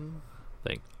Cullen Bunn.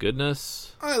 Thank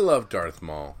goodness. I love Darth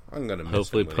Maul. I'm gonna miss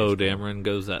Hopefully him when Poe he's gone. Dameron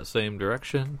goes that same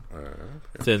direction. Charles.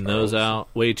 Thin those out.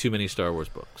 Way too many Star Wars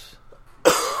books.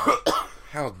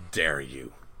 How dare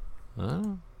you?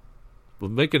 We're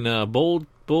making bold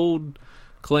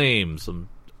claims. I'm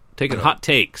taking hot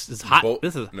takes. This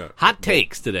is hot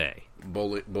takes today.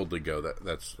 Boldly go.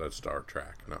 That's Star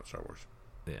Trek, not Star Wars.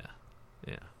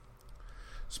 Yeah.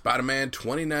 Spider-Man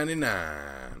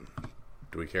 2099.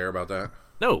 Do we care about that?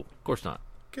 No, of course not.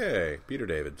 Okay, Peter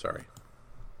David, sorry.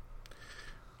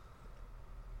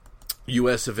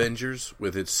 U.S. Avengers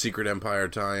with its Secret Empire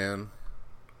tie-in.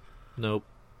 Nope.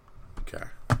 Okay.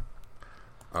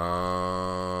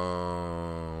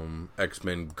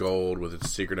 X-Men Gold with its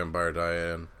Secret Empire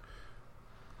tie-in.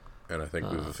 And I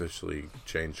think we've officially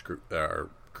changed our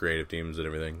creative teams and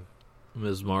everything.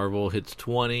 Ms. Marvel hits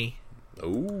 20.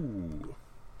 Ooh.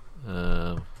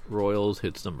 Royals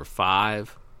hits number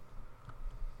 5.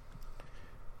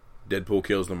 Deadpool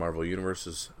Kills the Marvel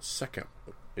Universe's second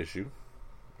issue.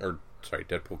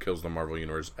 Deadpool Kills the Marvel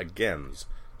Universe Again's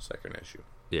second issue.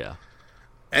 Yeah.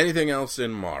 Anything else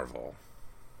in Marvel?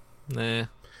 Nah.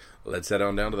 Let's head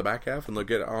on down to the back half and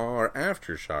look at our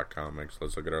Aftershock comics.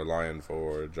 Let's look at our Lion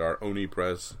Forge, our Oni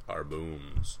Press, our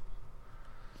Booms.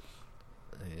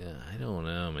 Yeah, I don't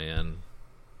know, man.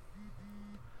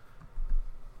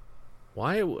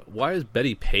 Why is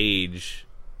Betty Page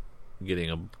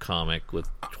getting a comic with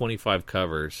 25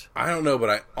 covers? I don't know, but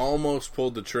I almost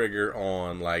pulled the trigger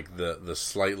on like the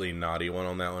slightly naughty one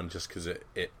on that one, just because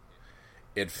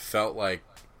it felt like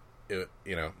it,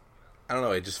 I don't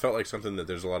know. It just felt like something that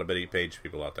there's a lot of Betty Page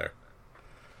people out there.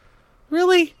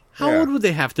 Really? How Yeah. old would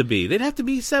they have to be? They'd have to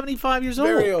be 75 years old.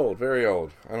 Very old, very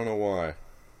old. I don't know why.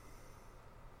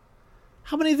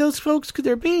 How many of those folks could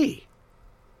there be?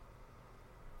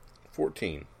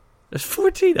 14. There's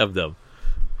 14 of them.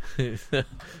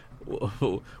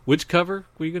 Which cover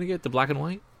were you going to get? The black and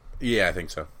white? Yeah, I think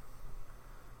so.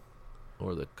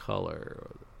 Or the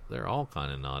color? They're all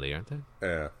kind of naughty, aren't they?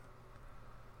 Yeah.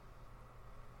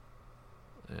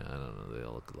 Yeah, I don't know. They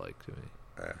all look alike to me.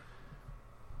 Yeah.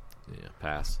 Yeah,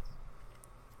 pass.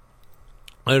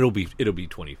 It'll be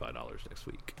 $25 next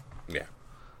week. Yeah.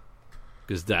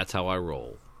 Because that's how I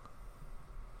roll.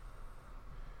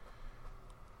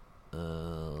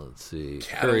 Let's see.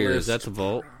 Catalyst. Courier, is that the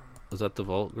Vault? Is that the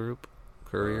Vault group?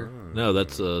 Courier? No,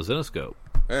 that's Zenoscope.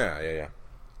 Yeah.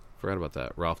 Forgot about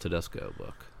that. Ralph Tedesco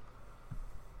book.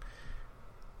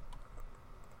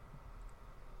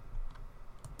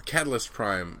 Catalyst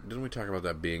Prime. Didn't we talk about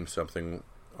that being something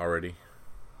already?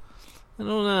 I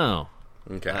don't know.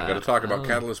 Okay, I'm going to talk about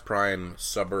Catalyst Prime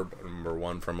Suburb number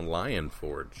 1 from Lion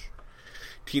Forge.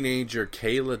 Teenager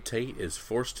Kayla Tate is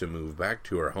forced to move back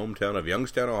to her hometown of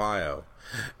Youngstown, Ohio.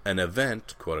 An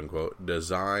event, quote unquote, an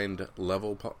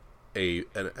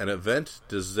event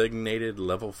designated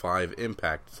level 5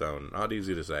 impact zone. Not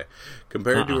easy to say.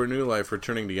 Compared to her new life,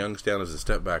 returning to Youngstown is a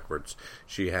step backwards.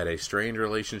 She had a strained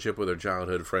relationship with her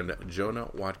childhood friend Jonah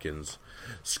Watkins.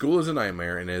 School is a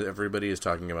nightmare, and everybody is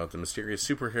talking about the mysterious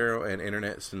superhero and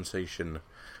internet sensation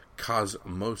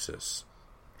Cosmosis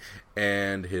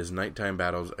and his nighttime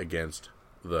battles against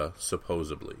the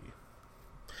supposedly.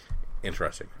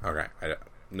 Interesting. Okay,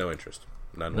 no interest.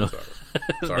 None whatsoever.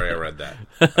 Sorry I read that.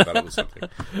 I thought it was something.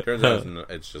 Turns out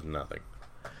it's just nothing.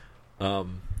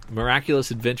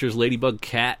 Miraculous Adventures Ladybug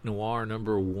Cat Noir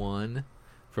 #1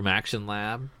 from Action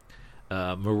Lab.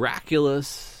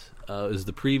 Miraculous is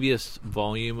the previous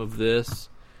volume of this,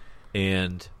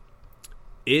 and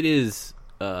it is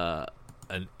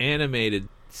an animated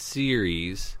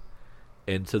series,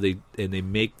 and so they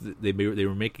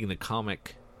were making the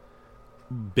comic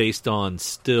based on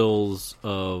stills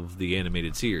of the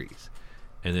animated series,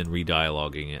 and then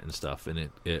re-dialoguing it and stuff, and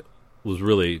it was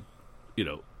really,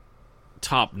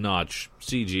 top-notch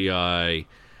CGI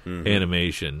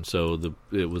animation. So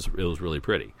it was really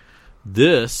pretty.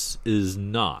 This is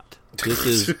not. This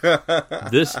is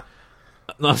this. I'm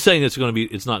not saying it's not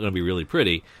going to be really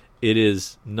pretty. It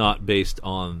is not based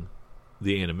on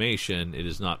the animation. It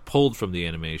is not pulled from the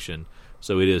animation.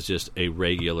 So it is just a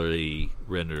regularly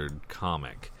rendered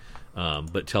comic,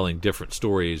 but telling different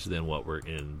stories than what were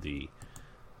in the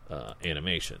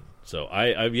animation. So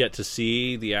I've yet to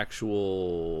see the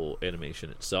actual animation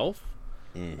itself.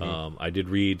 I did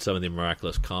read some of the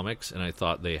Miraculous comics, and I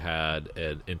thought they had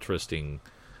an interesting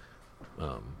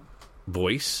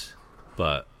voice,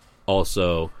 but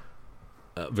also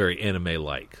very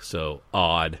anime-like. So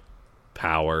odd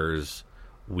powers,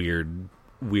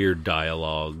 weird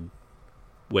dialogue,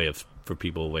 way of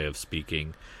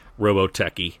speaking,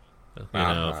 Robotech-y.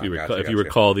 If you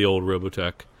recall the old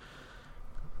Robotech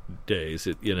days,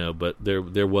 but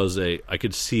there was I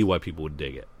could see why people would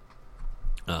dig it.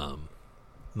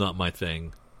 Not my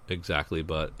thing exactly,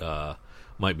 but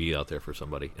might be out there for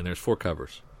somebody. And there's 4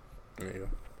 covers. There you go.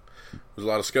 There's a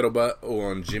lot of scuttlebutt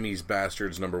on Jimmy's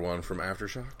Bastards #1 from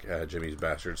Aftershock. Jimmy's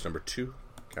Bastards #2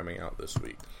 coming out this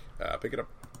week. Pick it up.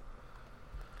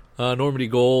 Normandy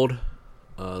Gold.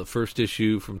 The first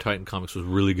issue from Titan Comics was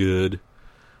really good.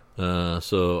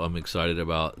 So I'm excited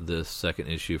about this second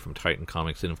issue from Titan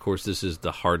Comics. And, of course, this is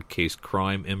the Hard Case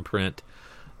Crime imprint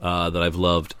that I've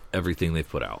loved everything they've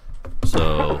put out.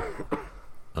 So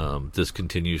this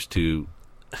continues to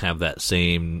have that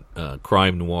same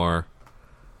crime noir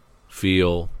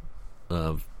feel,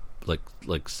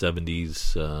 like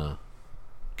 70s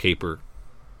caper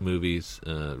movies.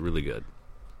 Really good.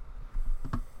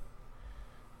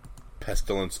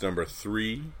 Pestilence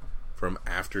 #3 from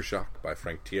Aftershock by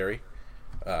Frank Thierry.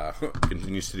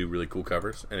 Continues to do really cool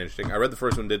covers and interesting. I read the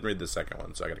first one, didn't read the second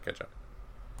one, so I got to catch up.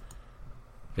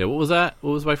 Yeah, what was that?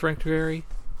 What was by Frank Thierry?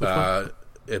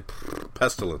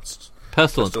 Pestilence.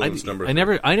 Pestilence. I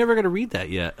never got to read that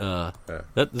yet. Is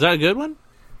that a good one?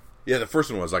 Yeah, the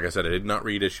first one was, like I said, I did not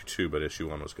read issue 2, but issue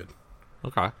 1 was good.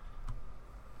 Okay.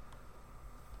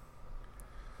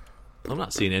 I'm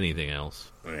not seeing anything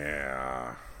else.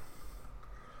 Yeah.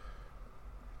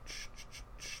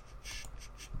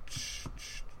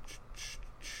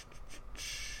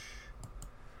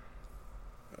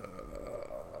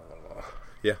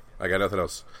 Yeah, I got nothing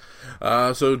else.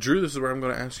 So, Drew, this is where I'm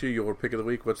going to ask you your pick of the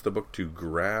week. What's the book to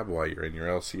grab while you're in your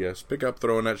LCS? Pick up,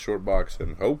 throw in that short box,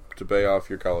 and hope to pay off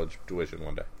your college tuition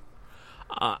one day.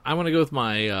 I want to go with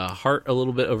my heart a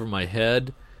little bit over my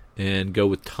head and go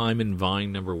with Time and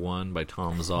Vine #1 by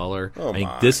Tom Zoller. I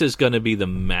think this is going to be the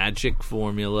magic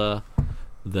formula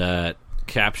that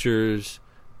captures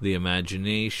the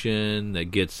imagination, that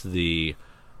gets the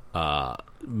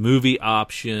movie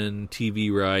option,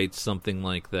 TV rights, something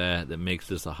like that makes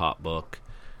this a hot book,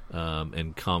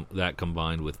 and that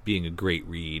combined with being a great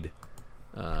read,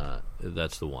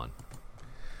 that's the one.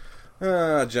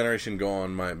 Generation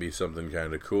Gone might be something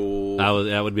kind of cool.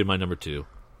 That would be my #2.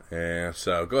 Yeah,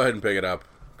 so go ahead and pick it up,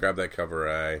 grab that cover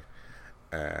A,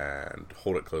 and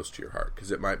hold it close to your heart,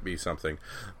 because it might be something,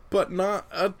 but not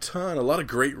a ton. A lot of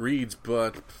great reads,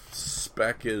 but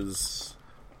spec is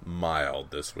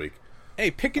mild this week.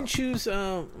 Hey, pick and choose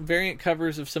variant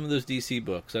covers of some of those DC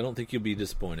books. I don't think you'll be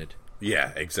disappointed.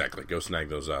 Yeah, exactly. Go snag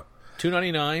those up.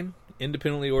 $2.99,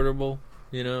 independently orderable.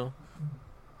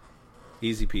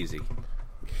 Easy peasy.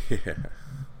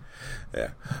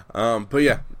 Yeah. But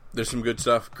yeah, there's some good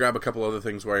stuff. Grab a couple other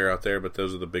things while you're out there, but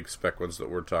those are the big spec ones that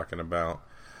we're talking about.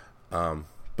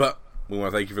 But we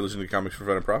want to thank you for listening to Comics for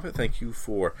Fun and Profit. Thank you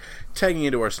for tagging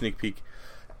into our sneak peek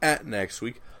at next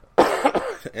week.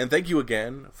 And thank you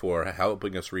again for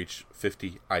helping us reach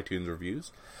 50 iTunes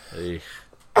reviews. Hey.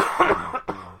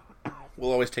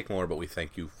 We'll always take more, but we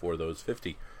thank you for those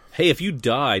 50. Hey, if you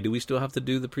die, do we still have to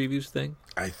do the previews thing?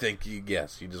 I think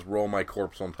yes. You just roll my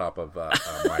corpse on top of a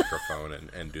microphone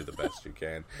and do the best you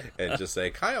can. And just say,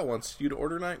 Kyle wants you to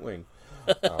order Nightwing.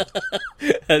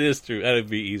 That is true. That would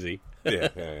be easy. Yeah.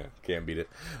 Can't beat it.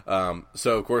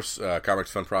 So, of course,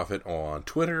 Comics Fun Profit on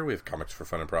Twitter. We have Comics for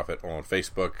Fun and Profit on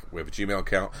Facebook. We have a Gmail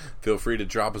account. Feel free to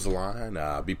drop us a line.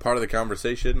 Be part of the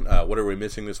conversation. What are we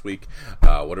missing this week?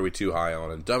 What are we too high on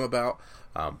and dumb about?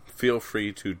 Feel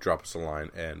free to drop us a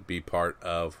line and be part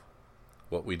of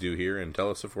what we do here and tell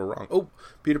us if we're wrong. Oh,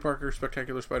 Peter Parker,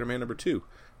 Spectacular Spider-Man #2.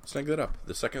 Snag that up.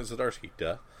 The second Zdarsky.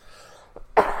 Duh.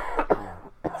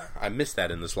 I missed that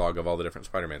in this log of all the different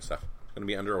Spider-Man stuff. It's going to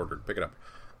be under-ordered. Pick it up.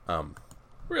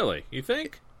 Really? You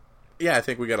think? Yeah, I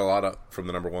think we got a lot up from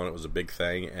the #1. It was a big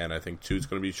thing, and I think 2 is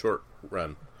going to be a short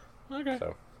run. Okay.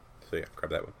 So yeah,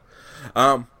 grab that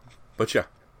one. But yeah,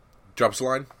 drop us a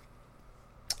line.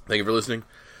 Thank you for listening.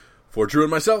 For Drew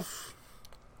and myself,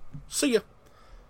 see ya.